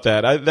think about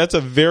that? That's a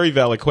very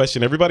valid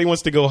question. Everybody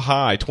wants to go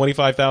high,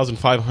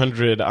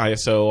 25,500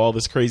 ISO, all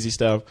this crazy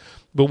stuff.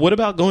 But what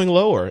about going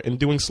lower and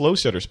doing slow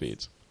shutter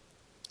speeds?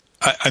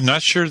 I'm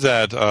not sure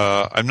that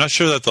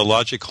the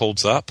logic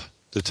holds up,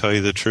 to tell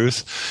you the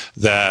truth.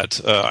 That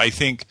I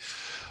think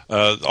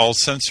all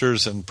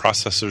sensors and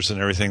processors and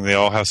everything, they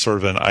all have sort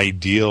of an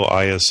ideal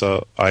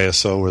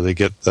ISO where they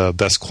get the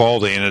best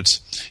quality, and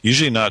it's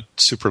usually not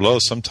super low.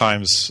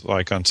 Sometimes,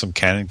 like on some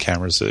Canon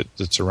cameras,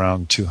 it's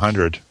around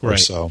 200 or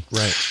so.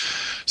 Right.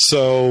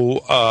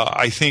 So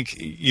I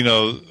think,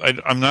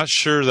 I'm not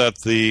sure that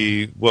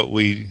what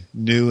we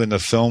knew in the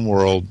film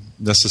world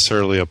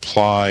necessarily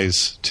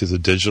applies to the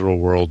digital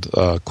world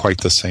quite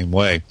the same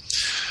way.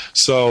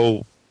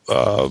 So.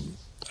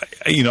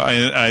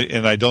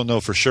 I don't know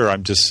for sure.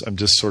 I'm just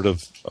sort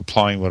of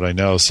applying what I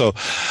know. So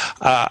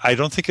I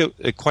don't think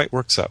it quite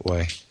works that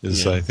way.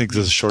 I think this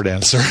is a short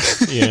answer.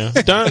 Yeah,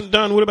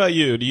 Don, what about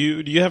you? Do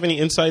you have any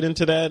insight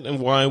into that and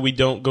why we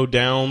don't go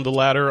down the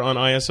ladder on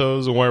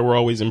ISOs and why we're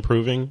always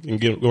improving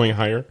and going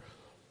higher?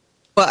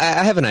 Well,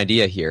 I have an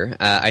idea here.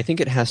 I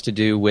think it has to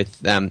do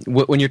with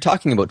when you're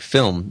talking about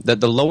film, that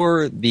the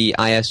lower the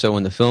ISO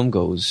in the film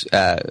goes,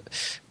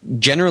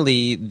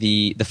 generally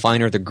the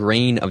finer the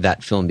grain of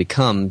that film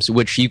becomes,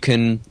 which you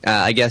can,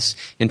 I guess,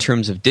 in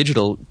terms of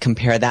digital,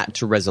 compare that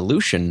to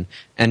resolution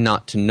and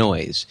not to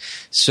noise.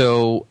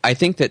 So I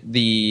think that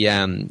the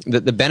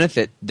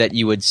benefit that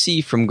you would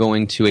see from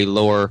going to a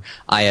lower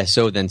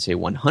ISO than, say,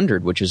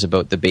 100, which is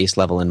about the base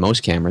level in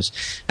most cameras,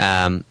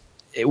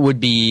 it would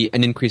be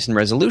an increase in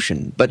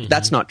resolution. But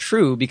that's not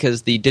true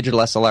because the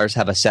digital SLRs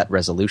have a set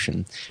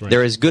resolution. Right.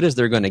 They're as good as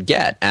they're going to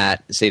get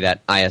at, say,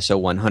 that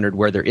ISO 100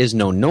 where there is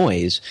no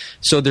noise,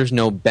 so there's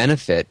no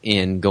benefit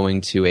in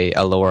going to a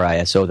lower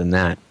ISO than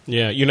that.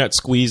 Yeah, you're not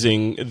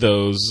squeezing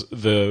the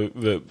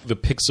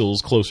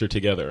pixels closer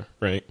together,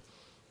 right?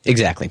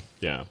 Exactly.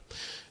 Yeah.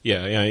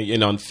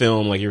 And on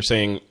film, like you're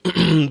saying,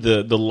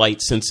 the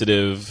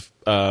light-sensitive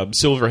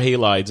silver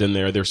halides in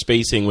there, they're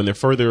spacing when they're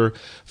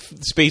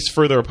spaced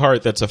further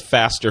apart. That's a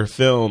faster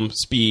film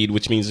speed,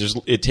 which means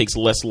it takes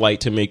less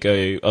light to make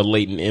a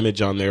latent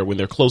image on there. When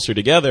they're closer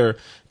together,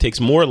 it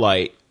takes more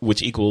light,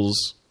 which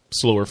equals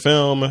slower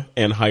film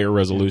and higher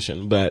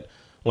resolution. But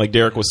like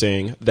Derek was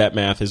saying, that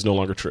math is no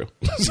longer true.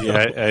 So,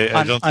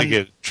 I don't think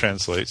it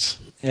translates.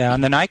 Yeah,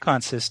 on the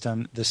Nikon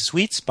system, the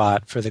sweet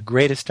spot for the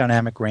greatest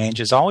dynamic range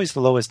is always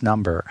the lowest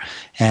number.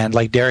 And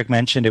like Derek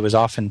mentioned, it was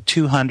often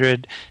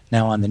 200.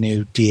 Now on the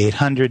new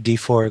D800,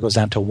 D4, it goes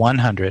down to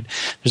 100.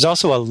 There's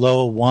also a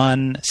low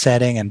 1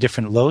 setting and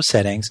different low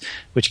settings,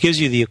 which gives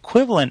you the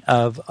equivalent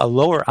of a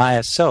lower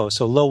ISO.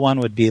 So low 1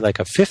 would be like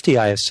a 50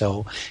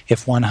 ISO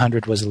if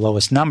 100 was the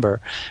lowest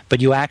number,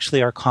 but you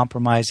actually are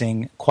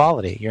compromising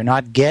quality. You're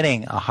not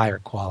getting a higher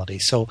quality.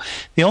 So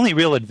the only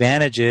real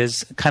advantage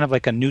is kind of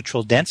like a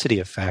neutral density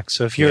effect.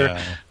 So if you're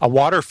a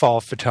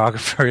waterfall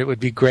photographer, it would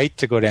be great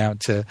to go down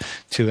to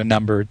a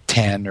number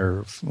 10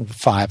 or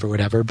 5 or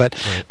whatever. But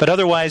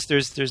otherwise,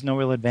 there's no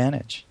real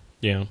advantage.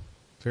 Yeah.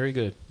 Very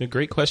good. A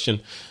great question.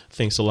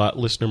 Thanks a lot,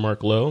 listener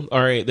Mark Lowe.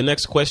 All right, the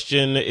next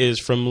question is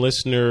from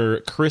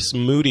listener Chris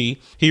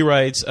Moody. He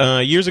writes,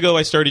 years ago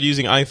I started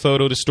using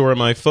iPhoto to store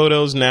my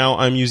photos. Now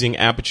I'm using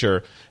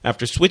Aperture.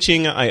 After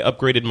switching, I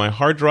upgraded my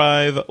hard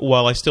drive.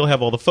 While I still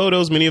have all the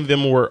photos, many of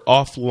them were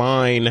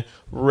offline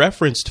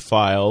referenced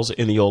files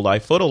in the old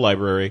iPhoto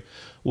library.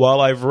 While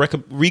I've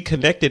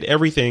reconnected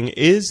everything,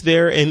 is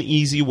there an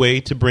easy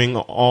way to bring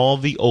all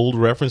the old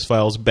reference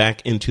files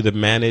back into the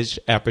managed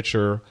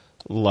Aperture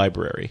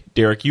library?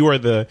 Derek, you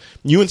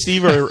and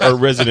Steve are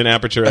resident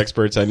Aperture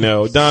experts, I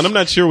know. Don, I'm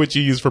not sure what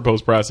you use for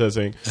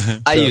post-processing.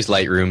 I use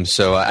Lightroom,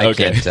 so I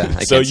can't say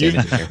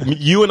anything here.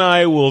 You and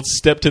I will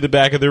step to the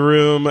back of the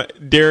room.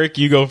 Derek,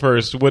 you go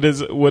first. What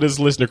does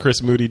listener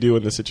Chris Moody do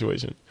in this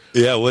situation?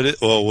 Yeah,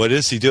 what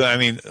is he doing? I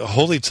mean,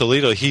 holy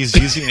Toledo, he's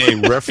using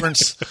a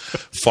reference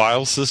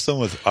file system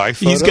with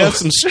iPhoto. He's got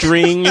some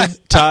string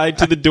tied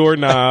to the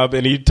doorknob,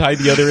 and he tied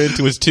the other end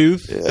to his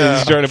tooth, and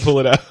he's trying to pull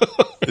it out.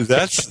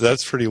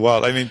 That's pretty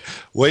wild. I mean,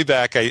 way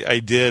back I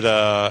did,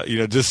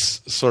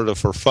 just sort of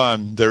for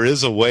fun. There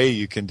is a way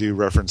you can do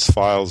reference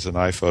files in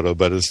iPhoto,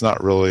 but it's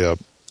not really a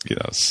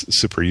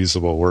super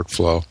usable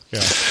workflow. Yeah.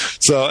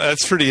 So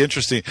that's pretty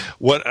interesting.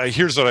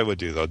 Here's what I would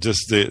do though,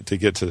 just to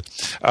get to.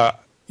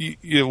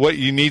 What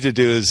you need to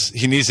do is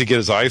he needs to get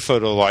his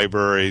iPhoto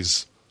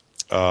libraries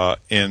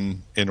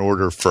in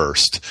order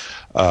first,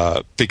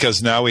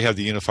 because now we have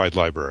the unified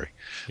library.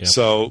 Yep.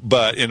 So,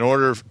 but in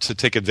order to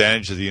take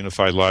advantage of the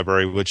unified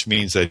library, which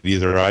means that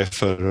either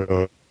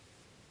iPhoto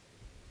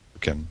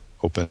can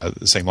open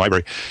the same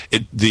library,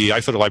 the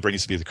iPhoto library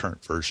needs to be the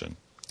current version.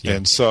 Yep.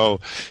 And so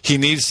he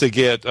needs to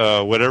get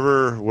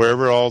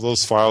wherever all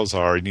those files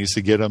are, he needs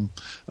to get them,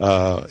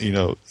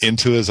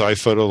 into his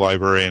iPhoto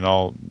library and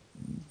all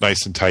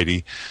nice and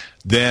tidy.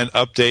 Then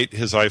update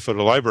his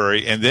iPhoto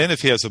library, and then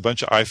if he has a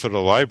bunch of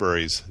iPhoto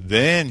libraries,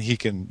 then he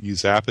can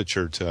use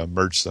Aperture to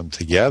merge them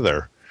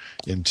together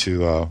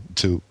into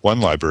to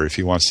one library if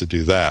he wants to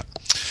do that.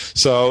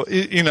 So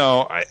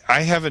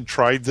I haven't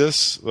tried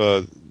this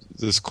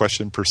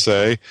question per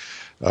se,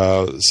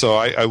 so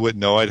I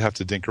wouldn't know. I'd have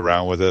to think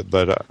around with it,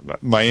 but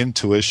my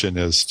intuition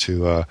is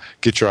to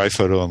get your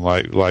iPhoto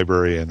and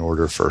library in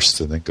order first,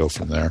 and then go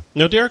from there.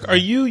 Now, Derek, are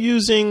you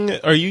using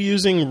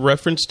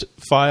referenced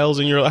files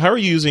in your? Are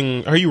you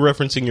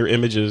referencing your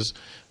images,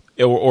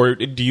 or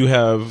do you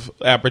have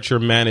Aperture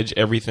manage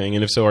everything?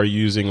 And if so, are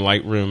you using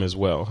Lightroom as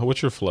well?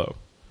 What's your flow?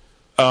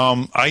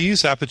 I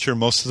use Aperture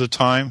most of the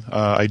time.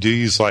 I do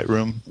use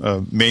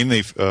Lightroom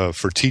mainly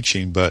for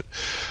teaching, but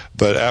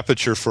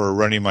Aperture for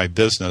running my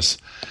business.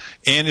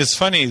 And it's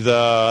funny,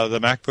 the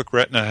MacBook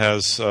Retina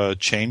has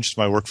changed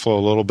my workflow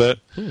a little bit.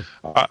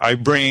 I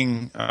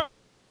bring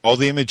all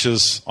the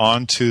images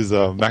onto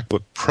the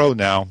MacBook Pro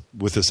now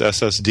with this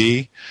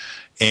SSD,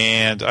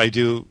 and I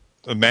do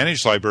a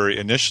managed library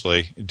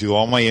initially, do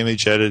all my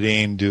image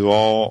editing, do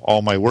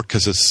all my work,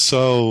 because it's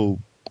so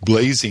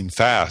blazing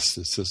fast.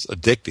 It's just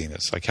addicting.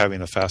 It's like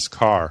having a fast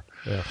car.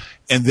 Yeah.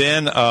 And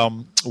then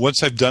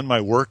once I've done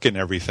my work and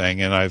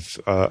everything, and I've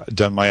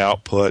done my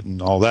output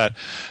and all that,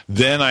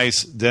 then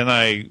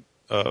I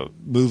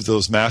move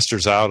those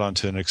masters out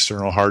onto an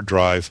external hard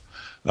drive,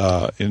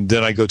 and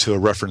then I go to a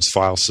reference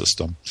file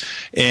system.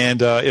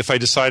 And if I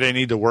decide I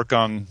need to work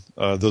on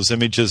those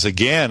images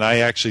again, I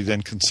actually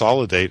then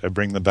consolidate. I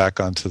bring them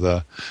back onto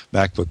the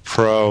MacBook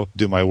Pro,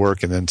 do my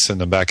work, and then send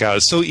them back out.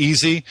 It's so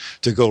easy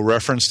to go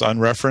reference to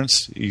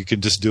unreferenced. You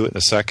can just do it in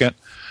a second.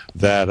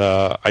 That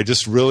I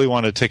just really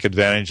want to take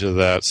advantage of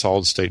that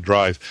solid-state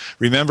drive.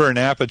 Remember, in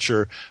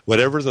Aperture,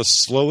 whatever the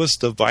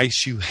slowest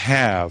device you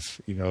have,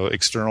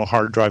 external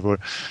hard drive, the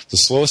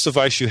slowest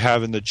device you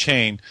have in the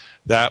chain,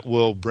 that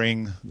will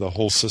bring the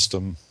whole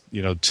system,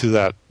 to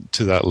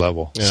that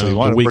level. Yeah, so you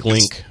want a weak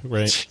link,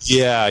 right?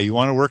 Yeah, you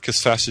want to work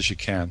as fast as you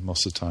can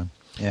most of the time.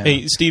 Yeah.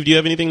 Hey, Steve, do you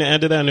have anything to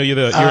add to that? I know you're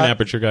an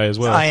Aperture guy as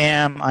well. I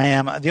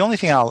am. The only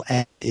thing I'll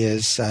add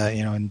is,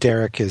 and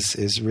Derek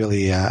is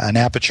really an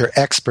Aperture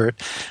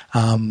expert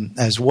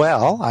as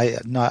well.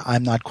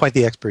 I'm not quite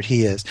the expert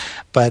he is,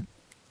 but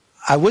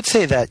I would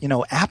say that,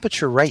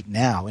 Aperture right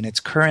now in its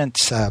current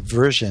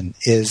version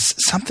is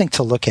something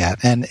to look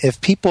at. And if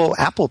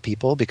Apple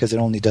people, because it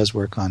only does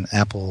work on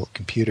Apple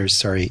computers,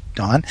 sorry,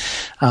 Don,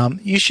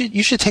 you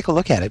should take a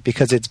look at it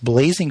because it's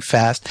blazing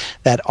fast.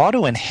 That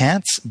auto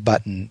enhance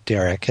button,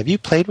 Derek, have you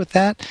played with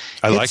that?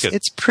 I like it.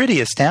 It's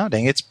pretty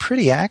astounding. It's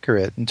pretty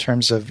accurate in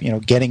terms of,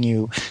 getting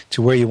you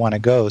to where you want to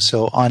go.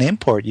 So on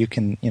import, you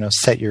can,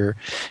 set your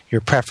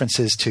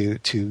preferences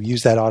to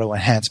use that auto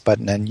enhance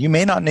button, and you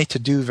may not need to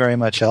do very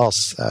much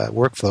else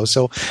workflow.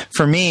 So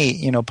for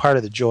me, part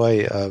of the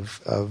joy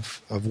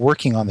of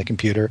working on the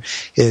computer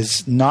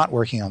is not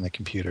working on the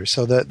computer.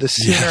 So the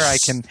sooner I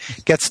can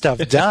get stuff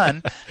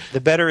done, the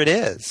better it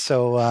is.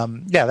 So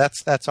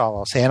that's all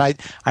I'll say. And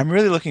I'm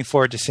really looking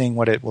forward to seeing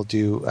what it will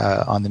do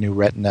on the new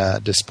Retina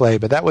display.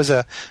 But that was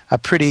a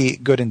pretty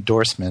good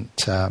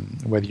endorsement,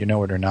 whether you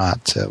know it or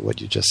not,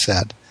 what you just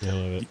said.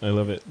 I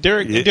love it.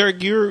 Derek,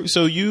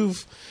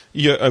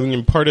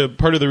 part of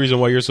the reason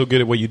why you're so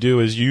good at what you do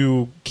is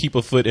you keep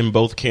a foot in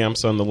both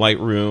camps on the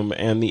Lightroom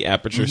and the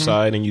Aperture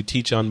side, and you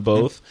teach on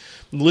both.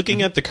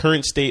 Looking at the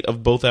current state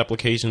of both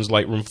applications,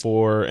 Lightroom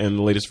 4 and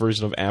the latest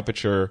version of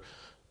Aperture,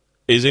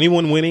 is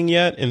anyone winning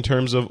yet in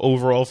terms of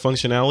overall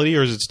functionality,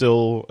 or is it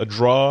still a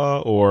draw,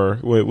 or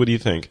what do you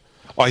think?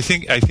 Well, I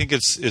think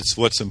it's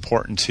what's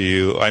important to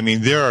you. I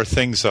mean, there are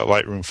things that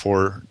Lightroom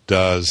 4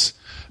 does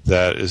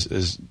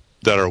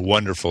that are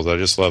wonderful that I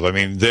just love. I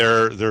mean,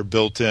 their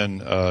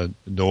built-in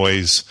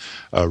noise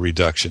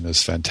reduction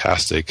is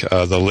fantastic.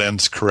 The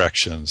lens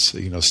corrections,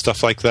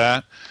 stuff like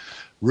that,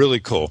 really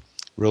cool.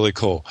 Really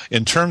cool.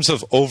 In terms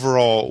of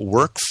overall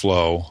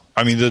workflow,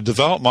 I mean, the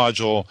develop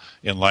module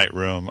in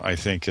Lightroom, I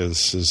think,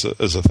 is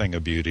a thing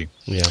of beauty.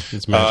 Yeah,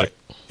 it's magic.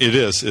 It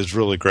is. It's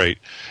really great.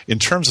 In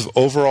terms of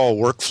overall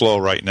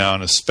workflow right now,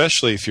 and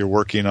especially if you're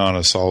working on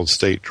a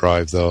solid-state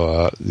drive,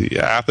 though, the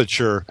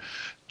Aperture,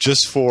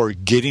 just for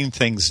getting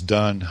things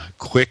done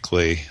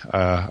quickly,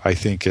 I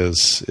think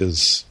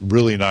is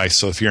really nice.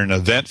 So if you're an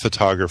event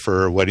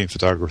photographer, wedding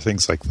photographer,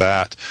 things like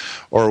that,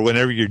 or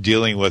whenever you're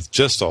dealing with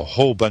just a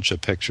whole bunch of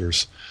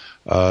pictures,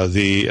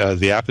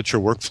 the Aperture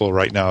workflow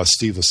right now, as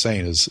Steve was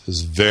saying,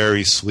 is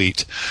very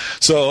sweet.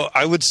 So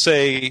I would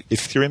say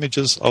if your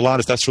images a lot,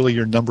 if that's really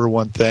your number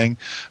one thing,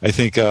 I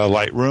think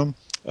Lightroom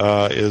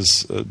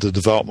is the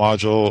develop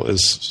module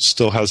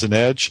still has an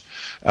edge.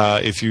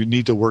 If you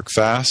need to work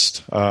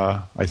fast,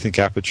 I think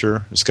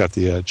Aperture has got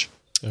the edge.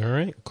 All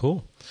right,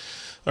 cool.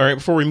 All right,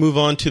 before we move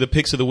on to the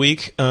picks of the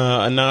week,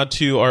 a nod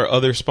to our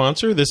other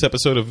sponsor. This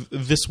episode of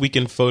This Week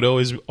in Photo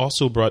is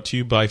also brought to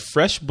you by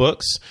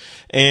FreshBooks.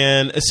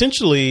 And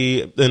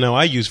essentially,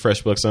 I use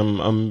FreshBooks.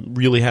 I'm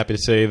really happy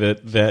to say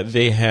that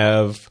they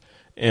have,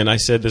 and I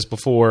said this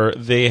before,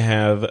 they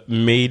have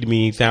made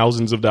me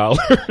thousands of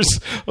dollars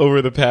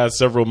over the past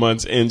several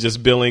months in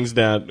just billings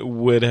that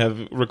would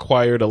have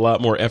required a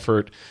lot more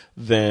effort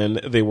than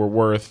they were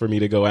worth for me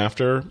to go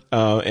after.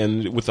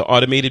 And with the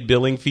automated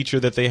billing feature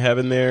that they have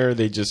in there,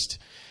 they just,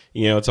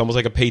 it's almost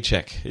like a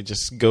paycheck. It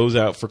just goes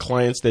out for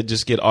clients that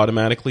just get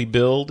automatically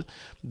billed.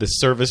 The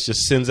service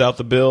just sends out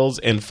the bills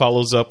and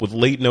follows up with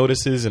late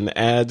notices and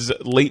adds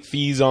late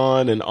fees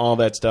on and all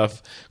that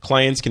stuff.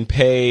 Clients can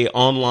pay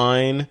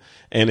online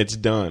and it's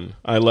done.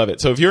 I love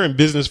it. So if you're in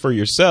business for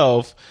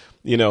yourself,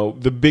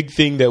 the big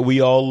thing that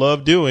we all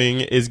love doing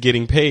is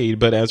getting paid.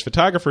 But as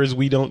photographers,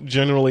 we don't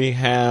generally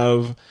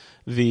have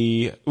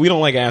we don't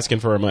like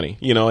asking for our money.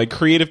 Like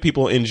creative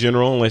people in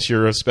general, unless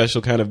you're a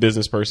special kind of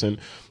business person,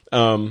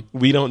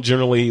 we don't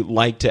generally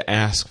like to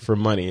ask for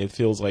money. It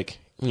feels like,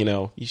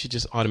 you should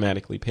just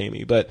automatically pay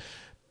me. But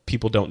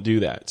people don't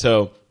do that.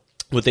 So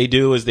what they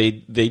do is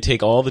they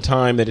take all the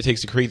time that it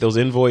takes to create those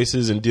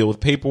invoices and deal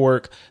with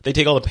paperwork. They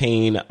take all the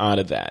pain out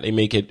of that. They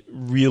make it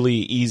really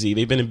easy.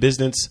 They've been in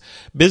business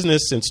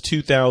since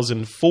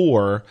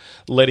 2004,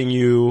 letting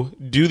you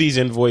do these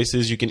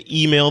invoices. You can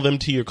email them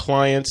to your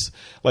clients.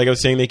 Like I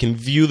was saying, they can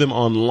view them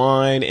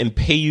online and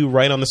pay you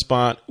right on the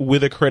spot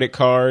with a credit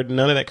card.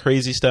 None of that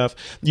crazy stuff.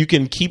 You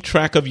can keep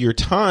track of your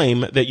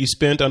time that you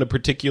spent on a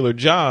particular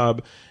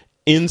job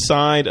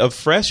inside of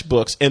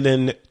FreshBooks and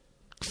then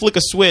flick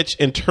a switch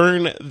and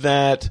turn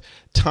that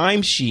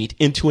timesheet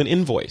into an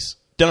invoice.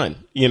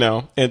 Done,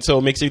 and so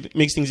it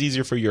makes things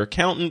easier for your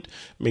accountant,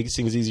 makes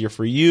things easier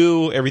for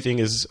you. Everything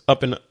is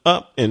up and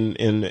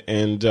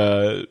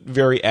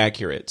very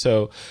accurate.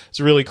 So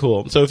it's really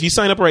cool. So if you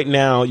sign up right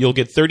now, you'll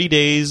get 30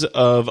 days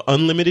of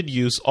unlimited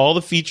use, all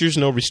the features,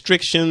 no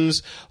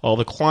restrictions, all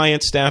the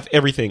client staff,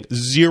 everything,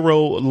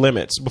 0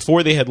 limits.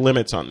 Before they had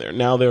limits on there.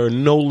 Now there are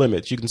no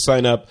limits. You can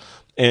sign up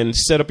and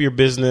set up your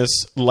business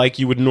like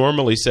you would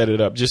normally set it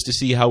up just to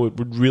see how it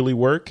would really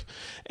work.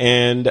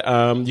 And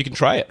you can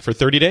try it for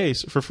 30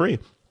 days for free.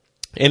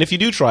 And if you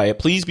do try it,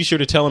 please be sure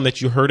to tell them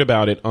that you heard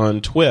about it on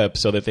TWIP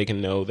so that they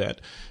can know that,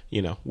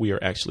 we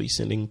are actually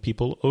sending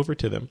people over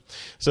to them.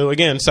 So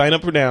again, sign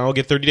up for now.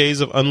 Get 30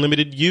 days of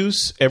unlimited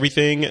use.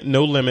 Everything,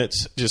 no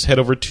limits. Just head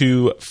over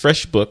to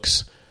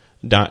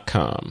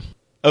freshbooks.com.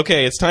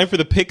 Okay, it's time for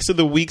the Picks of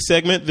the Week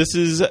segment. This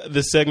is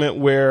the segment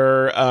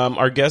where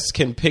our guests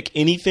can pick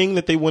anything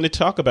that they want to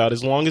talk about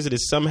as long as it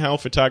is somehow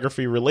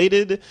photography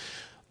related.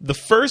 The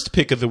first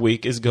pick of the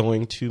week is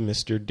going to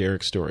Mr.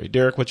 Derek Story.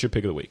 Derek, what's your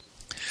pick of the week?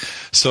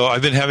 So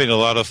I've been having a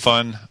lot of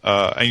fun,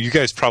 and you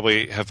guys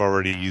probably have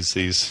already used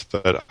these,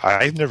 but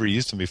I've never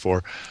used them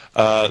before.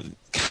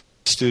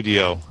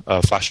 Studio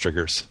flash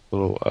triggers,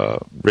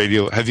 little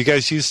radio. Have you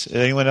guys used?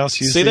 Anyone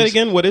else used? Say these? that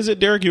again. What is it,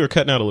 Derek? You were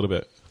cutting out a little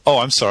bit. Oh,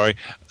 I'm sorry.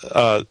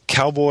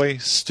 Cowboy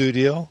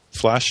Studio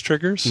flash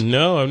triggers?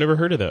 No, I've never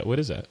heard of that. What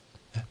is that?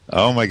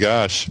 Oh my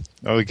gosh.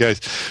 Oh, guys.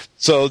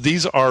 So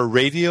these are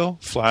radio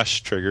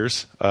flash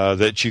triggers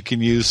that you can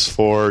use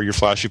for your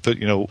flash. You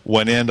put,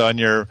 one end on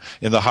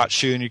in the hot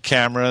shoe in your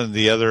camera and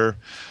the other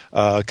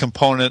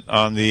component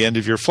on the end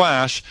of your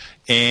flash,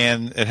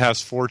 and it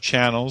has 4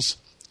 channels.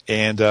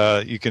 And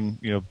you can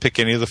pick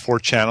any of the 4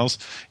 channels,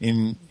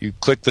 and you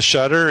click the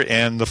shutter,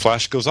 and the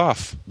flash goes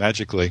off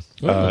magically.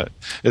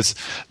 It's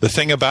the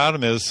thing about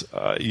them is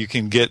you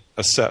can get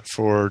a set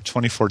for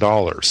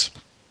 $24.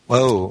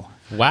 Whoa!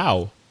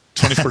 Wow!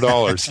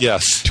 $24,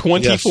 yes.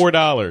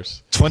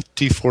 $24.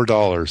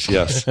 $24,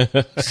 yes.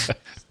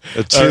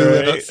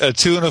 A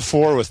 2 and a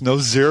 4 with no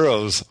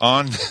zeros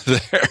on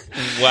there.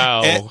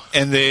 Wow.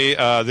 And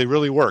they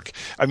really work.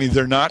 I mean,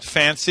 they're not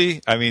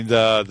fancy. I mean,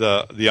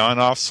 the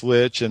on-off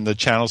switch and the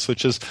channel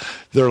switches,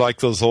 they're like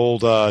those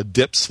old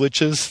dip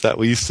switches that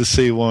we used to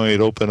see when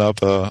we'd open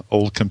up a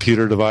old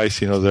computer device.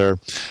 They're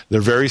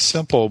very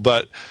simple,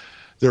 but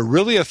they're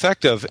really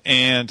effective.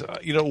 And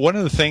one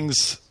of the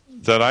things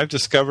that I've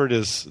discovered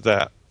is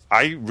that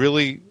I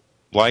really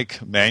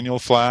like manual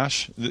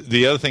flash.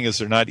 The other thing is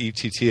they're not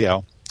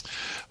ETTL.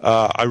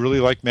 I really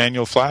like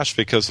manual flash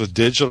because with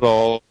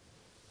digital,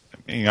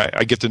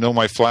 I get to know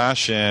my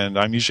flash, and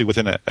I'm usually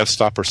within an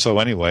f-stop or so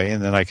anyway,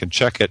 and then I can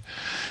check it.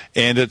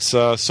 And it's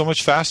so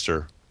much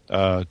faster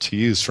to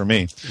use for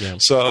me. Yeah.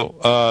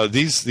 So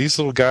these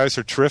little guys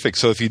are terrific.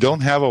 So if you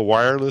don't have a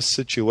wireless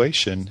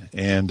situation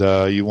and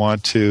you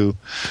want to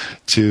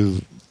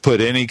put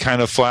any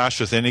kind of flash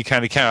with any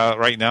kind of camera.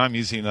 Right now I'm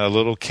using a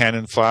little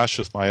Canon flash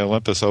with my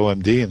Olympus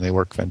OMD, and they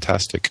work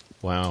fantastic.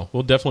 Wow.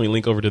 We'll definitely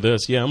link over to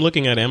this. Yeah, I'm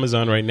looking at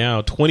Amazon right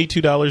now,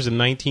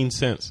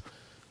 $22.19.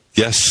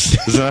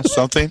 Yes. Isn't that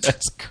something?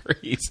 That's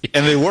crazy.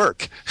 And they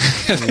work.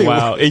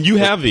 Wow. And you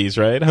have these,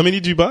 right? How many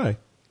did you buy?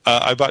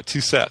 I bought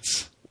 2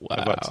 sets. Wow.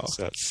 I bought 2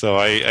 sets. So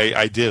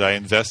I did. I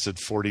invested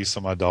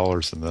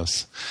 $40-some-odd in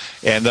this.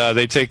 And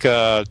they take 2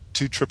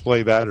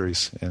 AAA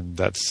batteries, and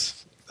that's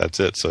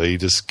it. So you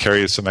just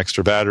carry some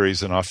extra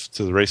batteries and off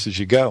to the races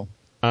you go.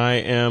 I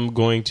am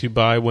going to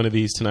buy one of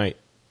these tonight.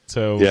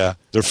 So yeah,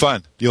 they're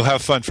fun. You'll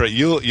have fun, Fred.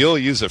 You'll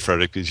use it,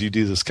 Frederick, because you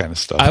do this kind of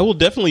stuff. I will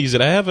definitely use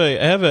it. I have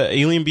a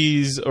Alien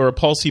Bees or a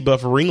Pulse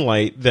Buff ring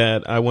light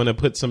that I want to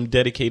put some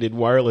dedicated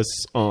wireless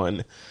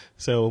on.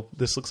 So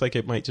this looks like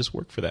it might just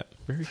work for that.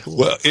 Very cool.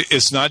 Well,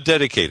 it's not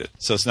dedicated,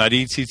 so it's not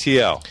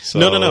ETTL. So,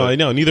 no. I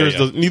know. Neither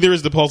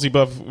is the Pulse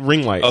Buff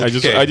ring light.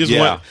 Okay, I just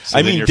want. So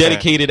I mean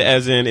dedicated,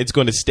 as in it's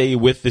going to stay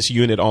with this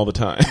unit all the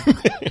time.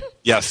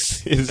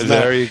 Yes.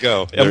 There you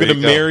go. I'm going to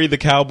marry the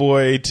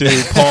cowboy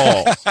to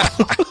Paul.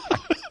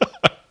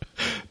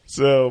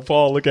 So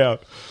Paul, look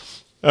out!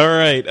 All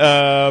right,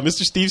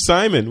 Mr. Steve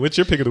Simon, what's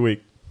your pick of the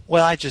week?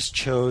 Well, I just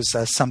chose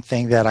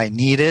something that I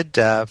needed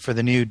for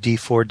the new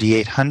D4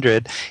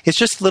 D800. It's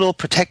just a little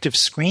protective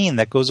screen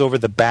that goes over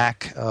the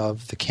back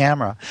of the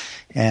camera.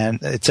 And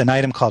it's an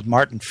item called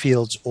Martin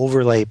Field's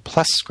Overlay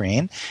Plus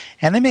screen.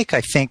 And they make,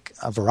 I think,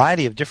 a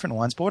variety of different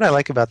ones. But what I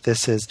like about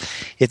this is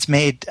it's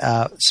made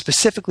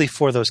specifically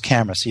for those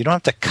cameras. So you don't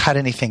have to cut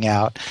anything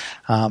out.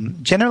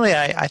 Generally,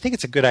 I think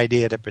it's a good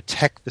idea to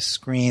protect the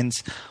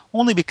screens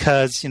only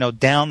because,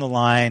 down the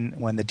line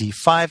when the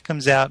D5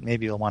 comes out,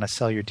 maybe you'll want to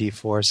sell your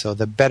D4. So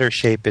the better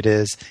shape it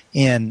is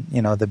in,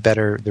 the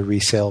better the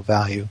resale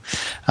value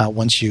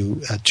once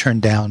you turn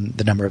down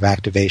the number of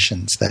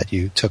activations that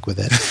you took with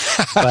it.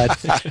 But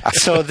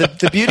so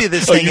the beauty of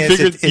this thing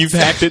is you've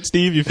hacked it,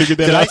 Steve. You figured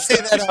that out. Did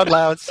I say that out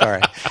loud?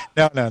 Sorry.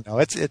 No.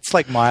 It's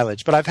like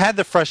mileage. But I've had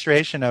the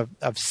frustration of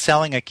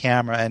selling a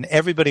camera, and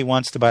everybody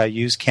wants to buy a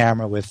used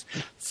camera with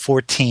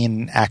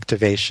 14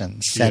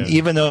 activations. And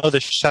even though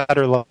the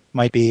shutter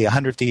might be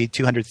 150,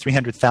 200,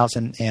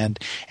 300,000, and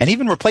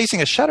even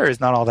replacing a shutter is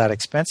not all that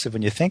expensive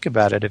when you think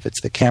about it. If it's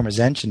the camera's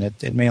engine,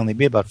 it may only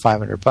be about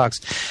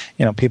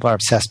 $500. People are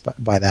obsessed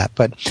by that.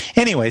 But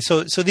anyway,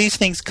 so these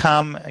things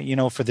come,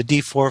 for the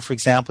D4, for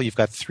example, you've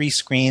got 3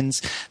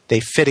 screens. They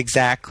fit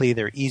exactly.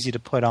 They're easy to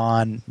put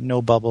on.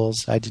 No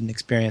bubbles. I didn't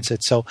experience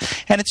it.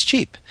 And it's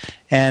cheap.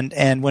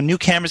 And when new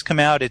cameras come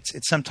out,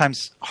 it's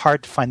sometimes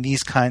hard to find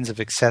these kinds of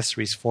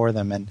accessories for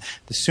them. And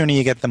the sooner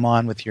you get them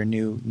on with your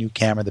new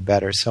camera, the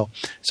better. So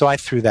I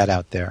threw that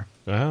out there.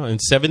 Wow, and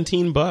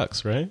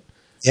 $17, right?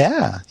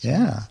 Yeah.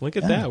 Look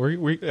at that.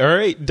 We're all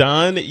right,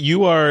 Don.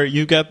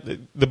 You got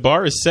the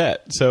bar is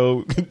set.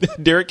 So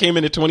Derek came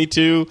in at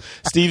 22.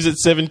 Steve's at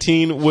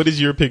 17. What is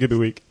your pick of the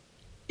week?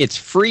 It's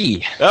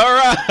free. All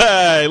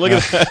right. Look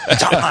at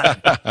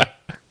that.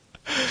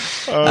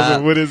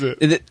 What is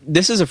it?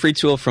 This is a free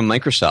tool from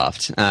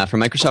Microsoft,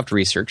 from Microsoft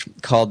Research,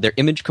 called their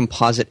Image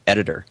Composite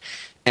Editor.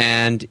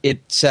 And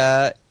it's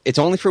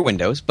only for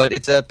Windows, but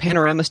it's a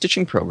panorama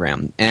stitching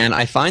program. And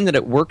I find that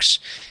it works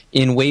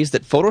in ways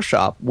that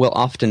Photoshop will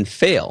often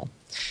fail.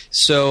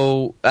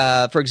 So,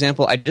 for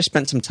example, I just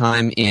spent some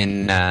time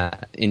in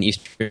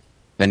Eastern,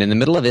 and in the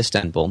middle of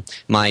Istanbul,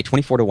 my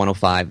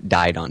 24-105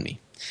 died on me.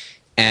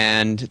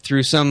 And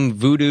through some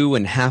voodoo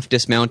and half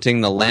dismounting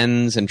the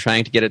lens and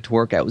trying to get it to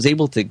work, I was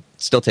able to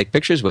still take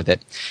pictures with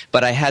it.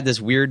 But I had this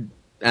weird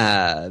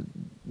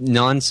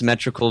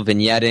non-symmetrical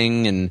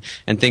vignetting,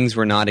 and things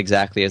were not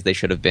exactly as they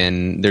should have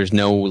been. There's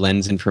no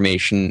lens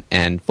information,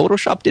 and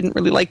Photoshop didn't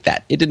really like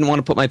that. It didn't want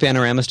to put my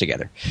panoramas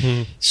together.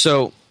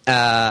 So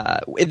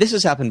this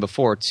has happened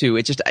before, too.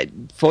 It's just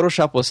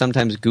Photoshop will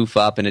sometimes goof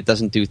up, and it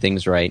doesn't do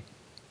things right.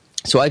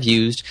 So I've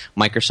used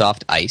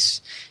Microsoft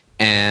Ice.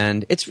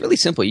 And it's really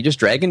simple. You just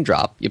drag and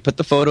drop. You put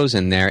the photos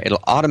in there.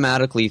 It'll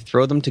automatically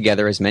throw them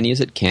together, as many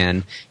as it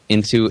can,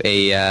 into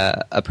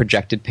a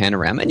projected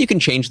panorama. And you can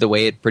change the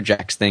way it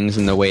projects things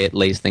and the way it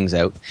lays things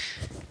out.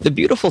 The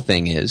beautiful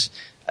thing is,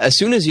 as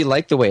soon as you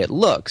like the way it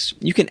looks,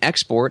 you can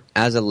export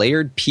as a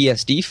layered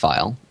PSD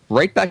file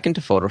right back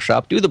into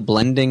Photoshop, do the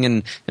blending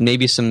and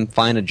maybe some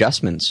fine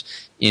adjustments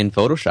in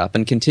Photoshop,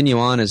 and continue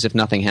on as if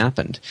nothing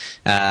happened.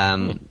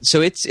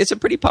 So it's a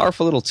pretty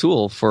powerful little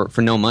tool for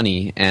no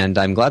money, and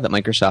I'm glad that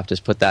Microsoft has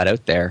put that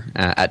out there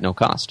at no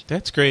cost.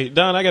 That's great.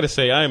 Don, I got to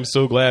say, I am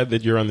so glad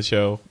that you're on the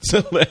show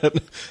so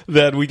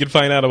that we can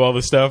find out of all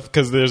this stuff,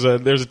 because there's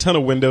a ton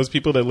of Windows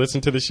people that listen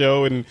to the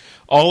show, and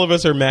all of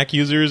us are Mac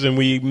users, and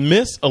we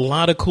miss a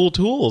lot of cool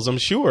tools, I'm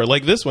sure.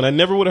 Like this one. I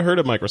never would have heard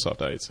of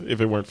Microsoft Ice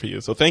if it weren't for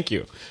you. So thank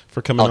you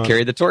for coming on. I'll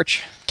carry the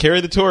torch. Carry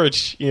the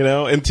torch,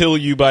 until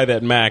you buy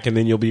that Mac, and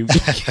then you'll be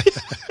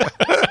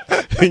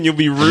and you'll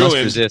be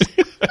ruined.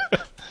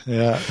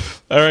 Yeah.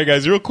 All right,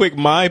 guys. Real quick,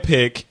 my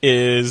pick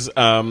is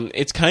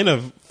it's kind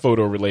of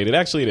photo related.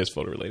 Actually, it is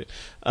photo related.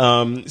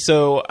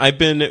 So I've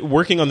been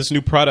working on this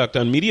new product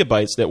on Media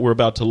Bytes that we're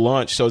about to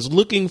launch. So I was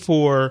looking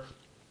for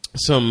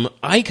some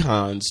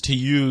icons to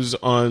use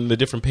on the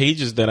different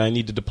pages that I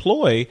need to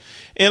deploy,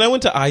 and I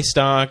went to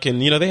iStock,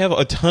 and they have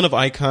a ton of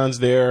icons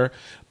there.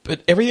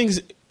 But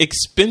everything's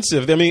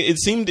expensive. I mean, it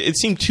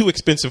seemed too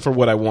expensive for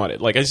what I wanted.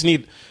 Like, I just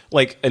need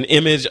like an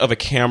image of a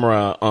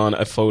camera on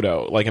a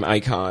photo, like an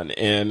icon,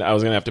 and I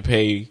was gonna have to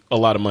pay a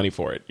lot of money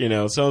for it.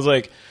 So I was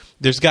like,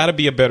 there's got to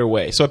be a better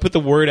way. So I put the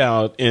word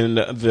out in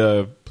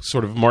the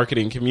sort of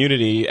marketing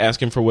community,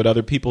 asking for what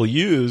other people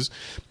use,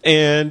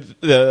 and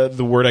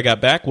the word I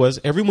got back was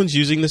everyone's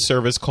using the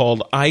service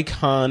called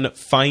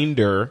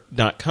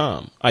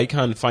iconfinder.com.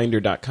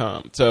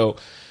 Iconfinder.com. So.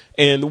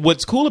 And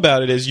what's cool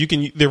about it is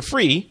they're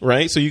free,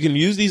 right? So you can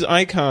use these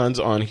icons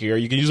on here.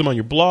 You can use them on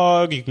your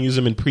blog. You can use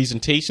them in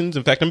presentations.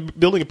 In fact, I'm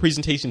building a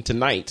presentation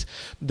tonight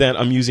that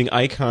I'm using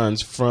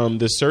icons from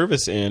the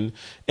service in,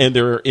 and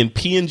they're in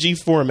PNG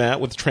format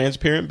with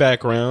transparent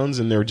backgrounds,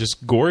 and they're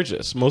just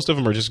gorgeous. Most of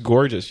them are just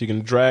gorgeous. You can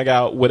drag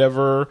out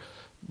whatever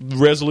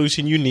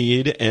resolution you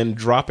need and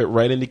drop it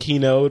right into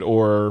Keynote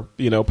or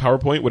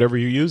PowerPoint, whatever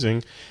you're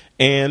using,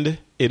 and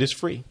it is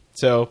free.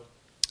 So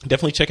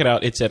definitely check it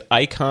out. It's at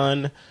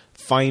iconfinder.com.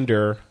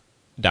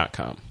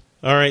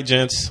 All right,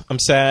 gents, I'm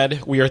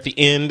sad. We are at the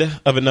end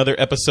of another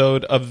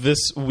episode of This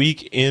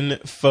Week in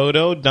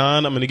Photo.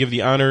 Don, I'm going to give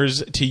the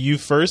honors to you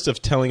first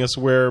of telling us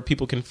where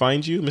people can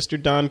find you.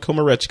 Mr. Don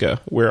Komarechka,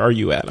 where are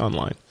you at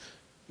online?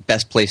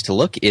 Best place to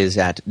look is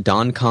at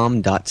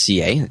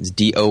doncom.ca. It's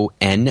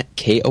donkom.ca.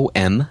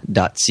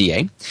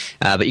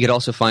 But you could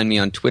also find me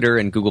on Twitter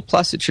and Google+.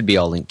 It should be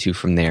all linked to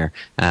from there.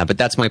 But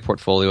that's my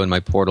portfolio and my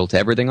portal to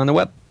everything on the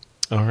web.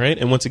 All right.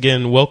 And once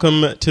again,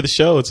 welcome to the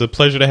show. It's a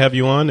pleasure to have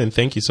you on, and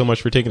thank you so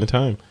much for taking the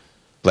time.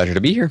 Pleasure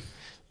to be here.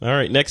 All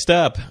right. Next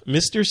up,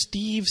 Mr.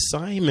 Steve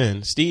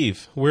Simon.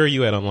 Steve, where are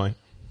you at online?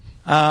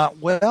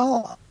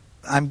 Well,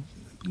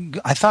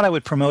 I thought I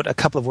would promote a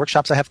couple of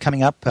workshops I have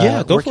coming up.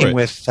 Go working for it.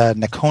 with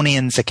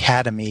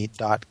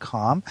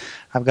Nikoniansacademy.com.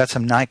 I've got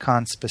some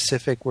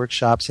Nikon-specific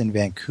workshops in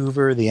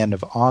Vancouver the end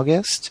of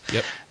August,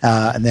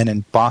 and then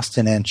in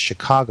Boston and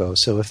Chicago.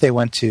 So if they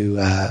went to,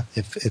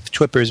 if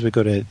Twippers would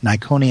go to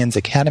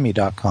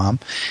Nikoniansacademy.com,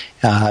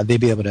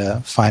 they'd be able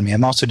to find me.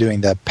 I'm also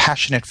doing the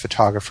Passionate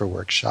Photographer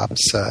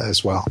workshops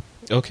as well.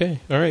 Okay.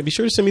 All right. Be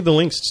sure to send me the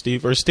links,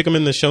 Steve, or stick them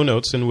in the show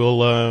notes, and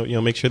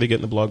we'll make sure they get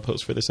in the blog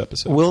post for this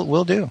episode.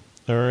 We'll do.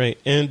 All right.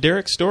 And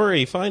Derek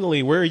Story,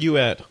 finally, where are you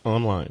at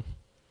online?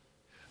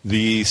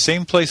 The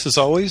same place as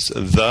always,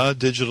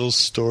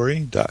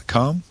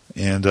 thedigitalstory.com,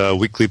 and a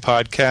weekly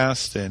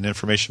podcast and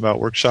information about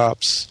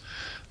workshops,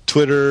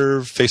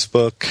 Twitter,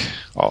 Facebook,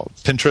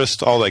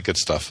 Pinterest, all that good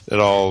stuff. It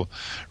all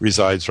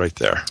resides right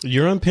there.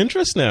 You're on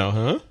Pinterest now,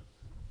 huh?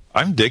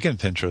 I'm digging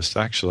Pinterest,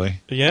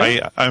 actually.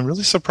 Yeah? I'm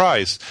really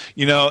surprised.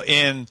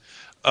 In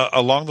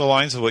along the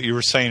lines of what you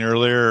were saying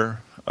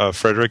earlier,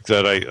 Frederick,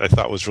 that I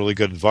thought was really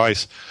good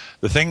advice.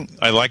 The thing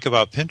I like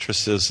about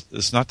Pinterest is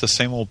it's not the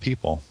same old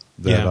people.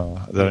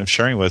 that I'm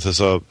sharing with. It's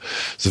a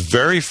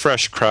very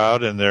fresh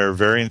crowd, and they're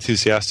very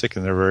enthusiastic,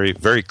 and they're very,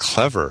 very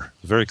clever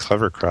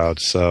crowd.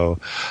 So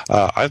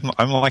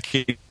I'm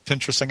liking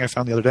Pinterest thing I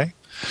found the other day.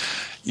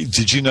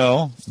 Did you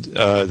know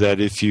that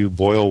if you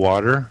boil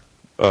water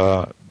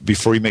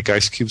before you make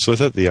ice cubes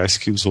with it, the ice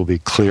cubes will be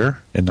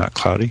clear and not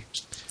cloudy?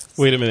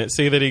 Wait a minute.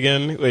 Say that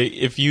again. Wait,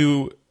 if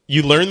you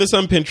learned this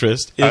on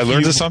Pinterest. I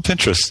learned this on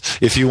Pinterest.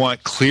 If you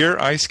want clear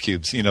ice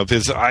cubes,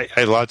 because I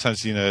a lot of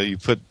times, you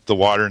put the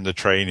water in the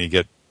tray and you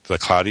get the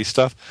cloudy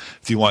stuff.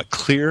 If you want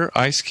clear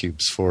ice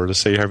cubes for,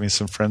 let's say you're having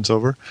some friends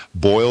over,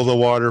 boil the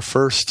water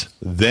first,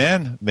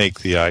 then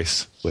make the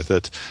ice with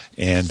it,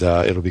 and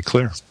it'll be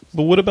clear.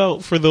 But what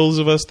about for those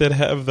of us that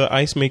have the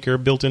ice maker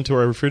built into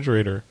our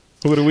refrigerator?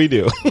 What do we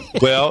do?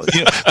 Well,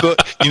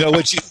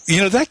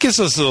 that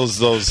gives us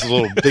those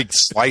little big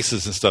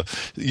slices and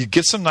stuff. You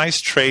get some nice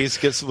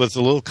trays, with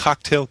the little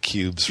cocktail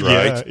cubes,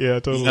 right? Yeah,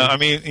 totally.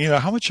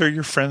 How much are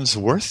your friends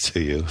worth to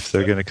you if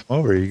they're going to come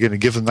over? You're going to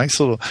give them nice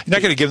little. You're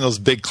not going to give them those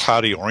big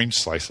cloudy orange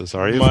slices,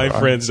 are you? My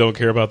friends don't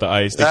care about the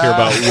ice; they care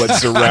about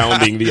what's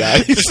surrounding the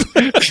ice.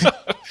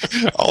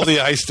 All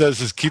the ice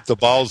does is keep the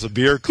bottles of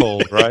beer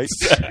cold, right?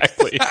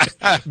 Exactly.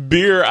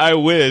 Beer, I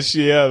wish.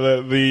 Yeah,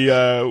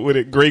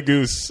 the Grey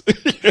Goose.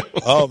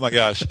 Oh my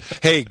gosh!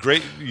 Hey,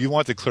 great! You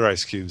want the clear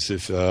ice cubes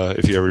if you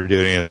ever do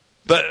it.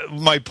 But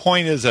my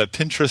point is that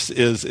Pinterest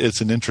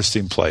it's an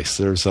interesting place.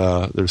 There's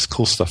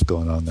cool stuff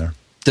going on there.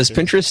 Does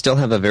Pinterest still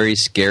have a very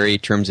scary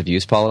terms of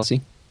use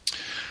policy?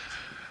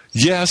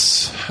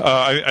 Yes,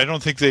 I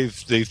don't think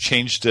they've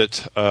changed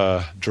it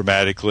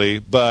dramatically,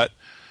 but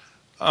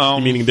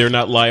meaning they're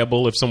not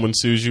liable if someone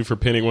sues you for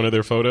pinning one of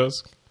their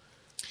photos.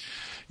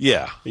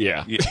 Yeah.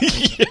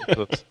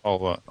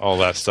 all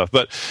that stuff.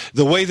 But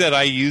the way that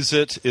I use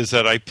it is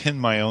that I pin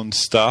my own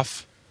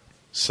stuff.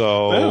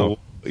 So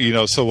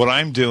so what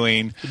I'm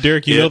doing,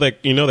 Derek, you know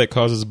that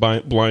causes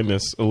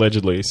blindness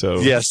allegedly. So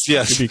yes,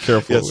 be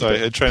careful. Yes,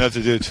 I try not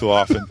to do it too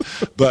often.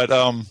 But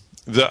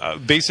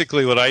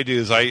basically what I do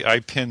is I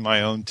pin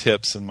my own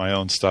tips and my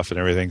own stuff and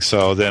everything.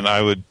 So then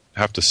I would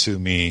have to sue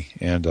me,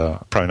 and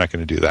probably not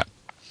going to do that.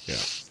 Yeah,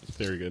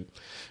 very good.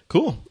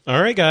 Cool. All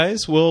right,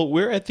 guys. Well,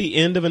 we're at the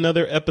end of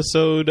another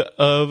episode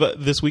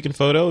of This Week in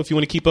Photo. If you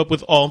want to keep up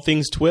with all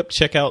things TWIP,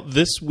 check out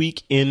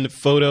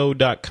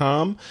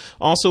thisweekinphoto.com.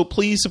 Also,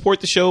 please support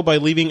the show by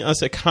leaving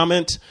us a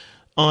comment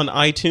on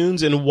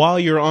iTunes. And while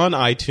you're on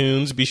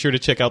iTunes, be sure to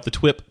check out the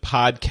TWIP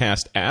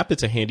podcast app.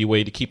 It's a handy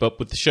way to keep up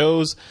with the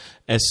shows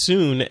as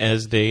soon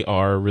as they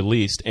are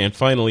released. And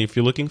finally, if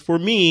you're looking for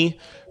me,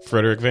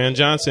 Frederick Van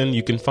Johnson,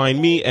 you can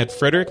find me at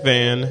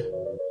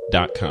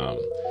frederickvan.com.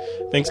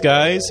 Thanks,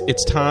 guys.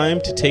 It's time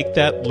to take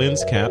that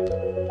lens cap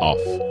off.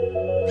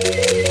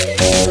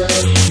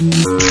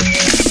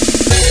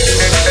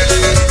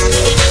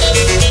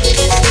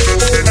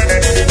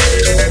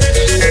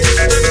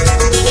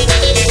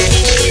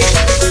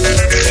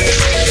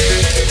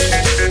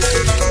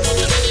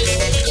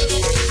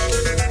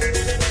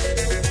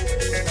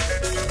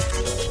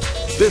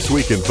 This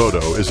Week in Photo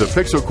is a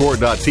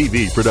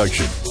Pixelcore.tv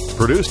production.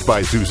 Produced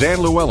by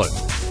Suzanne Llewellyn.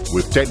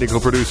 With technical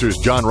producers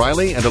John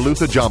Riley and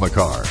Alutha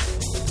Jamakar.